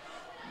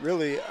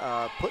really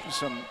putting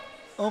some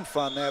oomph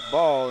on that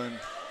ball and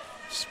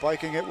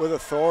spiking it with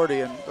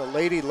authority. And the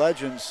Lady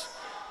Legends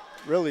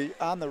really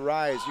on the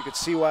rise. You can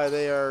see why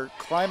they are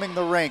climbing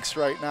the ranks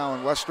right now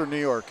in Western New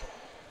York.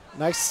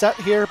 Nice set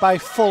here by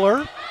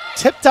Fuller.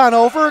 Tipped on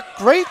over.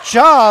 Great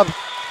job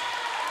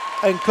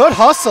and good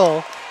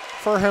hustle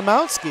for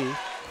Himowski.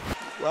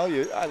 Well,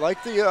 I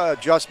like the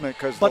adjustment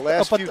because the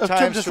last few times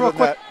Jim, just to real the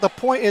quick, net, the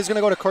point is going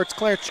to go to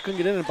Clarence. She couldn't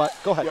get in it, but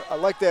go ahead. Yeah, I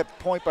like that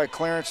point by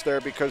Clarence there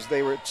because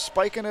they were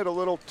spiking it a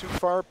little too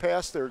far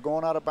past. They were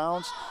going out of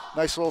bounds.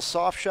 Nice little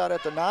soft shot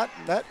at the net,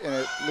 and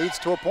it leads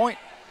to a point.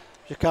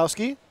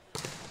 Jokowski.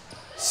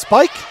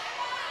 Spike.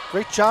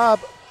 Great job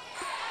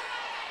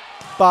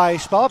by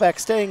Spalbeck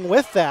staying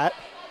with that.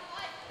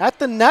 At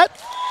the net,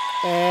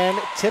 and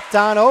tipped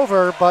on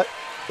over, but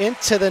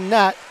into the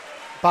net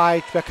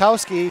by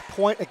Bukowski.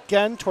 Point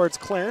again towards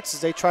Clarence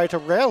as they try to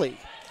rally.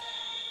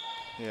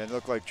 Yeah, it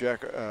looked like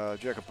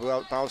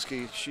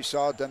Jakubowski, she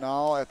saw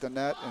Donnell at the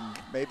net, and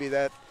maybe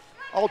that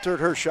altered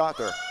her shot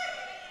there.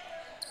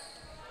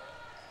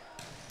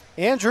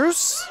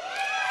 Andrews,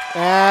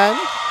 and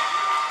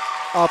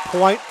a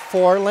point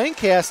for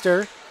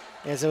Lancaster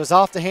as it was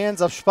off the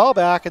hands of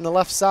Spalbeck in the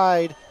left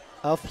side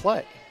of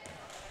play.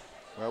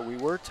 Well, we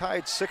were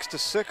tied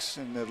 6-6,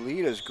 and the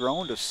lead has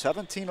grown to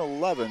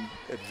 17-11,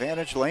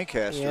 advantage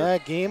Lancaster. Yeah,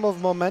 game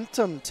of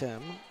momentum,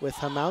 Tim, with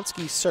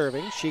Himowski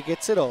serving. She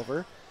gets it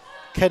over.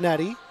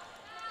 Canetti.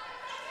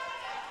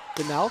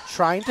 Donnell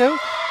trying to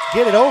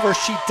get it over.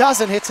 She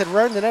doesn't. Hits it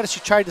right in the net as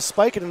she tried to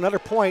spike it. Another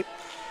point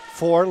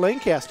for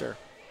Lancaster.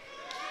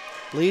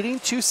 Leading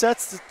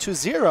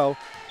 2-0.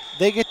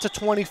 They get to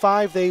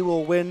 25. They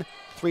will win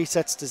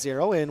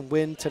 3-0 and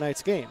win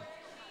tonight's game.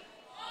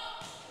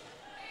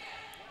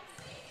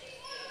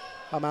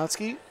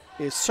 Himowski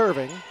is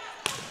serving.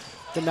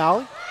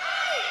 Donnell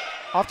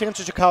off to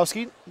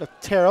Jokowski.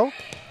 Notero.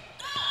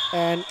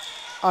 And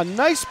a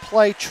nice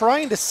play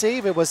trying to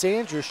save it was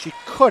Andrews. She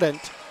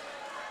couldn't.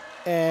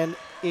 And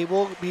it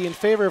will be in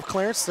favor of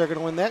Clarence. They're going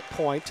to win that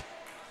point.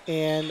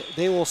 And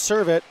they will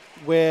serve it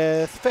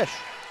with Fish.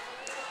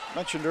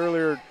 Mentioned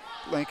earlier,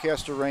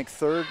 Lancaster ranked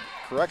third.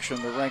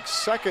 Correction, they're ranked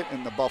second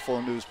in the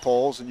Buffalo News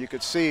polls. And you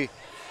could see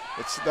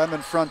it's them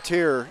and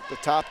Frontier, the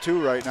top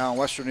two right now in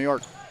Western New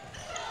York.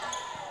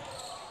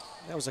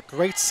 That was a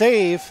great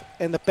save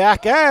in the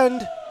back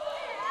end.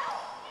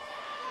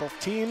 Both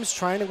teams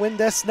trying to win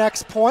this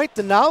next point.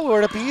 And now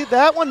where to be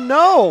that one?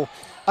 No.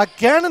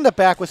 Again in the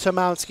back with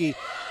Himowski.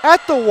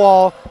 At the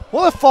wall.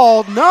 Will it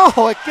fall? No,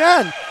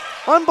 again.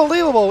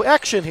 Unbelievable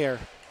action here.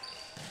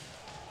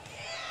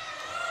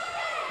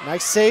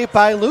 Nice save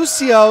by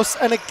Lucios,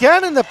 and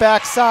again in the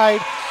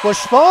backside was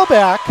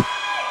Schwalbach.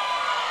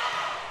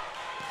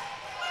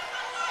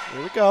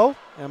 Here we go.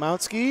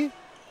 Amounsky.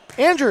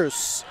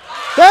 Andrews.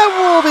 That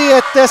will be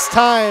it this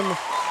time.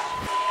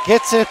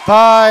 Gets it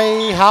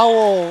by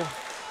Howell.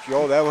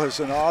 Joe, that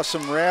was an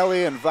awesome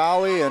rally and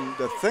volley, and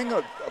the thing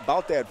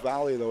about that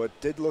volley, though, it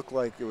did look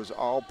like it was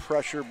all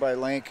pressure by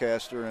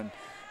Lancaster, and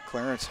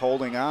Clarence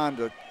holding on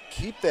to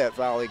keep that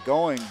volley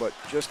going, but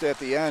just at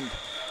the end,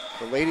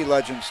 the Lady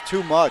Legends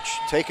too much,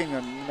 taking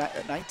a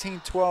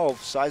 19-12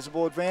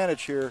 sizable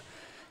advantage here,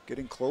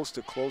 getting close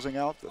to closing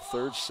out the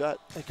third set.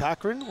 And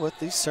Cochran with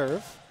the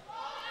serve.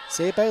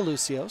 Saved by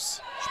Lucios.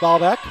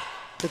 Schwalbach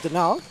to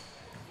Denal.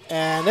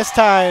 And this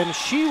time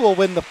she will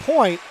win the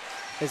point.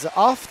 Is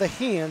off the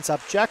hands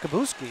of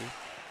Jakubuski.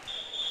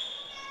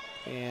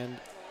 And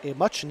a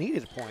much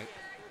needed point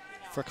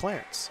for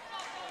Clarence.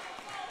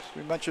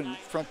 We mentioned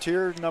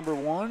Frontier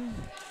 #1,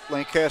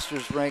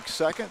 Lancaster's ranked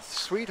 2nd,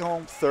 Sweet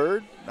Home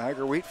 3rd,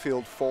 Niagara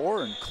Wheatfield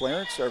 4, and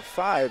Clarence are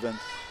 5, and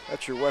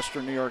that's your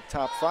Western New York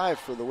top 5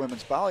 for the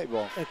women's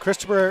volleyball. And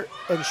Christopher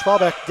and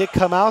Schwalbach did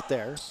come out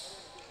there.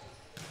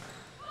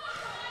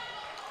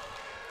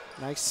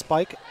 Nice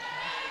spike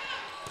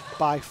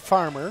by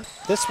Farmer.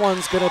 This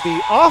one's going to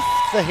be off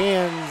the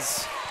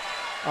hands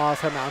of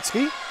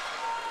Hermansky.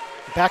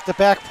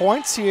 Back-to-back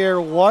points here,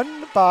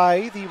 won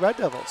by the Red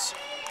Devils.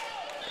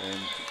 And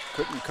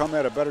couldn't come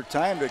at a better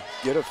time to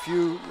get a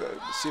few,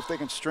 see if they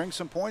can string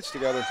some points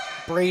together.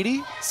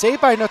 Brady,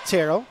 saved by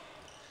Notero.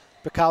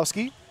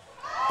 Bukowski,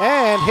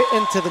 and hit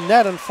into the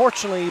net,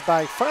 unfortunately,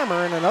 by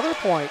Farmer, and another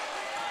point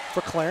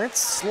for Clarence.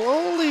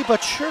 Slowly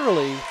but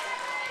surely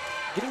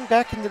getting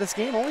back into this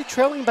game, only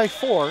trailing by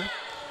 4.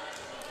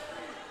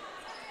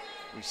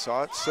 We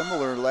saw it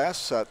similar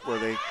last set where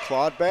they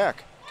clawed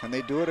back. Can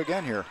they do it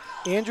again here?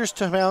 Andrews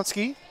to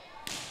Hermansky.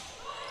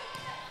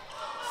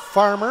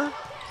 Farmer.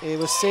 It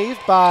was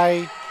saved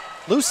by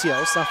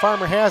Lucios. Now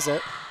Farmer has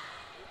it.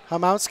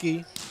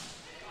 Hermansky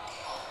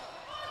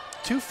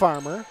to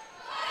Farmer.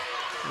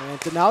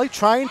 And Denali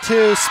trying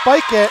to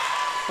spike it.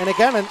 And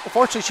again,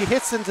 unfortunately, she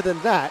hits into the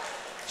net.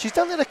 She's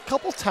done that a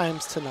couple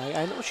times tonight.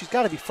 I know she's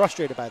got to be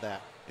frustrated by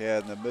that. Yeah,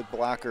 and the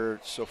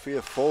mid-blocker,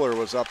 Sophia Fuller,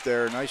 was up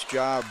there. Nice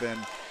job.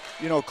 And,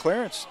 you know,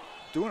 Clarence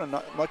doing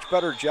a much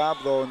better job,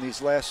 though, in these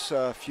last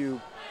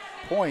few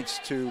points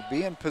to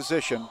be in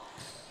position.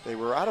 They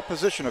were out of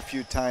position a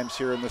few times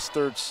here in this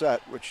third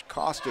set, which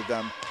costed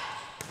them.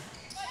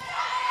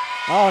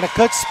 Oh, and a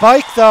good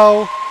spike,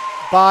 though,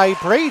 by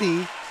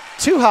Brady.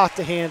 Too hot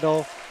to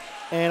handle,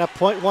 and a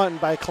point won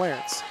by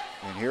Clarence.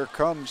 And here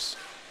comes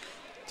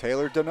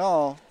Taylor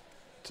Denal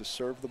to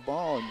serve the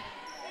ball. And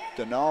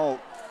Denal,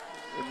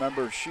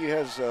 remember, she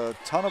has a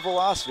ton of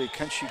velocity.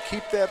 Can she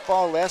keep that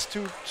ball? Last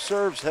 2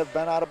 serves have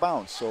been out of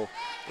bounds, so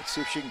let's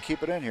see if she can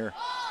keep it in here.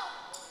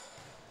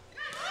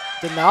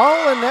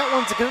 Denal, and that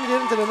one's going to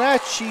get into the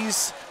net.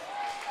 She's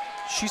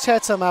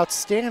had some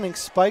outstanding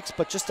spikes,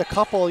 but just a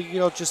couple, you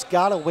know, just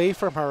got away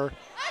from her.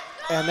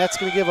 And that's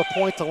going to give a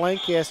point to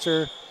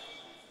Lancaster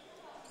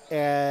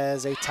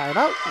as a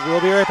timeout.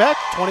 We'll be right back.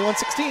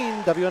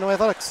 21-16, WNO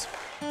Athletics.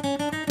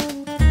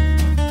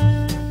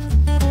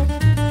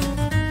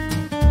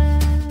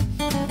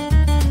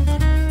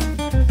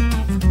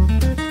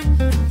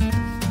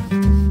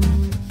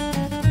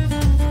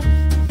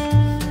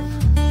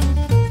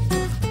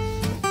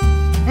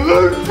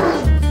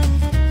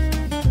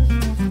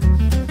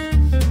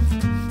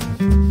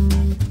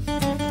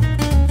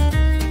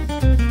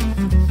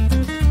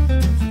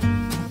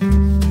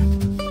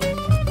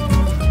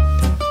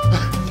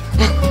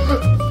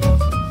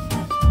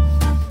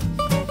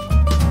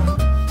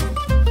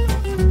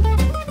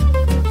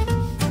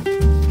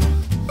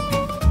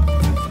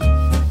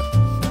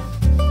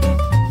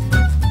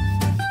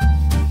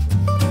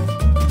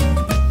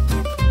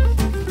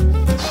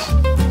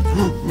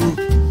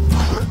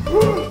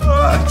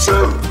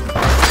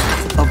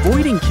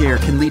 Avoiding care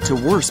can lead to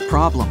worse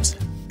problems.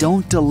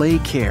 Don't delay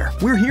care.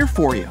 We're here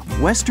for you.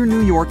 Western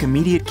New York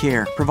Immediate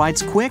Care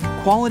provides quick,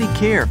 quality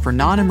care for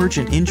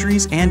non-emergent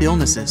injuries and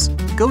illnesses.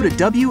 Go to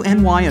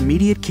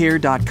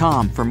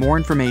WNYImmediatecare.com for more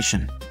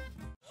information.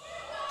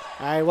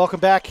 All right, welcome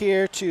back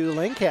here to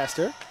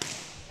Lancaster.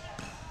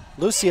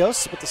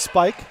 Lucios with the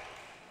spike.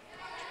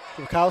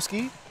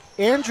 Bukowski.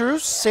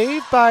 Andrews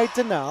saved by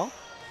Denal.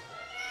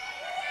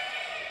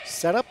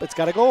 Set up, it's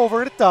got to go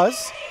over, and it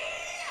does.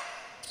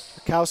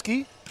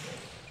 Bukowski.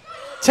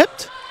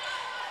 Tipped.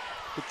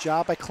 Good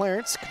job by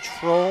Clarence,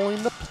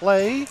 controlling the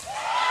play.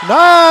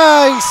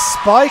 Nice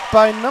spike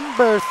by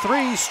number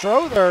 3,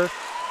 Strother.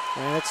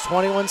 And it's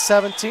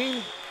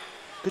 21-17.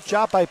 Good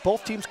job by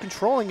both teams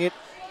controlling it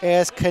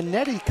as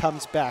Canetti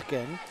comes back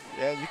in.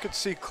 Yeah, you could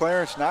see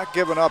Clarence not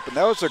giving up, and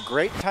that was a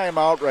great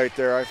timeout right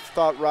there. I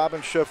thought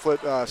Robin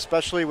Shiflett,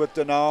 especially with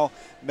Denal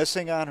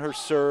missing on her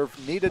serve,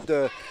 needed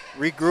to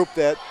regroup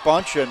that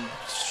bunch, and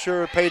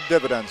sure paid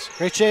dividends.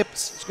 Great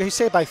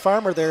save by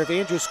Farmer there. If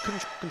Andrews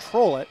couldn't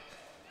control it.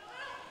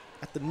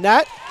 At the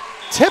net,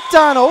 tipped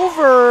on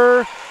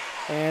over,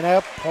 and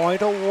a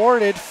point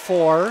awarded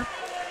for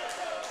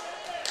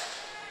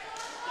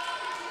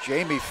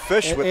Jamie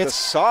Fish with the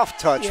soft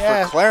touch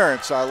for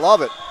Clarence. I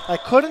love it. I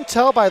couldn't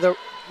tell by the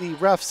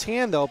ref's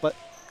hand, though, but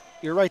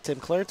you're right, Tim.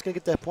 Clarence going to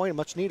get that point, a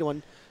much-needed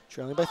one,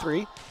 trailing by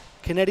 3.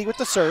 Kennedy with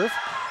the serve.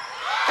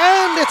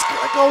 And it's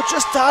going to go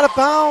just out of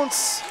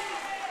bounds.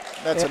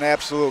 That's an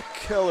absolute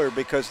killer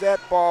because that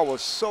ball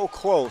was so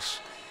close.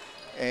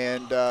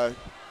 And,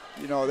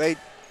 you know, they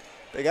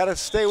got to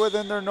stay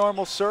within their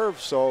normal serve,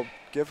 so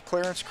give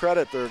Clarence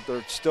credit.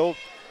 They're still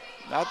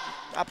not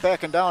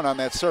backing down on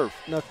that serve.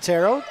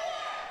 Notero,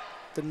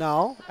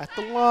 Denal at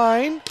the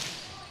line.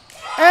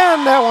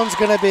 And that one's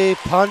going to be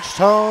punched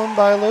home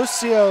by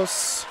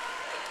Lucios.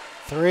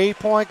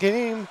 3-point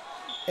game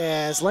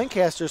as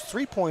Lancaster's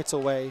 3 points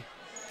away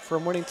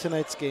from winning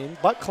tonight's game.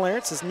 But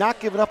Clarence has not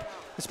given up,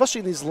 especially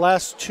in these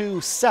last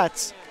 2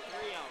 sets.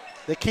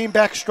 They came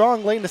back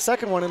strong late in the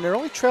second one, and they're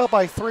only trailed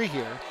by 3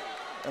 here.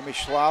 Emmy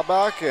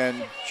Schlabach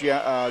and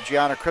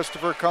Gianna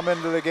Christopher come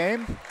into the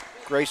game.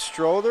 Grace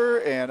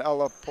Strother and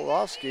Ella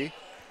Pulaski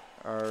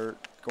are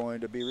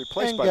going to be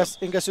replaced by them.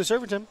 And guess who's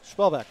serving, Tim?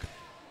 Spellback.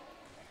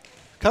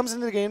 Comes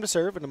into the game to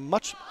serve, and a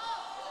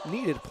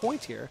much-needed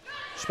point here.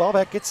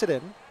 Spellback gets it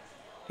in.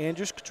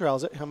 Andrews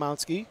controls it.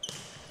 Hamonsky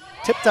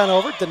tipped on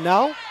over.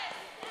 Denal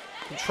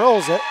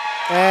controls it.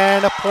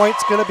 And a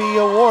point's going to be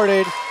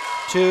awarded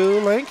to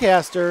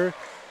Lancaster.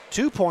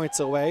 2 points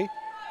away.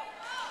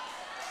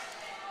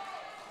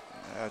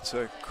 That's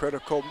a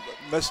critical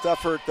missed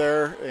effort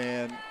there,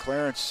 and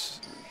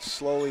Clarence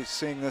slowly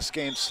seeing this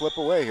game slip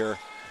away here.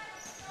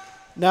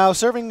 Now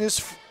serving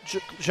this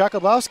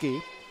Jakubowski,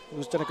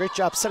 who's done a great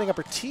job setting up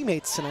her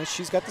teammates tonight.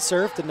 She's got the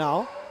serve,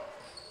 Denal.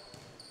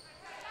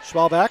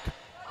 Schwalbach.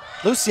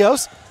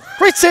 Lucios.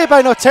 Great save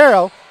by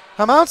Notero.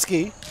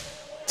 Hamonsky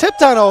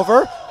tipped on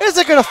over. Is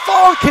it going to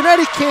fall?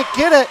 Kennedy can't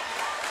get it.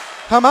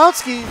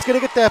 Hamonsky is going to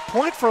get that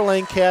point for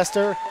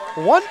Lancaster.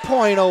 1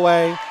 point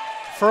away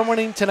from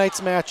winning tonight's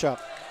matchup.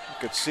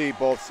 You could see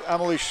both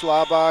Emily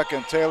Schlabach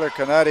and Taylor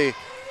Kennedy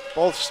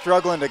both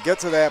struggling to get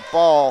to that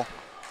ball.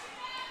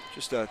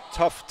 Just a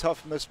tough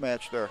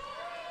mismatch there.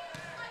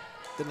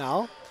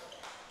 Denal.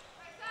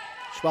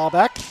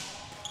 Schwalbach.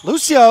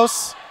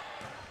 Lucios.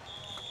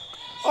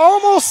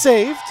 Almost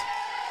saved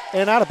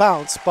and out of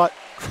bounds, but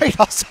great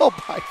hustle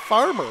by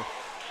Farmer.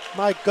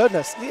 My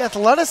goodness, the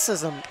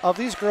athleticism of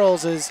these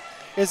girls is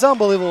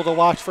unbelievable to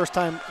watch first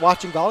time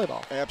watching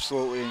volleyball.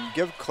 Absolutely, and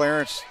give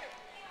Clarence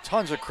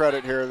tons of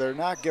credit here. They're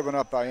not giving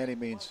up by any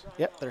means.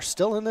 Yep, they're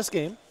still in this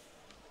game.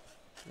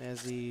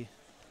 As the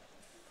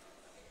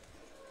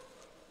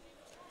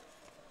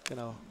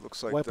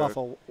looks like wipe off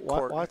a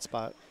wide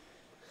spot.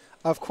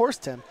 Of course,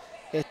 Tim.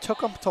 It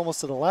took them to almost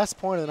to the last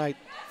point of the night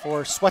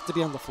for Sweat to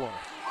be on the floor.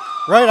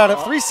 Right out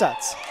of 3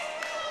 sets.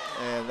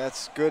 And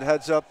that's good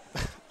heads-up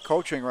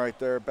coaching right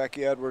there.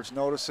 Becky Edwards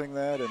noticing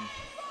that, and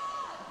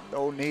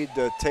no need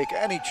to take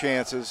any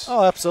chances.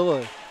 Oh,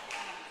 absolutely.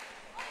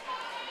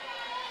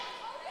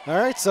 All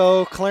right,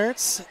 so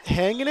Clarence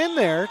hanging in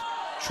there,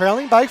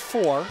 trailing by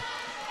 4.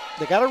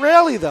 They got a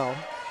rally, though.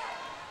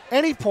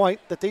 Any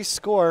point that they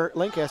score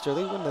Lancaster,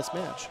 they win this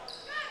match.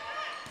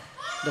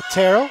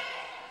 Notero.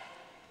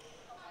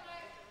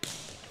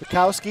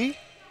 Bukowski.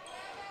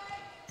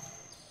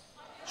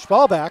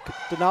 Spalbach.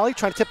 Denali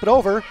trying to tip it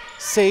over.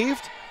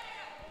 Saved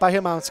by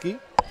Hamonsky.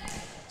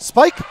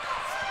 Spike.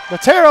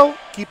 Notero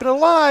keeping it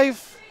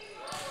alive.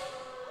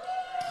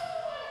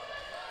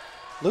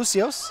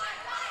 Lucios.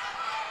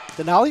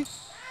 Denali.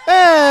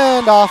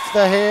 And off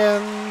the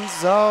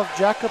hands of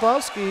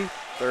Jakubowski.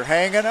 They're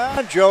hanging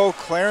on, Joe.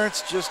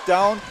 Clarence just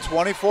down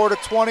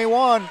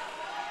 24-21.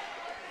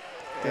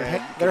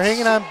 They're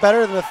hanging on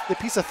better than the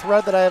piece of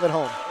thread that I have at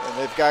home. And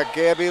they've got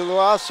Gabby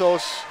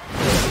Luasos.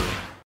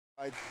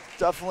 I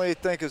definitely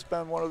think has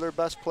been one of their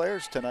best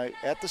players tonight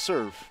at the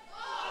serve.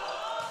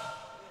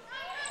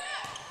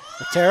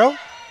 Notero.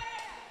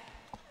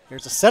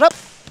 Here's a setup.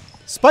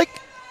 Spike.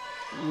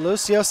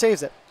 Lucio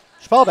saves it.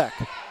 Spalbach.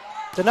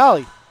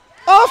 Denali.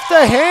 Off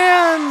the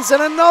hands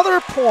and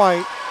another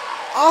point.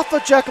 Off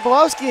of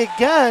Jakubowski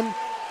again.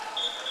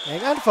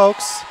 Hang on,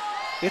 folks.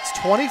 It's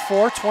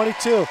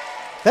 24-22.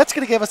 That's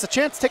going to give us a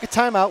chance to take a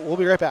timeout. We'll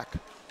be right back.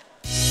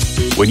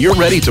 When you're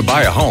ready to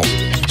buy a home,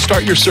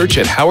 start your search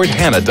at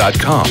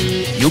howardhanna.com.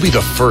 You'll be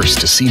the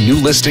first to see new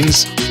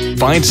listings,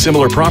 find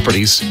similar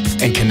properties,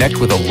 and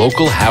connect with a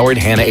local Howard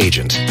Hanna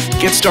agent.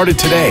 Get started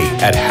today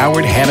at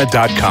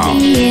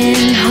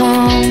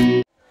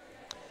howardhanna.com.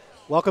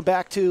 Welcome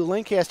back to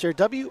Lancaster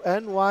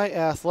WNY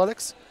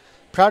Athletics.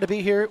 Proud to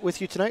be here with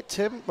you tonight.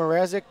 Tim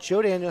Mrazek,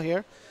 Joe Daniel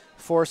here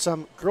for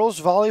some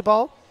girls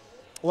volleyball.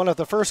 One of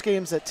the first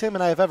games that Tim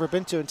and I have ever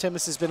been to. And Tim,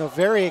 this has been a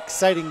very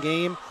exciting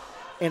game.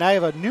 And I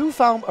have a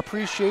newfound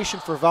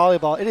appreciation for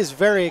volleyball. It is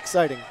very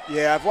exciting.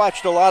 Yeah, I've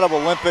watched a lot of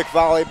Olympic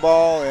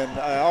volleyball, and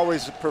I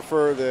always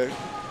prefer the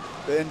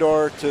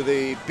indoor to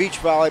the beach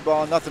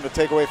volleyball. Nothing to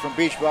take away from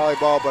beach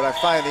volleyball, but I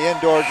find the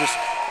indoor just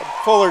a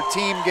fuller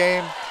team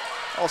game.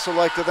 Also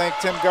like to thank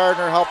Tim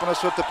Gardner helping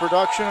us with the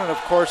production, and of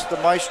course the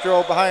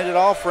maestro behind it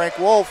all, Frank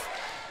Wolf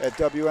at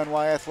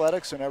WNY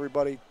Athletics, and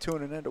everybody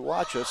tuning in to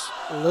watch us.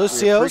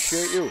 Lucios we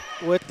appreciate you.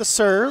 With the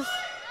serve.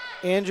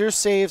 Andrews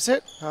saves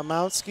it.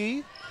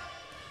 Hamounsky.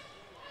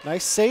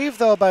 Nice save,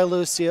 though, by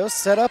Lucio.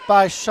 Set up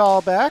by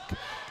Schallback.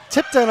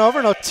 Tipped on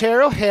over.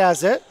 Notero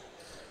has it.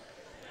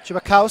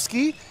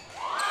 Chibakowski.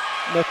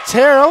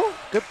 Notero.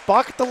 Good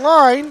block at the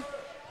line.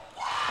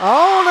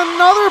 Oh, and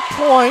another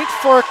point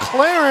for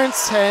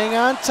Clarence. Hang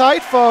on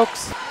tight,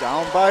 folks.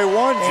 Down by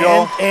one,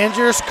 Joe. And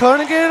Andrews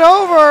couldn't get it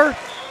over.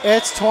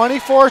 It's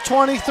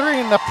 24-23,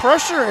 and the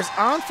pressure is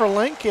on for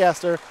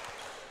Lancaster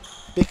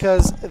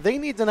because they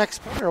need the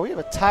next point, or we have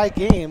a tie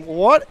game.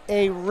 What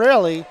a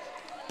rally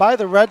by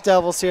the Red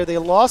Devils here. They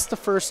lost the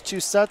first 2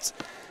 sets.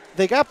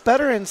 They got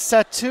better in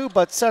set 2,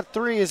 but set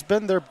 3 has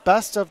been their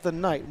best of the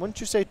night.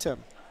 Wouldn't you say,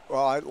 Tim?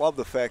 Well, I love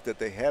the fact that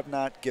they have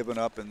not given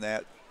up in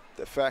that.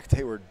 The fact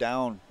they were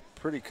down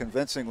pretty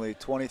convincingly,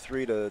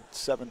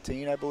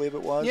 23-17, I believe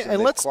it was. Yeah,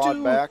 and let's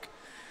clawed back.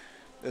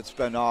 It's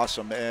been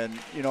awesome. And,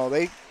 you know,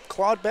 they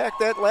clawed back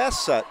that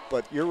last set.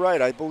 But you're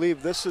right. I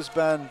believe this has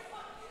been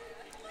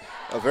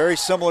a very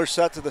similar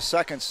set to the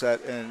second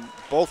set. And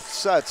both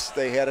sets,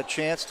 they had a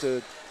chance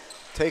to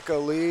take a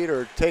lead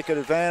or take an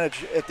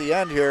advantage at the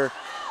end here.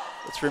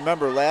 Let's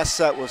remember, last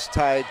set was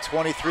tied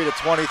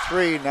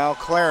 23-23. Now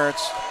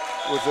Clarence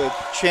with a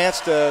chance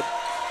to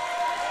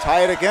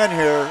tie it again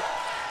here.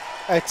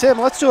 All right, Tim,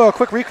 let's do a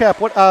quick recap.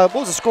 What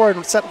was the score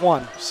in set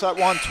 1? Set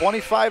 1,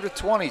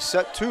 25-20.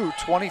 Set 2,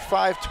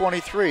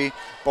 25-23,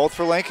 both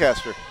for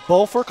Lancaster.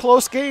 Both were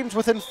close games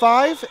within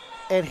 5,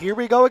 and here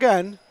we go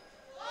again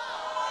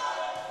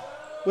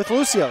with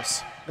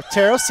Lucio's.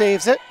 Notero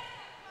saves it.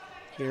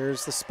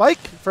 Here's the spike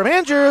from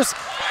Andrews.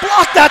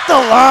 Blocked at the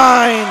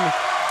line.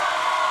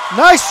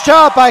 Nice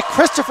job by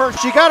Christopher.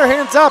 She got her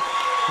hands up.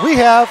 We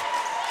have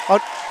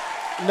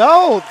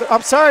no,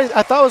 I'm sorry.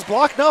 I thought it was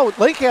blocked. No,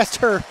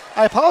 Lancaster.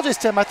 I apologize,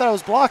 Tim. I thought it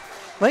was blocked.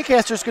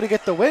 Lancaster's going to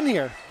get the win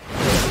here.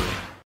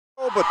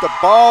 Oh, but the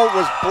ball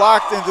was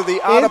blocked into the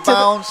out of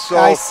bounds. So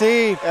I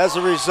see. As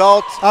a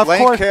result, of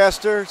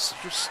Lancaster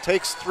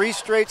takes 3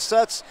 straight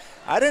sets.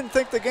 I didn't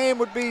think the game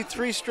would be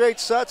 3 straight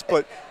sets,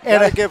 but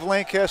got to give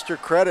Lancaster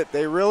credit.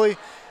 They really,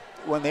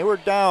 when they were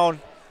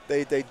down,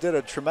 they did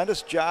a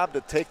tremendous job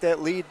to take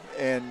that lead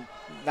and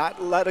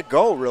not let it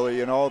go, really.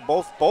 You know,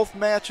 both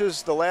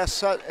matches, the last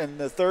set and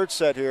the third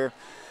set here,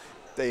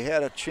 they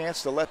had a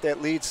chance to let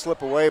that lead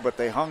slip away, but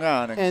they hung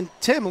on. And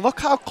Tim,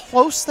 look how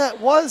close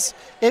that was.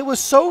 It was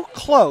so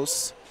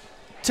close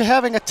to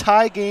having a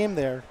tie game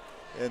there.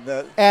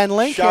 And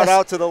Lancaster, shout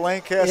out to the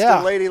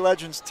Lancaster Lady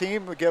Legends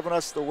team for giving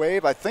us the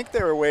wave. I think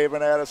they were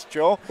waving at us,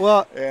 Joe.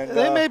 Well,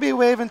 they may be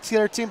waving to the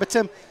other team, but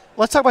Tim,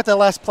 let's talk about that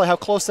last play, how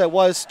close that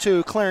was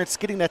to Clarence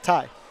getting that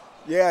tie.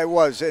 Yeah, it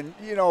was. And,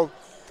 you know,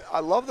 I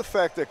love the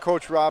fact that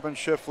Coach Robin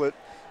Shiflett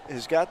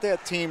has got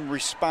that team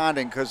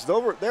responding, because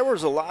there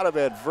was a lot of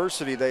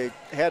adversity they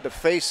had to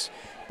face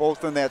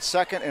both in that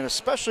second and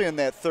especially in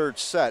that third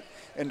set.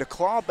 And to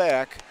claw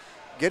back,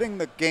 getting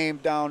the game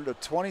down to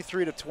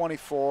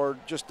 23-24,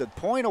 just a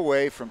point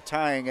away from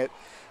tying it,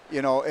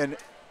 you know, and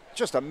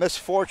just a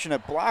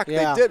misfortunate block.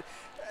 Yeah, they did.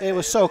 It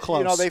was so close.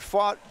 You know, they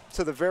fought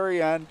to the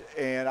very end,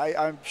 and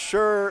I'm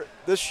sure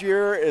this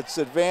year it's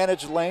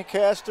advantage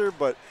Lancaster,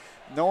 but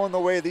knowing the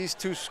way these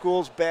two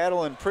schools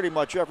battle in pretty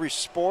much every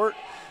sport,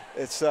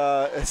 it's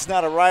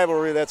not a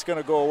rivalry that's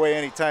going to go away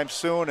anytime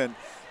soon, and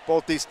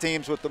both these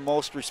teams with the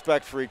most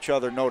respect for each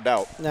other, no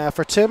doubt. Now,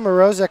 for Tim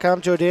Morozek,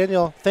 I'm Joe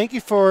Daniel. Thank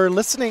you for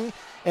listening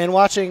and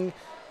watching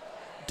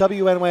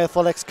WNY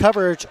Athletics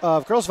coverage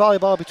of girls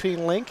volleyball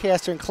between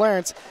Lancaster and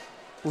Clarence.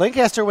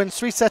 Lancaster wins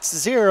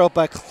 3-0,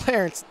 but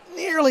Clarence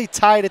nearly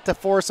tied it to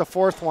force a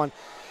fourth one.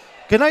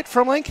 Good night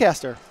from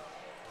Lancaster.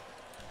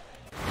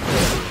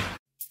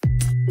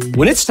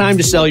 When it's time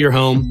to sell your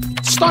home,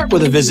 start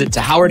with a visit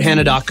to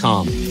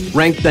howardhanna.com,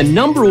 ranked the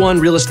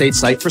 #1 real estate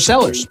site for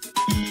sellers.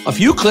 A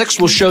few clicks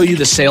will show you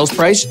the sales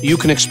price you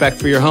can expect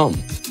for your home.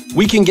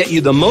 We can get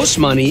you the most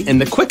money in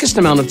the quickest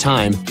amount of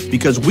time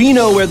because we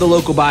know where the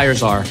local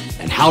buyers are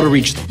and how to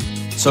reach them.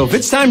 So if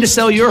it's time to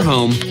sell your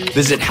home,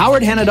 visit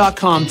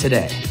howardhanna.com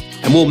today,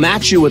 and we'll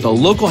match you with a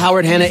local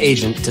Howard Hanna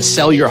agent to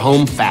sell your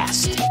home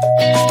fast.